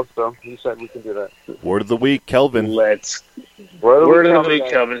the calls, though. He said we can do that. Word of the week, Kelvin. Word of the week,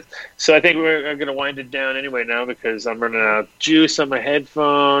 Kelvin. So I think we're going to wind it down anyway now because I'm running out of juice on my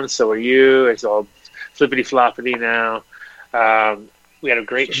headphones. So are you. It's all flippity-floppity now. We had a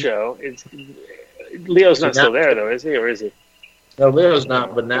great show. Leo's not still there, though, is he? Or is he? No, Leo's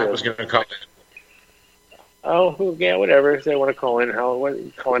not, but Nat was going to call in. Oh, yeah, whatever. If they want to call in,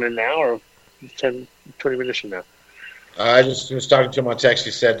 call in now or 10, 20 minutes from now? I just was talking to him on text.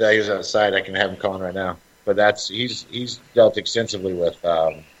 He said he was outside. I can have him calling right now. But he's dealt extensively with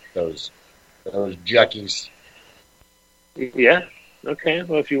those jockeys. Yeah. Okay.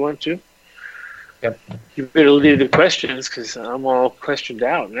 Well, if you want to, yep. You better leave the questions because I'm all questioned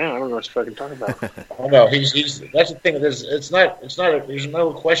out now. I don't know what to fucking talk about. Oh no, he's. That's the thing. There's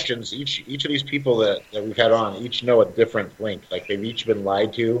no questions. Each of these people that we've had on each know a different link. Like they've each been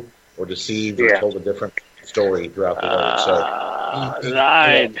lied to or deceived or told a different story throughout the road. So,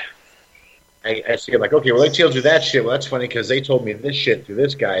 right. I see it like, okay, well, they told you that shit. Well, that's funny because they told me this shit through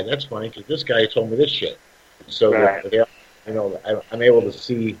this guy. That's funny because this guy told me this shit. So, Right. I'm able to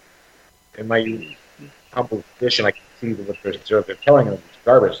see in my humble position, I can see what they're telling them. It's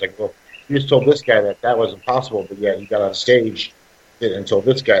garbage. Like, well, you just told this guy that wasn't possible, but yet you got on stage and told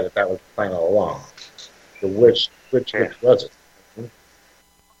this guy that was the plan all along. So which was it?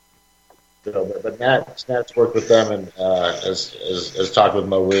 So, but Nat's worked with them and has talked with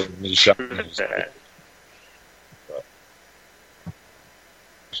Mo Wood and Nisha.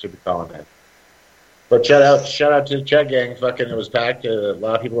 Should be calling that. But shout out to the chat gang. Fucking, it was packed. A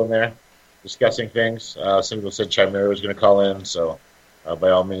lot of people in there discussing things. Some people said Chimera was going to call in, so by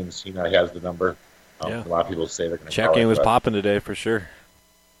all means, he has the number. Yeah. A lot of people say they're going to call in. Chat game was popping today for sure.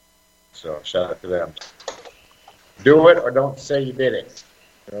 So shout out to them. Do it or don't say you did it.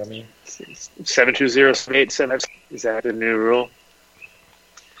 You know what I mean? 720-8 is that the new rule?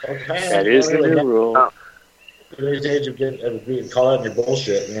 Okay. That is the new rule. Today's age of being call out your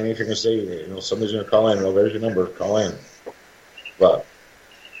bullshit, and anything to say, somebody's going to call in. Well, there's your number. Call in. But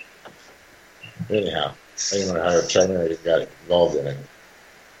anyhow, I don't know how China got involved in it.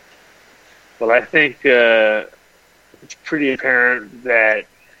 Well, I think it's pretty apparent that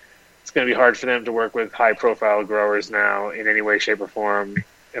it's going to be hard for them to work with high-profile growers now in any way, shape, or form,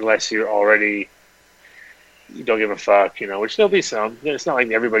 unless you don't give a fuck, which there'll be some. It's not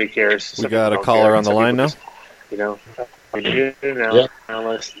like everybody cares. We got a caller on the line now?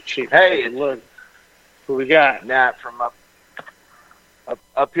 Hey, look who we got. Nat from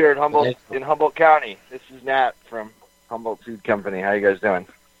up here in Humboldt County. This is Nat from Humboldt Seed Company. How you guys doing?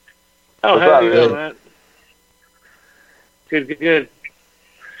 Oh, how you doing, Matt? Good.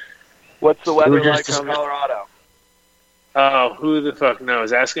 What's the weather like in Colorado? Oh, who the fuck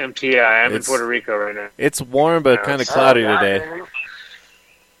knows? Ask MTI. I'm in Puerto Rico right now. It's warm but kind of cloudy today.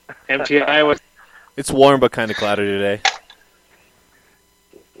 MTI was. It's warm but kind of cloudy today.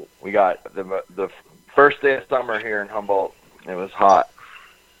 We got the first day of summer here in Humboldt. It was hot.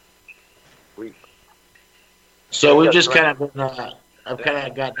 So we've just kind of been. I've kind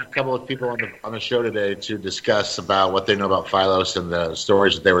of gotten a couple of people on the show today to discuss about what they know about Phylos and the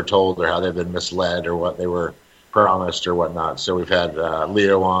stories that they were told, or how they've been misled, or what they were promised, or whatnot. So we've had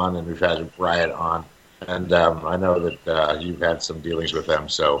Leo on, and we've had Riot on, and I know that you've had some dealings with them.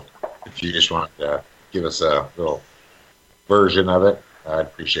 So if you just want to give us a little version of it, I'd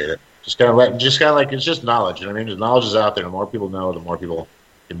appreciate it. Just kind of like it's just knowledge. You know what I mean? The knowledge is out there. The more people know, the more people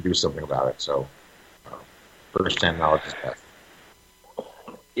can do something about it. So first-hand knowledge is best.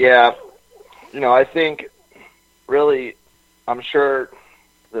 Yeah, I think really, I'm sure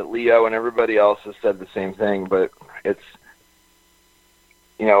that Leo and everybody else has said the same thing, but it's,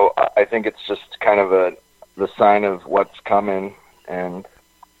 I think it's just kind of the sign of what's coming, and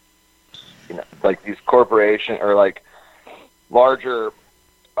like these corporations or like larger,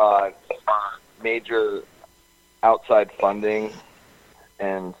 major outside funding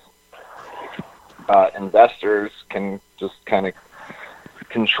and investors can just kind of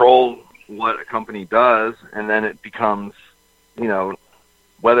control what a company does, and then it becomes,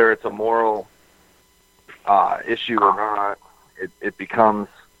 whether it's a moral issue or not, it becomes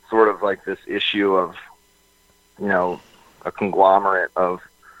sort of like this issue of, a conglomerate of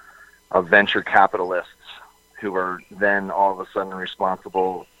venture capitalists who are then all of a sudden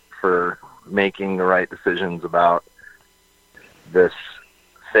responsible for making the right decisions about this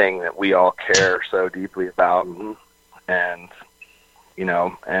thing that we all care so deeply about. And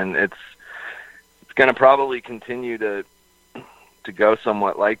and it's going to probably continue to go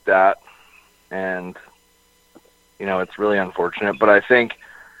somewhat like that. And, it's really unfortunate. But I think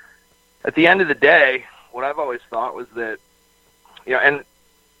at the end of the day, what I've always thought was that, and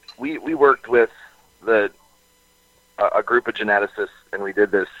we worked with a group of geneticists, and we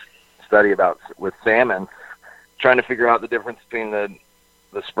did this study with salmon, trying to figure out the difference between the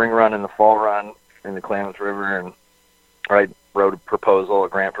spring run and the fall run in the Klamath River. And I wrote a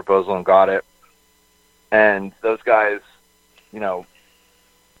grant proposal, and got it. And those guys, I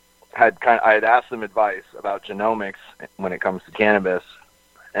had asked them advice about genomics when it comes to cannabis,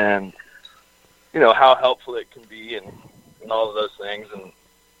 and how helpful it can be, and all of those things. And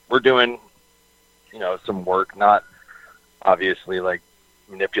we're doing, some work, not obviously like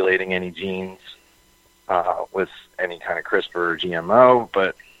manipulating any genes with any kind of CRISPR or GMO,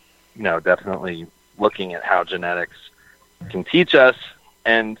 but definitely looking at how genetics can teach us.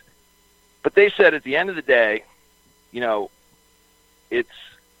 But they said at the end of the day, it's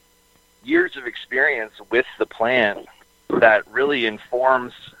years of experience with the plant that really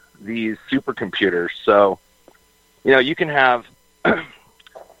informs these supercomputers. So, you can have, you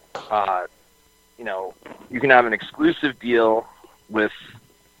can have an exclusive deal with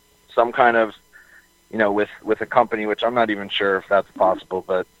some kind of, with a company, which I'm not even sure if that's possible,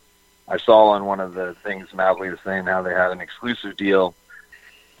 but I saw on one of the things Mavely was saying how they had an exclusive deal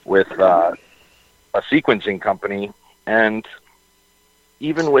with a sequencing company. And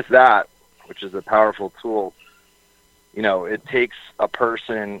even with that, which is a powerful tool, it takes a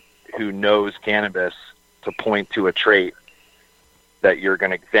person who knows cannabis to point to a trait that you're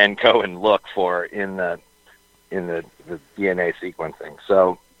going to then go and look for in the DNA sequencing.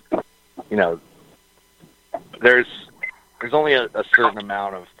 So, there's only a certain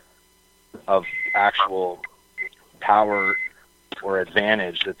amount of actual power or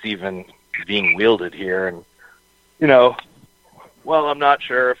advantage that's even being wielded here. And, well, I'm not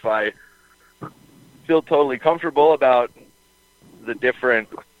sure if I feel totally comfortable about the different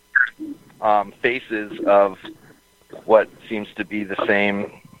faces of what seems to be the same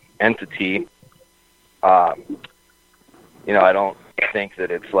entity. I don't think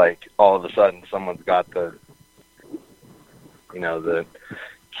that it's like all of a sudden someone's got the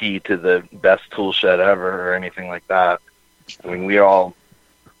key to the best tool shed ever or anything like that. I mean, we all,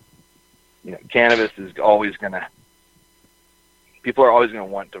 cannabis is always people are always going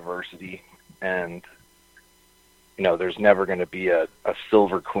to want diversity, and, there's never going to be a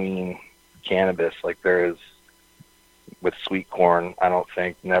silver queen cannabis like there is with sweet corn. I don't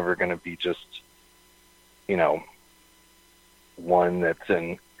think never going to be just, one that's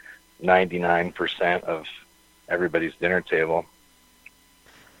in 99% of everybody's dinner table.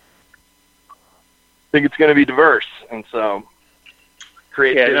 I think it's going to be diverse, and so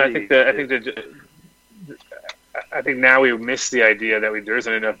creativity. Yeah, I think now we miss the idea that there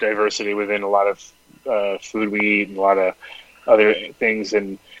isn't enough diversity within a lot of food we eat and a lot of other things,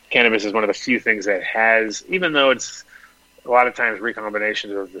 and cannabis is one of the few things that has, even though it's a lot of times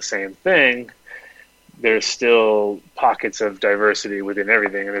recombinations of the same thing, there's still pockets of diversity within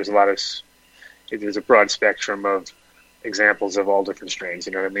everything, and there's a broad spectrum of examples of all different strains.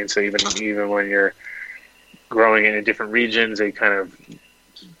 You know what I mean? So even when you're growing in different regions, they kind of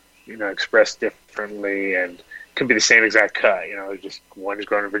express differently, and can be the same exact cut. Just one is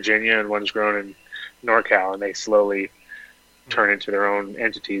grown in Virginia and one's grown in NorCal, and they slowly turn into their own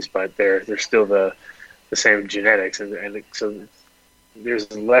entities, but they're still the same genetics, and so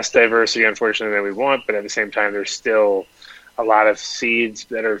there's less diversity, unfortunately, than we want. But at the same time, there's still a lot of seeds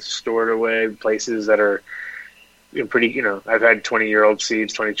that are stored away, places that are pretty. I've had 20-year-old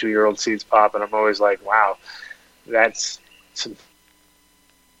seeds, 22-year-old seeds pop, and I'm always like, wow, that's some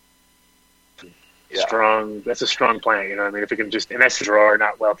strong. That's a strong plant. You know what I mean? If it can just, and that's a drawer,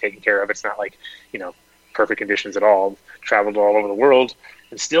 not well taken care of. It's not like perfect conditions at all. Traveled all over the world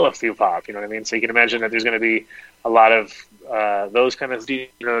and still a few pop. You know what I mean? So you can imagine that there's going to be a lot of those kind of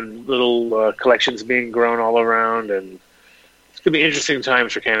little collections being grown all around, and it's going to be interesting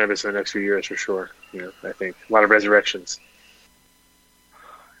times for cannabis in the next few years for sure. I think a lot of resurrections.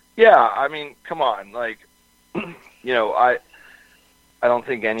 Yeah, I mean, come on, like, I don't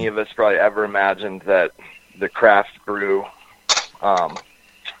think any of us probably ever imagined that the craft brew,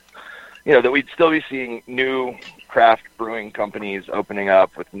 that we'd still be seeing new craft brewing companies opening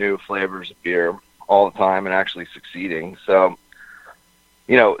up with new flavors of beer all the time and actually succeeding. So,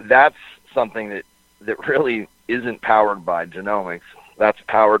 that's something that really isn't powered by genomics. That's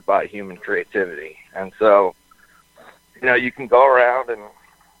powered by human creativity. And so, you can go around and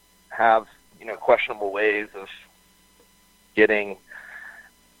have, questionable ways of getting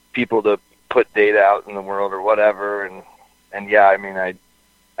people to put data out in the world or whatever. And yeah, I mean, I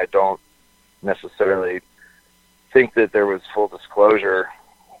don't necessarily think that there was full disclosure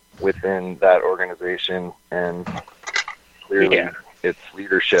within that organization, and clearly its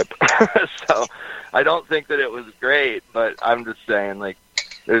leadership. So I don't think that it was great, but I'm just saying, like,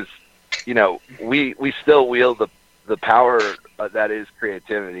 there's, we still wield the power that is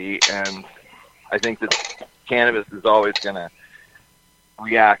creativity, and I think that cannabis is always going to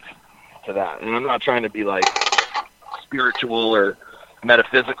react to that. And I'm not trying to be like spiritual or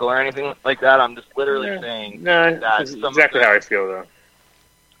metaphysical or anything like that. I'm just literally saying that that's exactly how I feel, though.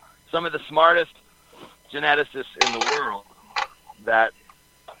 Some of the smartest geneticists in the world that,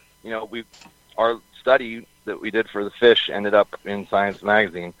 our study that we did for the fish ended up in Science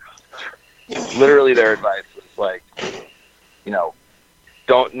magazine. Literally their advice was like,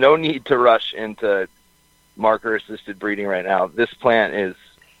 no need to rush into marker assisted breeding right now. This plant is,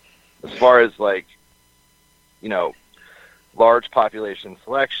 as far as like, large population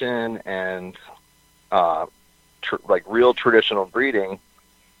selection and like real traditional breeding,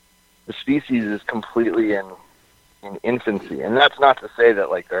 the species is completely in infancy. And that's not to say that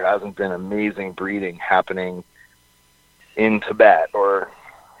like there hasn't been amazing breeding happening in Tibet or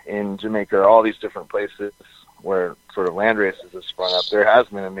in Jamaica or all these different places where sort of land races have sprung up. There has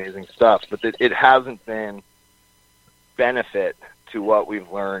been amazing stuff, but it hasn't been benefit to what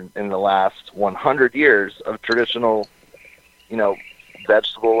we've learned in the last 100 years of traditional,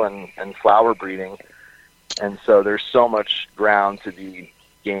 vegetable and flower breeding. And so there's so much ground to be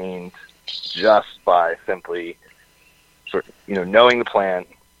gained just by simply sort of, knowing the plant,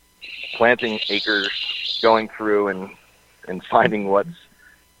 planting acres, going through and finding what's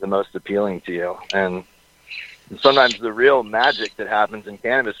the most appealing to you. And sometimes the real magic that happens in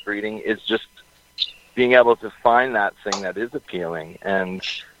cannabis breeding is just being able to find that thing that is appealing. And,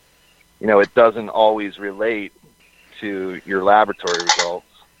 it doesn't always relate to your laboratory results.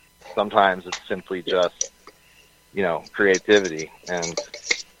 Sometimes it's simply just, creativity. And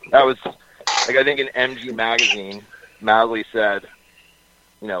that was, like, I think in MG Magazine, Mowgli said,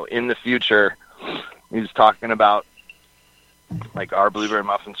 in the future, he was talking about, like, our blueberry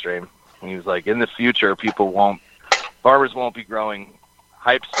muffin strain. And he was like, in the future, farmers won't be growing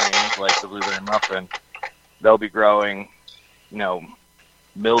hype strains like the blueberry muffin. They'll be growing,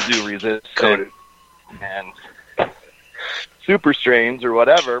 mildew resistant and super strains or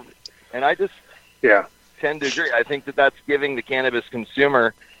whatever. And I just tend to agree. I think that that's giving the cannabis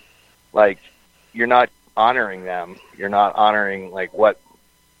consumer, like, you're not honoring them. You're not honoring, like, what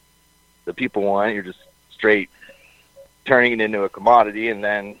the people want. You're just straight turning it into a commodity. And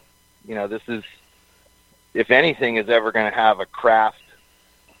then, this is, if anything is ever going to have a craft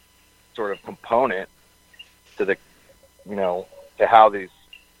sort of component to the, to how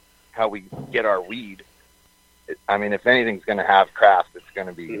we get our weed. If anything's going to have craft, it's going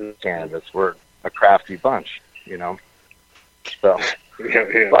to be cannabis. We're a crafty bunch, So,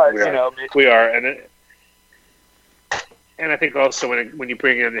 but, we are, and I think also when you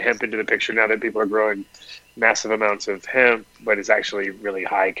bring in hemp into the picture, now that people are growing massive amounts of hemp, but it's actually really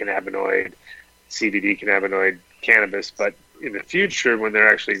high cannabinoid, CBD cannabinoid cannabis. But in the future, when there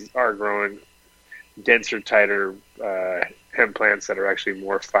actually are growing denser, tighter hemp plants that are actually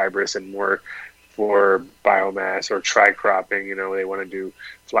more fibrous and more for biomass or tri-cropping, they want to do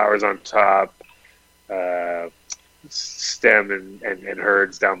flowers on top, stem and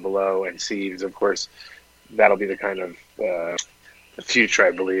herds down below, and seeds, of course. That'll be the kind of the future,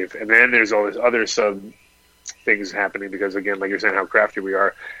 I believe. And then there's all this other sub things happening because, again, like you're saying, how crafty we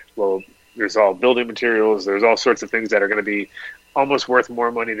are. Well, there's all building materials. There's all sorts of things that are going to be almost worth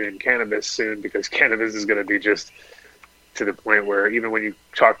more money than cannabis soon, because cannabis is going to be just to the point where even when you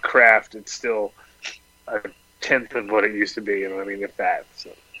talk craft, it's still a tenth of what it used to be. If that. So.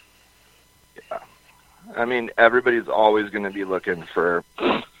 Yeah. Everybody's always going to be looking for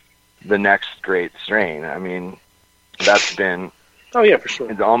the next great strain. That's been... Oh, yeah, for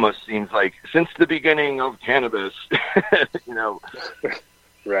sure. It almost seems like since the beginning of cannabis,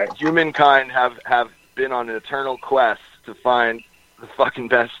 right? Humankind have been on an eternal quest to find the fucking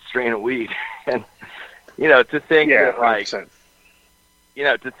best strain of weed. And, to think that, like, 100%.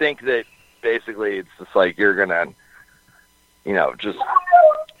 To think that basically it's just like you're going to, just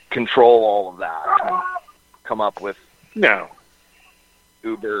control all of that and come up with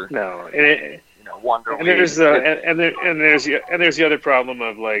uber wonder. And there's there's the other problem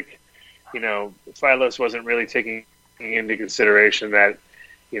of, like, Phylos wasn't really taking into consideration that,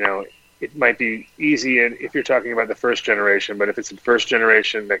 it might be easy if you're talking about the first generation, but if it's the first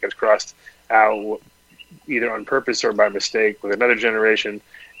generation that gets crossed out either on purpose or by mistake with another generation,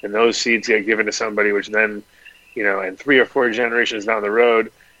 and those seeds get given to somebody, which then, and 3 or 4 generations down the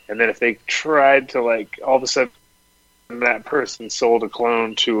road, and then if they tried to, like, all of a sudden that person sold a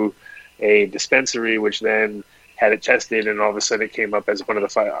clone to a dispensary, which then had it tested, and all of a sudden it came up as one of the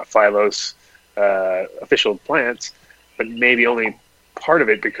Phylos official plants, but maybe only part of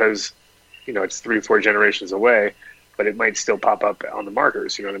it because, it's 3 or 4 generations away, but it might still pop up on the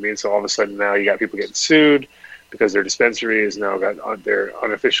markers, you know what I mean? So all of a sudden now you got people getting sued because their dispensary is now got their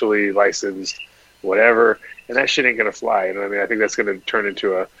unofficially licensed whatever, and that shit ain't going to fly, you know what I mean? I think that's going to turn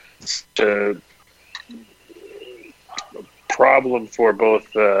into a problem for both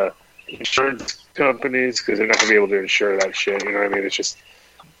insurance companies, because they're not going to be able to insure that shit, you know what I mean? It's just,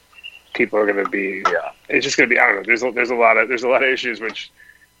 people are going to be, it's just going to be, I don't know, there's a lot of issues which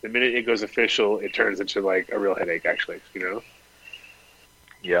the minute it goes official, it turns into, like, a real headache, actually,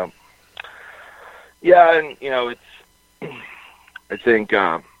 Yeah, and, it's, I think,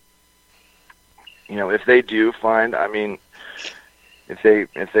 if they do find,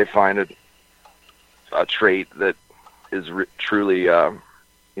 if they find a trait that is truly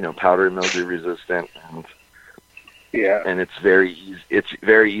powdery mildew resistant, and yeah, and it's very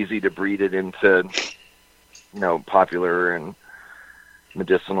easy to breed it into popular and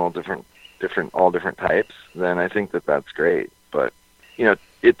medicinal different types, then I think that's great. But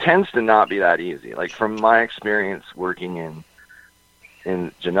it tends to not be that easy. Like from my experience working in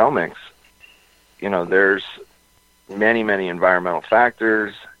genomics, there's many environmental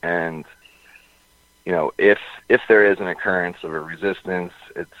factors, and if there is an occurrence of a resistance,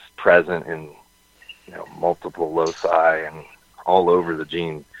 it's present in multiple loci and all over the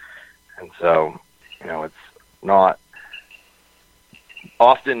gene, and so it's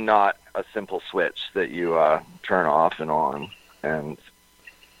often not a simple switch that you turn off and on. And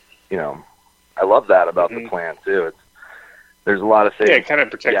I love that about the plant too. There's a lot of things. Yeah, it kind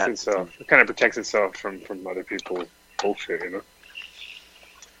of protects itself. It kind of protects itself from other people's bullshit,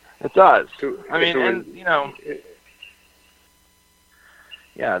 It does. I mean, and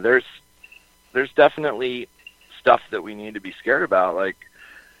yeah, there's definitely stuff that we need to be scared about. Like,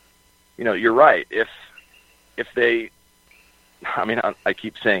 you're right. If they, I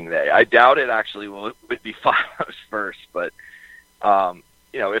keep saying they. I doubt it actually would be Phylos first, but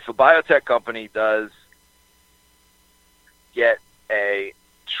if a biotech company does get a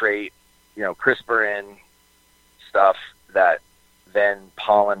trait, CRISPR in stuff that then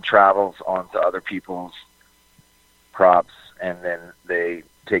pollen travels onto other people's crops, and then they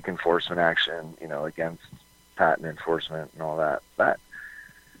take enforcement action, against patent enforcement and all that.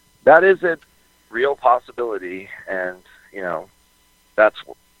 That is a real possibility, and that's,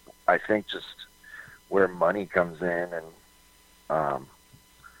 I think, just where money comes in, and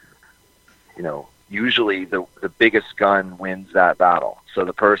usually the biggest gun wins that battle. So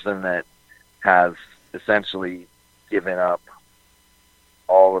the person that has essentially given up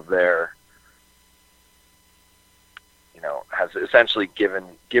all of their, has essentially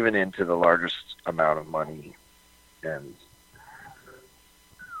given into the largest amount of money, and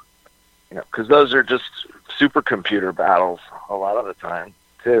because those are just supercomputer battles a lot of the time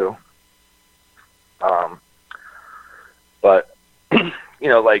too. But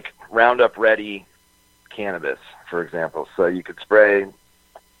like Roundup Ready cannabis, for example. So you could spray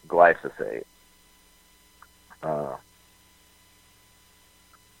glyphosate.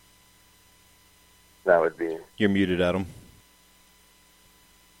 That would be. You're muted, Adam.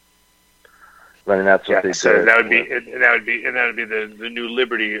 I mean, that's what they so did. that would be the new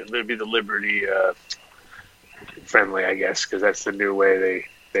Liberty. That would be the Liberty friendly, I guess, because that's the new way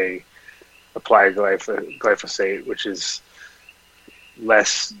they apply glyphosate, which is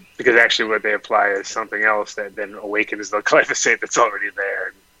less, because actually what they apply is something else that then awakens the glyphosate that's already there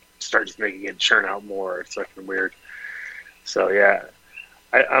and starts making it churn out more. It's fucking weird. So yeah,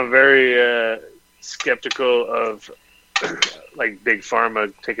 I'm very skeptical of like big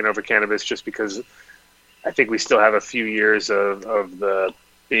pharma taking over cannabis, just because I think we still have a few years of the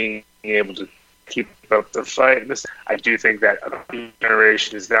being able to keep up the fight. I do think that a few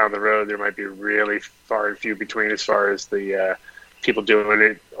generations down the road, there might be really far and few between as far as the people doing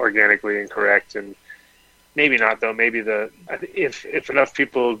it organically and correct. And maybe not, though. Maybe if enough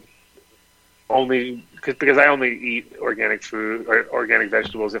people only, because I only eat organic food or organic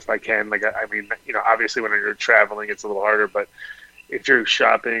vegetables if I can. Like, I mean, obviously when you're traveling, it's a little harder, but if you're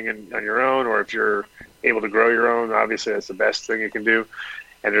shopping and on your own, or if you're able to grow your own, obviously that's the best thing you can do.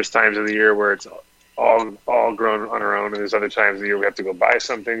 And there's times of the year where it's all grown on our own, and there's other times of the year we have to go buy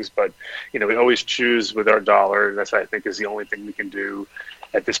some things. But we always choose with our dollar, and that's, I think, is the only thing we can do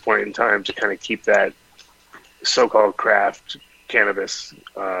at this point in time to kind of keep that so-called craft cannabis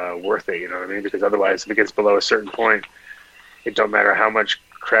worth it. You know what I mean? Because otherwise, if it gets below a certain point, it don't matter how much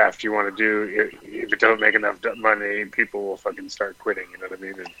craft you want to do. If it don't make enough money, people will fucking start quitting. You know what I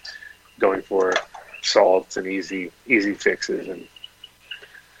mean? And going for salts and easy fixes, and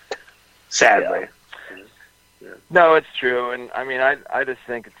sadly. Yeah. No, it's true. And I mean, I just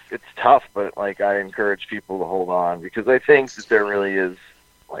think it's tough, but like, I encourage people to hold on, because I think that there really is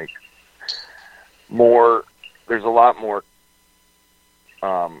like there's a lot more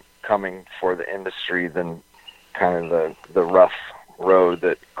coming for the industry than kind of the rough road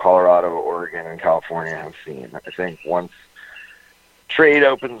that Colorado, Oregon, and California have seen. I think once trade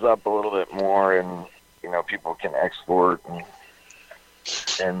opens up a little bit more, and people can export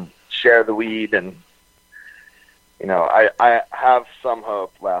and share the weed, and I have some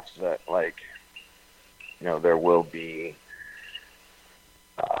hope left that there will be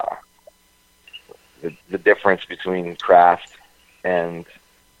the difference between craft and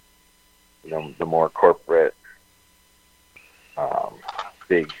the more corporate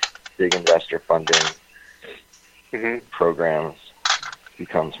big investor funding programs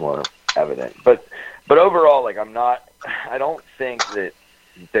becomes more evident. But overall, like I don't think that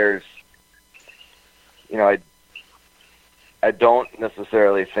there's, I don't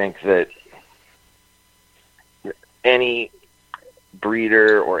necessarily think that any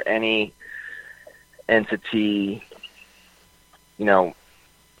breeder or any entity,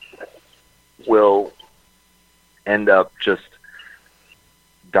 will end up just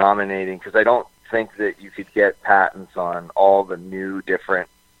dominating, because I don't think that you could get patents on all the new different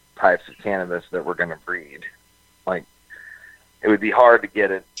types of cannabis that we're going to breed. Like, it would be hard to get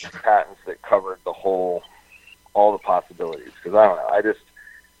patents that covered all the possibilities, because I don't know, I just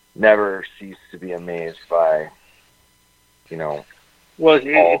never cease to be amazed by, Well,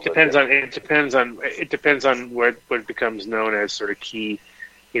 it depends on what becomes known as sort of key,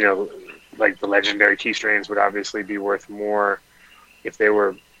 like the legendary key strains would obviously be worth more if they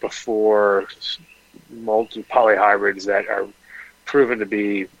were before polyhybrids that are proven to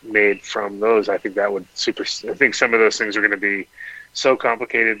be made from those. I think that would I think some of those things are going to be so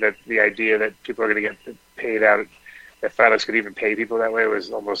complicated that the idea that people are going to get paid out, that Phylos could even pay people that way,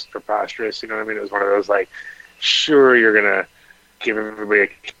 was almost preposterous. You know what I mean? It was one of those, like, sure, you're going to give everybody a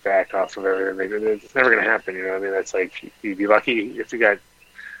kickback off of everything. It's never going to happen. You know what I mean? That's like, you'd be lucky if you got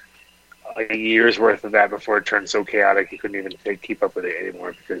a year's worth of that before it turned so chaotic you couldn't even keep up with it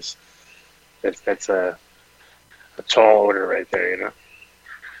anymore, because that's a tall order right there,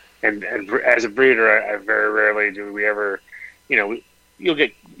 And as a breeder, I very rarely do we ever, you'll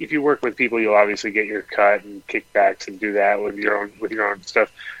get, if you work with people, you'll obviously get your cut and kickbacks and do that with your own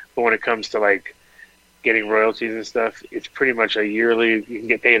stuff. But when it comes to like getting royalties and stuff, it's pretty much a yearly. You can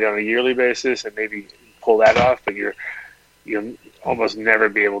get paid on a yearly basis and maybe pull that off, but you'll almost never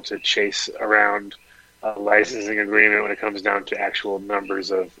be able to chase around a licensing agreement when it comes down to actual numbers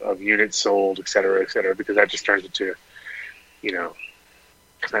of units sold, et cetera, because that just turns into,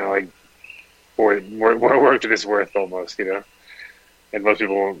 kind of like more work than it's worth almost, And most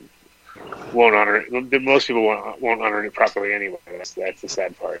people won't honor it. Most people won't honor it properly anyway. That's the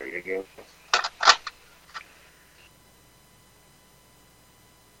sad part,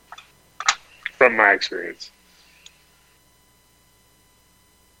 From my experience.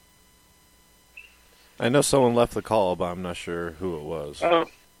 I know someone left the call, but I'm not sure who it was. Oh.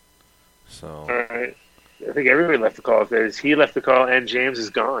 So. All right. I think everybody left the call. He left the call, and James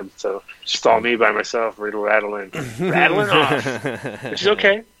is gone. So just all me by myself, rattling off, which is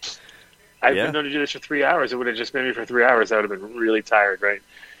okay. I've been known to do this for 3 hours. It would have just been me for 3 hours. I would have been really tired, right?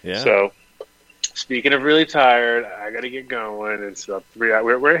 Yeah. So speaking of really tired, I got to get going. It's about 3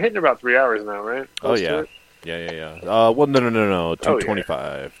 hours. We're hitting about 3 hours now, right? Close to it? Yeah. Well, no.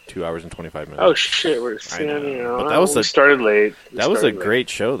 2:25. 2 hours and 25 minutes. Oh shit, we're but that was we started late. That was a great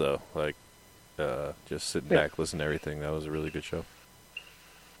show, though. Like, just sitting back, listening to everything. That was a really good show.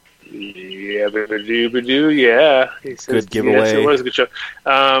 Yeah, yeah. Good giveaway. Yes, it was a good show.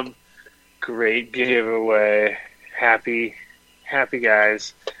 Great giveaway. Happy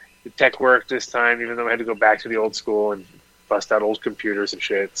guys. The tech worked this time, even though I had to go back to the old school and bust out old computers and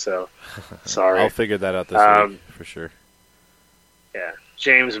shit. So, sorry. I'll figure that out this week for sure. Yeah,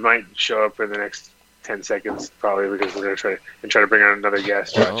 James might show up for the next 10 seconds probably, because we're gonna try to bring on another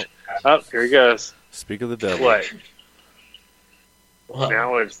guest. Oh, here he goes. Speak of the devil. What?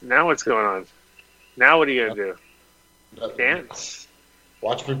 Now what's going on? Now what are you gonna do? Dance?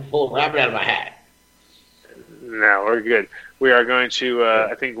 Watch me pull a rabbit out of my hat. No, we're good. We are going to,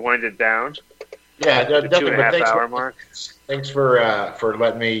 I think, wind it down. Yeah, the definitely. 2.5 hour mark. Thanks for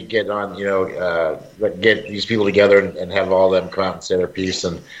letting me get on. Get these people together and have all of them come out and say their piece,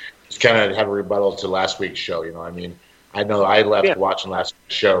 and just kind of have a rebuttal to last week's show. I know I left watching last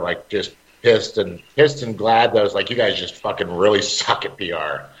week's show like just pissed and glad that I was like, you guys just fucking really suck at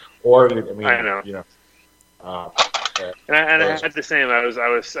PR. Or I know. And I had the same. I was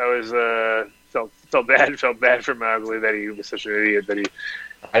felt bad for Mowgli that he was such an idiot that he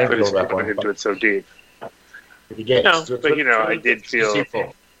put his foot into it so deep. I did feel.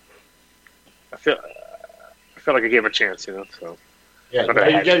 I felt like I gave him a chance, So yeah,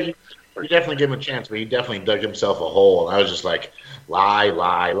 you definitely gave him a chance, but he definitely dug himself a hole, and I was just like, lie.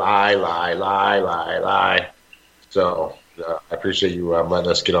 So I appreciate you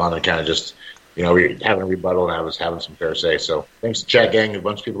letting us get on and kind of just, we were having a rebuttal, and I was having some fair say. So thanks to Chat Gang, a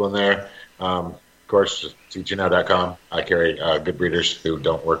bunch of people in there. Of course, teachingnow.com. I carry good breeders who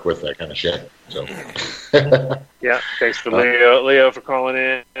don't work with that kind of shit. So yeah, thanks to Leo for calling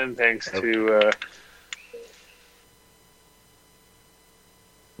in, and thanks to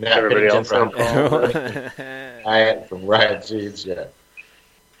everybody else from Riot Seeds. Yeah,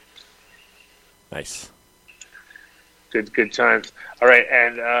 nice. Good times. All right,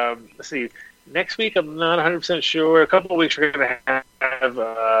 and let's see. Next week, I'm not 100% sure. A couple of weeks, we're going to have,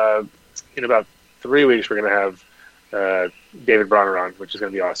 in about 3 weeks, we're going to have David Bronner on, which is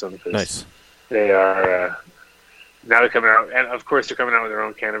going to be awesome. Nice. They are, now they're coming out, and of course, they're coming out with their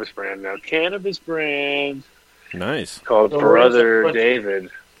own cannabis brand now. Cannabis brand. Nice. Called Brother David.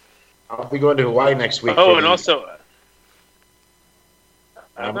 I'll be going to Hawaii next week. Oh, and also...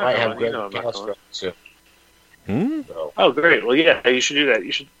 I might have Greg Castro too. So. Oh, great. Well, yeah, you should do that.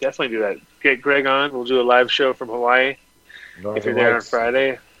 You should definitely do that. Get Greg on. We'll do a live show from Hawaii. If you're there on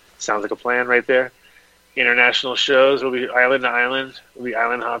Friday. Sounds like a plan right there. International shows. We'll be island to island. We'll be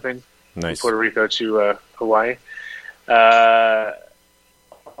island hopping. Nice. From Puerto Rico to Hawaii.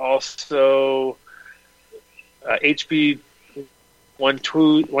 Also, HB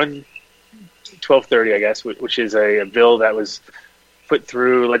 1230, I guess, which is a bill that was put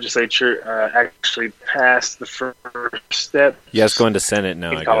through legislature, actually passed the first step. Yeah, it's going to Senate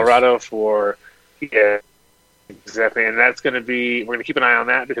now, in Colorado for, yeah, exactly. And that's going to be, we're going to keep an eye on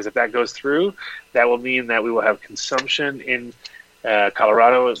that, because if that goes through, that will mean that we will have consumption in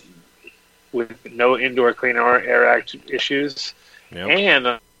Colorado with no Indoor Clean Air Act issues. Yep.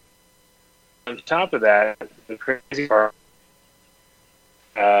 And on top of that, the crazy part,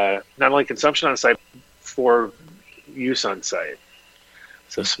 not only consumption on site, for use on site.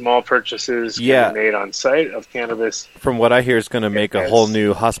 So small purchases can be made on site of cannabis. From what I hear, it's going to make a whole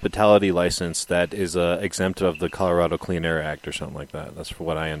new hospitality license that is exempt of the Colorado Clean Air Act or something like that. That's for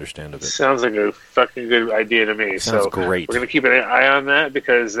what I understand of it. Sounds like a fucking good idea to me. Sounds so great. We're going to keep an eye on that,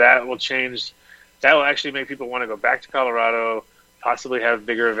 because that will change. That will actually make people want to go back to Colorado, possibly have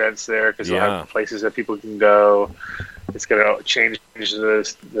bigger events there, because we'll have places that people can go. It's going to change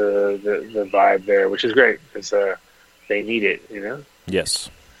the vibe there, which is great, because they need it, you know? Yes,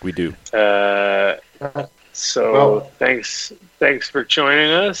 we do. Thanks for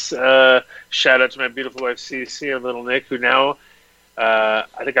joining us. Shout out to my beautiful wife, Cece, and little Nick, who now, I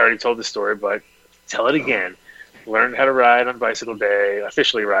think I already told the story, but tell it again. Learned how to ride on bicycle day,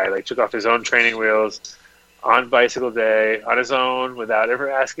 officially ride. Like, took off his own training wheels on bicycle day, on his own, without ever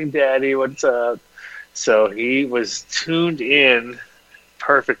asking Daddy what's up. So he was tuned in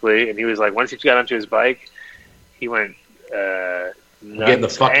perfectly, and he was like, once he got onto his bike, he went get the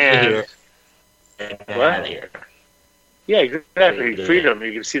fuck out of here. Yeah, exactly. Freedom.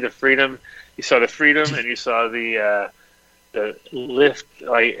 You can see the freedom. You saw the freedom, and you saw the lift.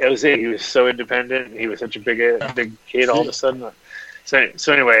 Like, it was it. He was so independent. He was such a big kid all of a sudden. So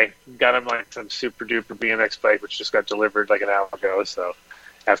anyway, got him like some super duper BMX bike, which just got delivered like an hour ago. So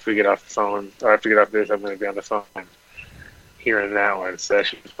after we get off the phone, or after we get off this, I'm going to be on the phone hearing that one. So that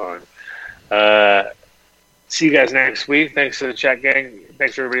should be fun. See you guys next week. Thanks to the chat gang.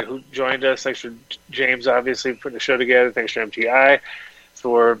 Thanks for everybody who joined us. Thanks for James, obviously, putting the show together. Thanks for MTI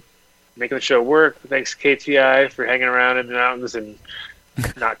for making the show work. Thanks to KTI for hanging around in the mountains and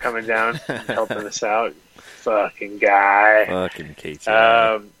not coming down and helping us out. Fucking guy. Fucking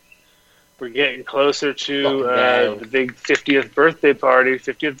KTI. We're getting closer to the big 50th birthday party.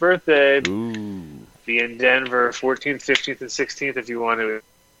 50th birthday. Ooh. Be in Denver, 14th, 15th, and 16th if you want to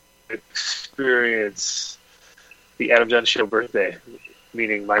experience the Adam Dunn Show birthday,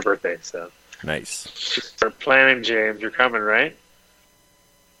 meaning my birthday. So nice. Start planning, James. You're coming, right?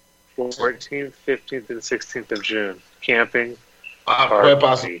 14th, 15th, and 16th of June. Camping.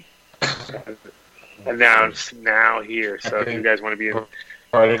 Party. Announced now here. So if you guys want to be in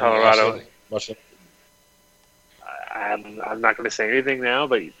Colorado, I'm not going to say anything now,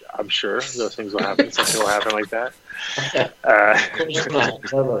 but I'm sure those things will happen. Something will happen like that.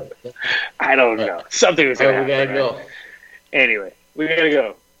 I don't know. Something was going to happen. We gotta go. Anyway, we got to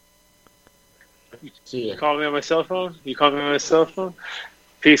go. See ya. You call me on my cell phone?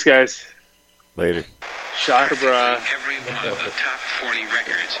 Peace, guys. Later. Shaka bra. Every one of the top 40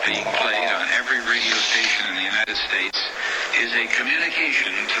 records being played on every radio station in the United States is a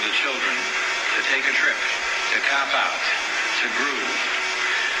communication to the children to take a trip, to cop out, to groove.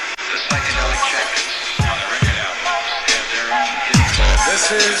 The psychedelic jackets on the record albums have their own hidden. This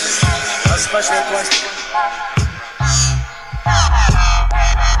is a special question.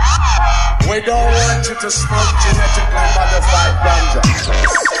 We don't want you to smoke genetically modified ganja.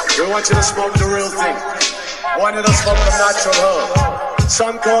 We want you to smoke the real thing. We want you to smoke the natural herb.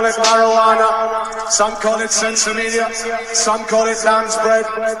 Some call it marijuana, some call it sensimedia, some call it lamb's bread,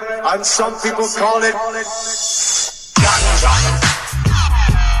 and some people call it ganja.